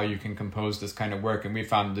about how you can compose this kind of work, and we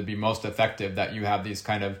found it to be most effective that you have these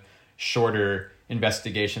kind of shorter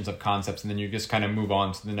investigations of concepts, and then you just kind of move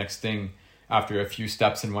on to the next thing after a few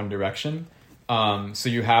steps in one direction. So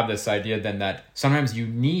you have this idea then that sometimes you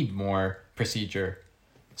need more procedure.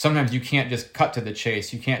 Sometimes you can't just cut to the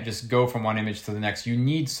chase. You can't just go from one image to the next. You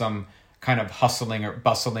need some kind of hustling or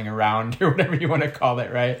bustling around or whatever you want to call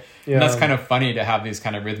it, right? Yeah. And that's kind of funny to have these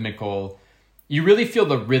kind of rhythmical... You really feel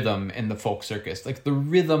the rhythm in the folk circus. Like the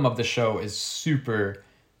rhythm of the show is super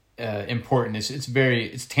important.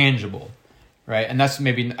 It's tangible, right? And that's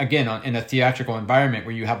maybe, again, in a theatrical environment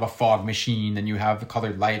where you have a fog machine and you have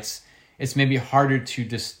colored lights, it's maybe harder to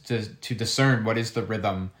discern what is the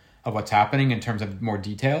rhythm of what's happening in terms of more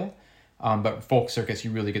detail. But folk circus,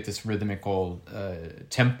 you really get this rhythmical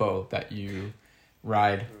tempo that you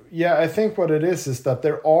ride. Yeah, I think what it is that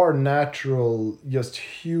there are natural, just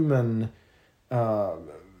human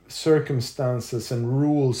circumstances and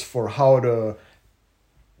rules for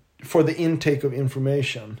for the intake of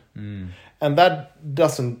information. And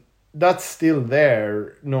that's still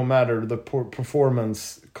there no matter the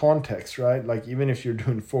performance context, right? Like even if you're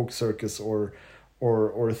doing folk circus or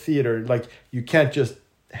theater, like you can't just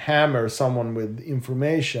hammer someone with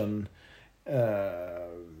information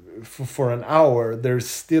for an hour. There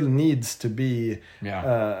still needs to be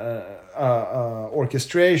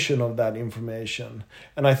orchestration of that information,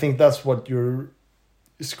 and I think that's what you're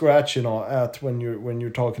scratching at when you're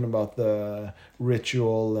talking about the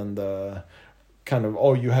ritual and the kind of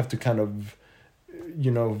you have to kind of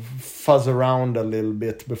fuzz around a little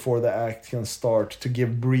bit before the act can start to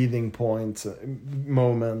give breathing points,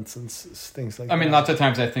 moments, and things like that. I mean, lots of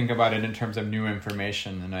times I think about it in terms of new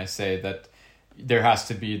information, and I say that there has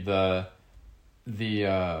to be the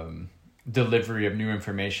delivery of new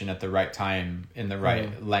information at the right time in the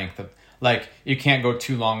right length of, like, you can't go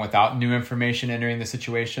too long without new information entering the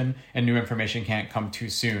situation, and new information can't come too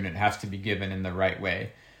soon. It has to be given in the right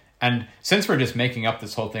way. And since we're just making up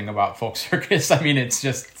this whole thing about folk circus, I mean, it's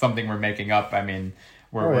just something we're making up. I mean,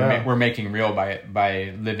 we're making real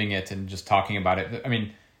by living it and just talking about it. I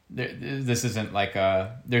mean, this isn't like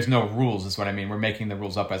there's no rules is what I mean. We're making the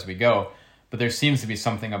rules up as we go. But there seems to be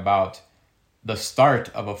something about the start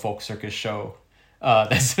of a folk circus show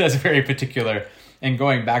that's very particular. And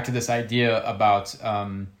going back to this idea about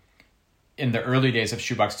in the early days of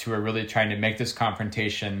Shoebox Tour, really trying to make this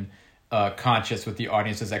confrontation conscious with the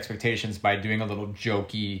audience's expectations by doing a little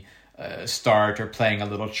jokey start or playing a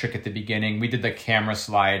little trick at the beginning. We did the camera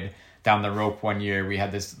slide down the rope one year. We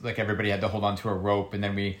had this, like, everybody had to hold on to a rope, and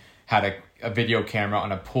then we had a video camera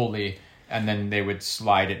on a pulley, and then they would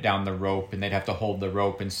slide it down the rope, and they'd have to hold the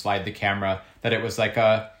rope and slide the camera. That it was like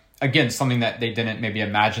again, something that they didn't maybe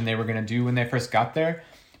imagine they were going to do when they first got there.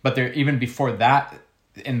 But there, even before that,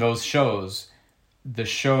 in those shows, the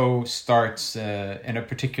show starts in a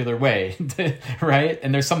particular way, right?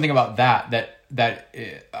 And there's something about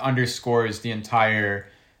that underscores the entire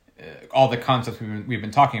all the concepts we've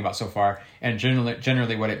been talking about so far. And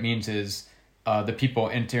generally what it means is the people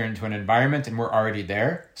enter into an environment and we're already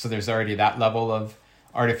there. So there's already that level of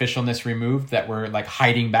artificialness removed, that we're like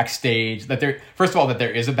hiding backstage, that there, first of all, that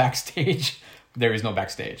there is a backstage. There is no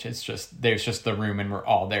backstage. There's just the room and we're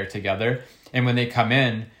all there together. And when they come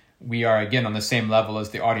in, we are again on the same level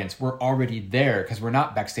as the audience. We're already there because we're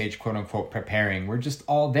not backstage, quote unquote, preparing. We're just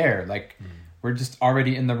all there. Like we're just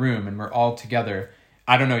already in the room and we're all together.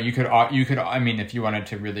 I don't know. You could, I mean, if you wanted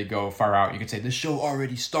to really go far out, you could say the show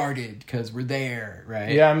already started because we're there,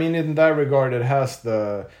 right? Yeah. I mean, in that regard, it has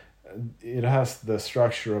the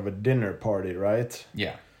structure of a dinner party, right?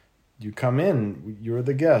 Yeah. You come in, you're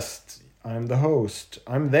the guest. I'm the host.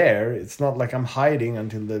 I'm there. It's not like I'm hiding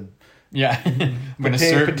until the I'm gonna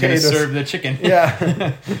serve the chicken.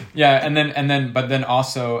 Yeah. Yeah, but then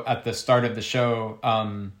also at the start of the show,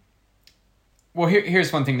 well,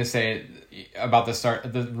 here's one thing to say about the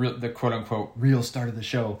start, the quote unquote real start of the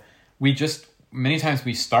show. Many times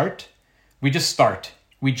we just start,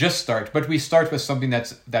 but we start with something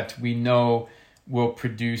that we know will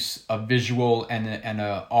produce a visual and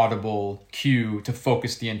a audible cue to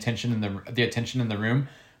focus the attention in the room.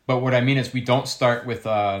 But what I mean is we don't start with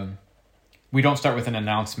an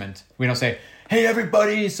announcement. We don't say, "Hey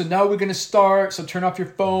everybody, so now we're gonna start. So turn off your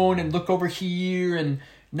phone and look over here, and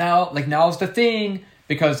now's the thing."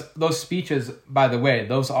 Because those speeches, by the way,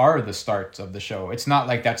 those are the starts of the show. It's not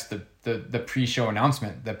like that's the pre-show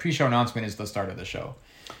announcement. The pre-show announcement is the start of the show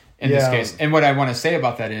in this case. And what I want to say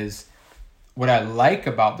about that is, what I like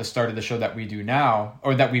about the start of the show that we do now,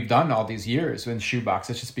 or that we've done all these years in Shoebox,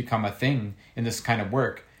 it's just become a thing in this kind of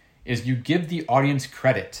work, is you give the audience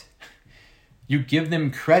credit. You give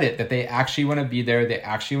them credit that they actually want to be there, they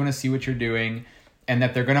actually want to see what you're doing, and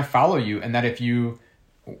that they're going to follow you. And that if you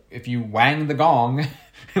wang the gong,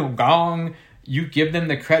 you give them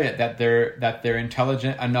the credit that they're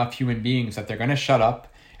intelligent enough human beings that they're going to shut up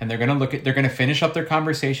and they're going to finish up their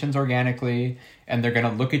conversations organically, and they're going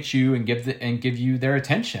to look at you and give you their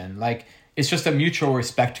attention. Like, it's just a mutual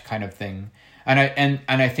respect kind of thing. And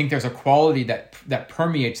I think there's a quality that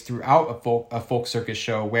permeates throughout a folk circus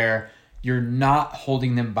show where you're not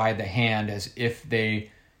holding them by the hand as if they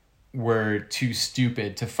were too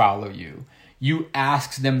stupid to follow you. You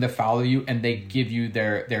ask them to follow you and they give you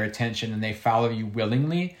their attention and they follow you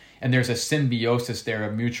willingly. And there's a symbiosis there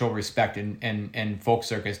of mutual respect in folk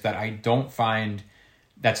circus that I don't find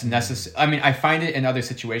that's necessary. I mean, I find it in other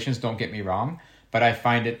situations, don't get me wrong, but I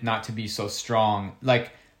find it not to be so strong.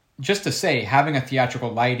 Like, just to say, having a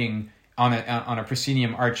theatrical lighting on a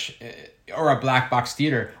proscenium arch or a black box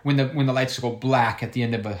theater, when the lights go black at the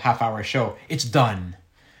end of a half-hour show, it's done.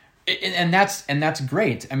 And that's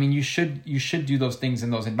great. I mean, you should do those things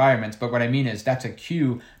in those environments. But what I mean is that's a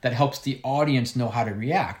cue that helps the audience know how to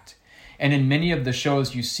react. And in many of the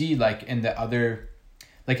shows you see, like in the other,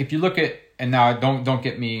 like if you look at, and now don't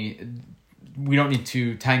get me, we don't need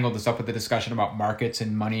to tangle this up with the discussion about markets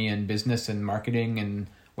and money and business and marketing and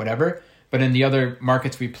whatever. But in the other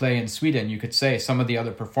markets we play in Sweden, you could say some of the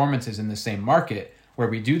other performances in the same market where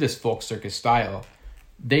we do this folk circus style,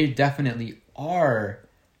 they definitely are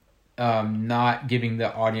not giving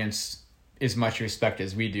the audience as much respect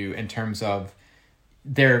as we do in terms of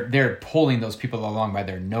they're pulling those people along by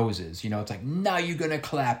their noses. You know, it's like, now you're going to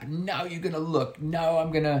clap, now you're going to look, now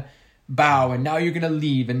I'm going to bow, and now you're going to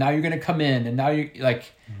leave, and now you're going to come in, and now you're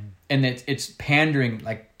like, and it's pandering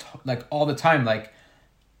like all the time. Like,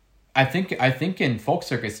 I think in folk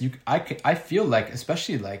circus, I feel like,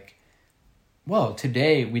 especially like, well,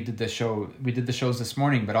 today we did the shows this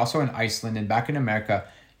morning, but also in Iceland and back in America,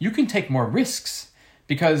 you can take more risks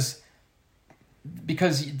because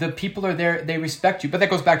the people are there, they respect you. But that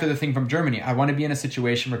goes back to the thing from Germany. I want to be in a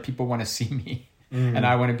situation where people want to see me and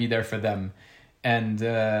I want to be there for them. And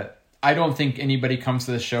I don't think anybody comes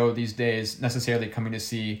to the show these days necessarily coming to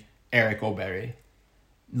see Eric O'Berry,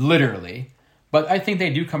 literally. But I think they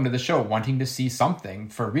do come to the show wanting to see something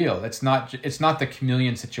for real. It's not the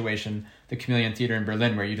Chameleon situation, the Chameleon Theater in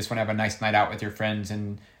Berlin, where you just want to have a nice night out with your friends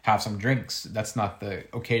and have some drinks. That's not the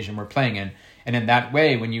occasion we're playing in. And in that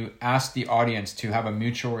way, when you ask the audience to have a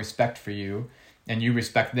mutual respect for you, and you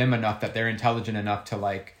respect them enough that they're intelligent enough to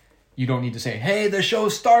like, you don't need to say, hey, the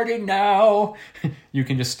show's starting now. You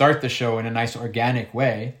can just start the show in a nice organic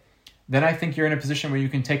way. Then I think you're in a position where you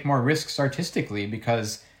can take more risks artistically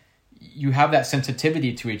because you have that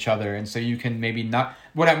sensitivity to each other. And so you can maybe not,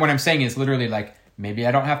 what I'm saying is literally like, maybe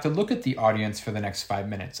I don't have to look at the audience for the next 5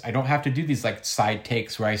 minutes. I don't have to do these like side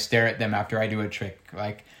takes where I stare at them after I do a trick.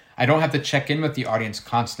 Like I don't have to check in with the audience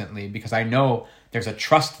constantly because I know there's a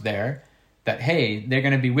trust there that, hey, they're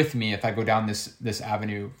going to be with me if I go down this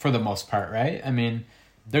avenue for the most part, right? I mean,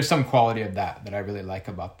 there's some quality of that I really like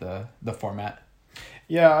about the format.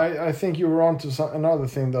 Yeah, I think you were on to another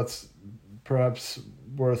thing that's perhaps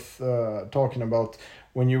worth talking about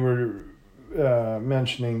when you were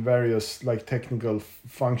mentioning various like technical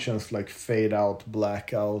functions like fade out,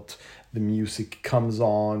 blackout, the music comes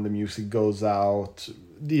on, the music goes out,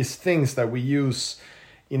 these things that we use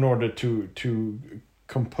in order to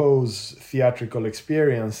compose theatrical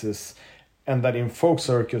experiences, and that in Folk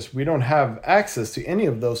Circus we don't have access to any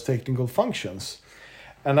of those technical functions.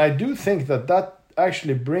 And I do think that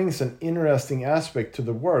actually brings an interesting aspect to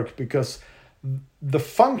the work, because the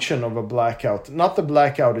function of a blackout, not the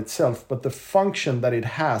blackout itself, but the function that it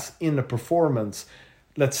has in a performance,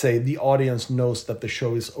 let's say the audience knows that the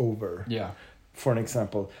show is over, for an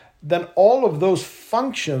example, then all of those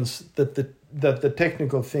functions that the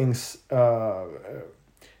technical things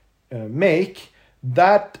make,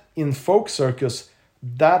 that in Folk Circus,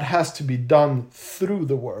 that has to be done through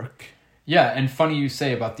the work. Yeah, and funny you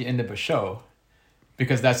say about the end of a show,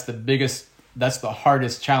 because that's the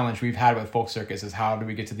hardest challenge we've had with Folk Circus is how do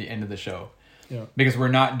we get to the end of the show? Yeah. Because we're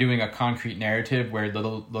not doing a concrete narrative where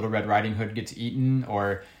Little Red Riding Hood gets eaten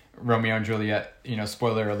or Romeo and Juliet,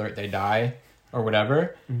 spoiler alert, they die or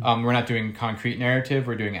whatever. Mm-hmm. We're not doing concrete narrative.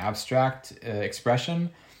 We're doing abstract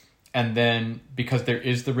expression. And then because there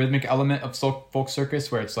is the rhythmic element of Folk Circus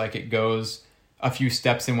where it's like it goes a few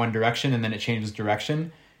steps in one direction and then it changes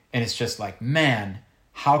direction. And it's just like, man,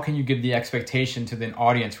 how can you give the expectation to the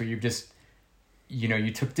audience where you've just,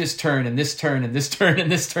 you took this turn and this turn and this turn and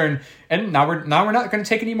this turn, and now we're not going to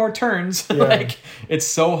take any more turns. Yeah. Like, it's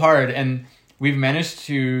so hard. And we've managed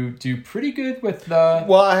to do pretty good with the...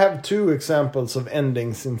 Well, I have 2 examples of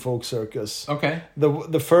endings in Folk Circus. Okay.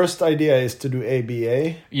 The first idea is to do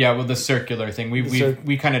ABA. Yeah, well, the circular thing.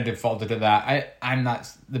 We kind of defaulted to that. I'm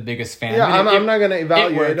not the biggest fan. Yeah, I'm not going to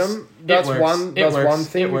evaluate them. That's one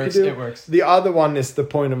thing you could do. It works. The other one is the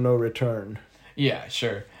point of no return. Yeah,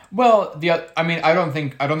 sure. Well, I don't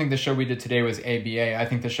think the show we did today was ABA. I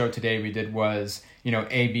think the show today we did was,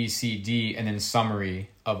 A, B, C, D, and then summary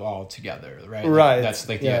of all together, right? Right. That's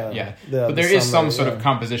like, yeah. But there is some sort of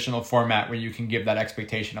compositional format where you can give that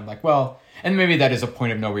expectation of like, well, and maybe that is a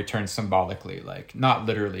point of no return symbolically, like not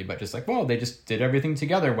literally, but just like, well, they just did everything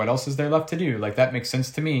together. What else is there left to do? Like that makes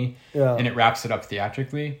sense to me. Yeah. And it wraps it up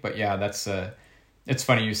theatrically. But yeah, that's it's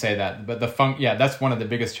funny you say that, but that's one of the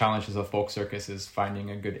biggest challenges of Folk Circus is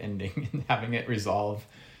finding a good ending and having it resolve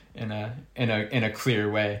in a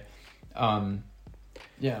clear way.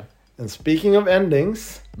 Yeah. And speaking of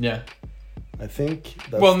endings, yeah, I think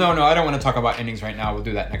well, no, I don't want to talk about endings right now. We'll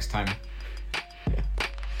do that next time.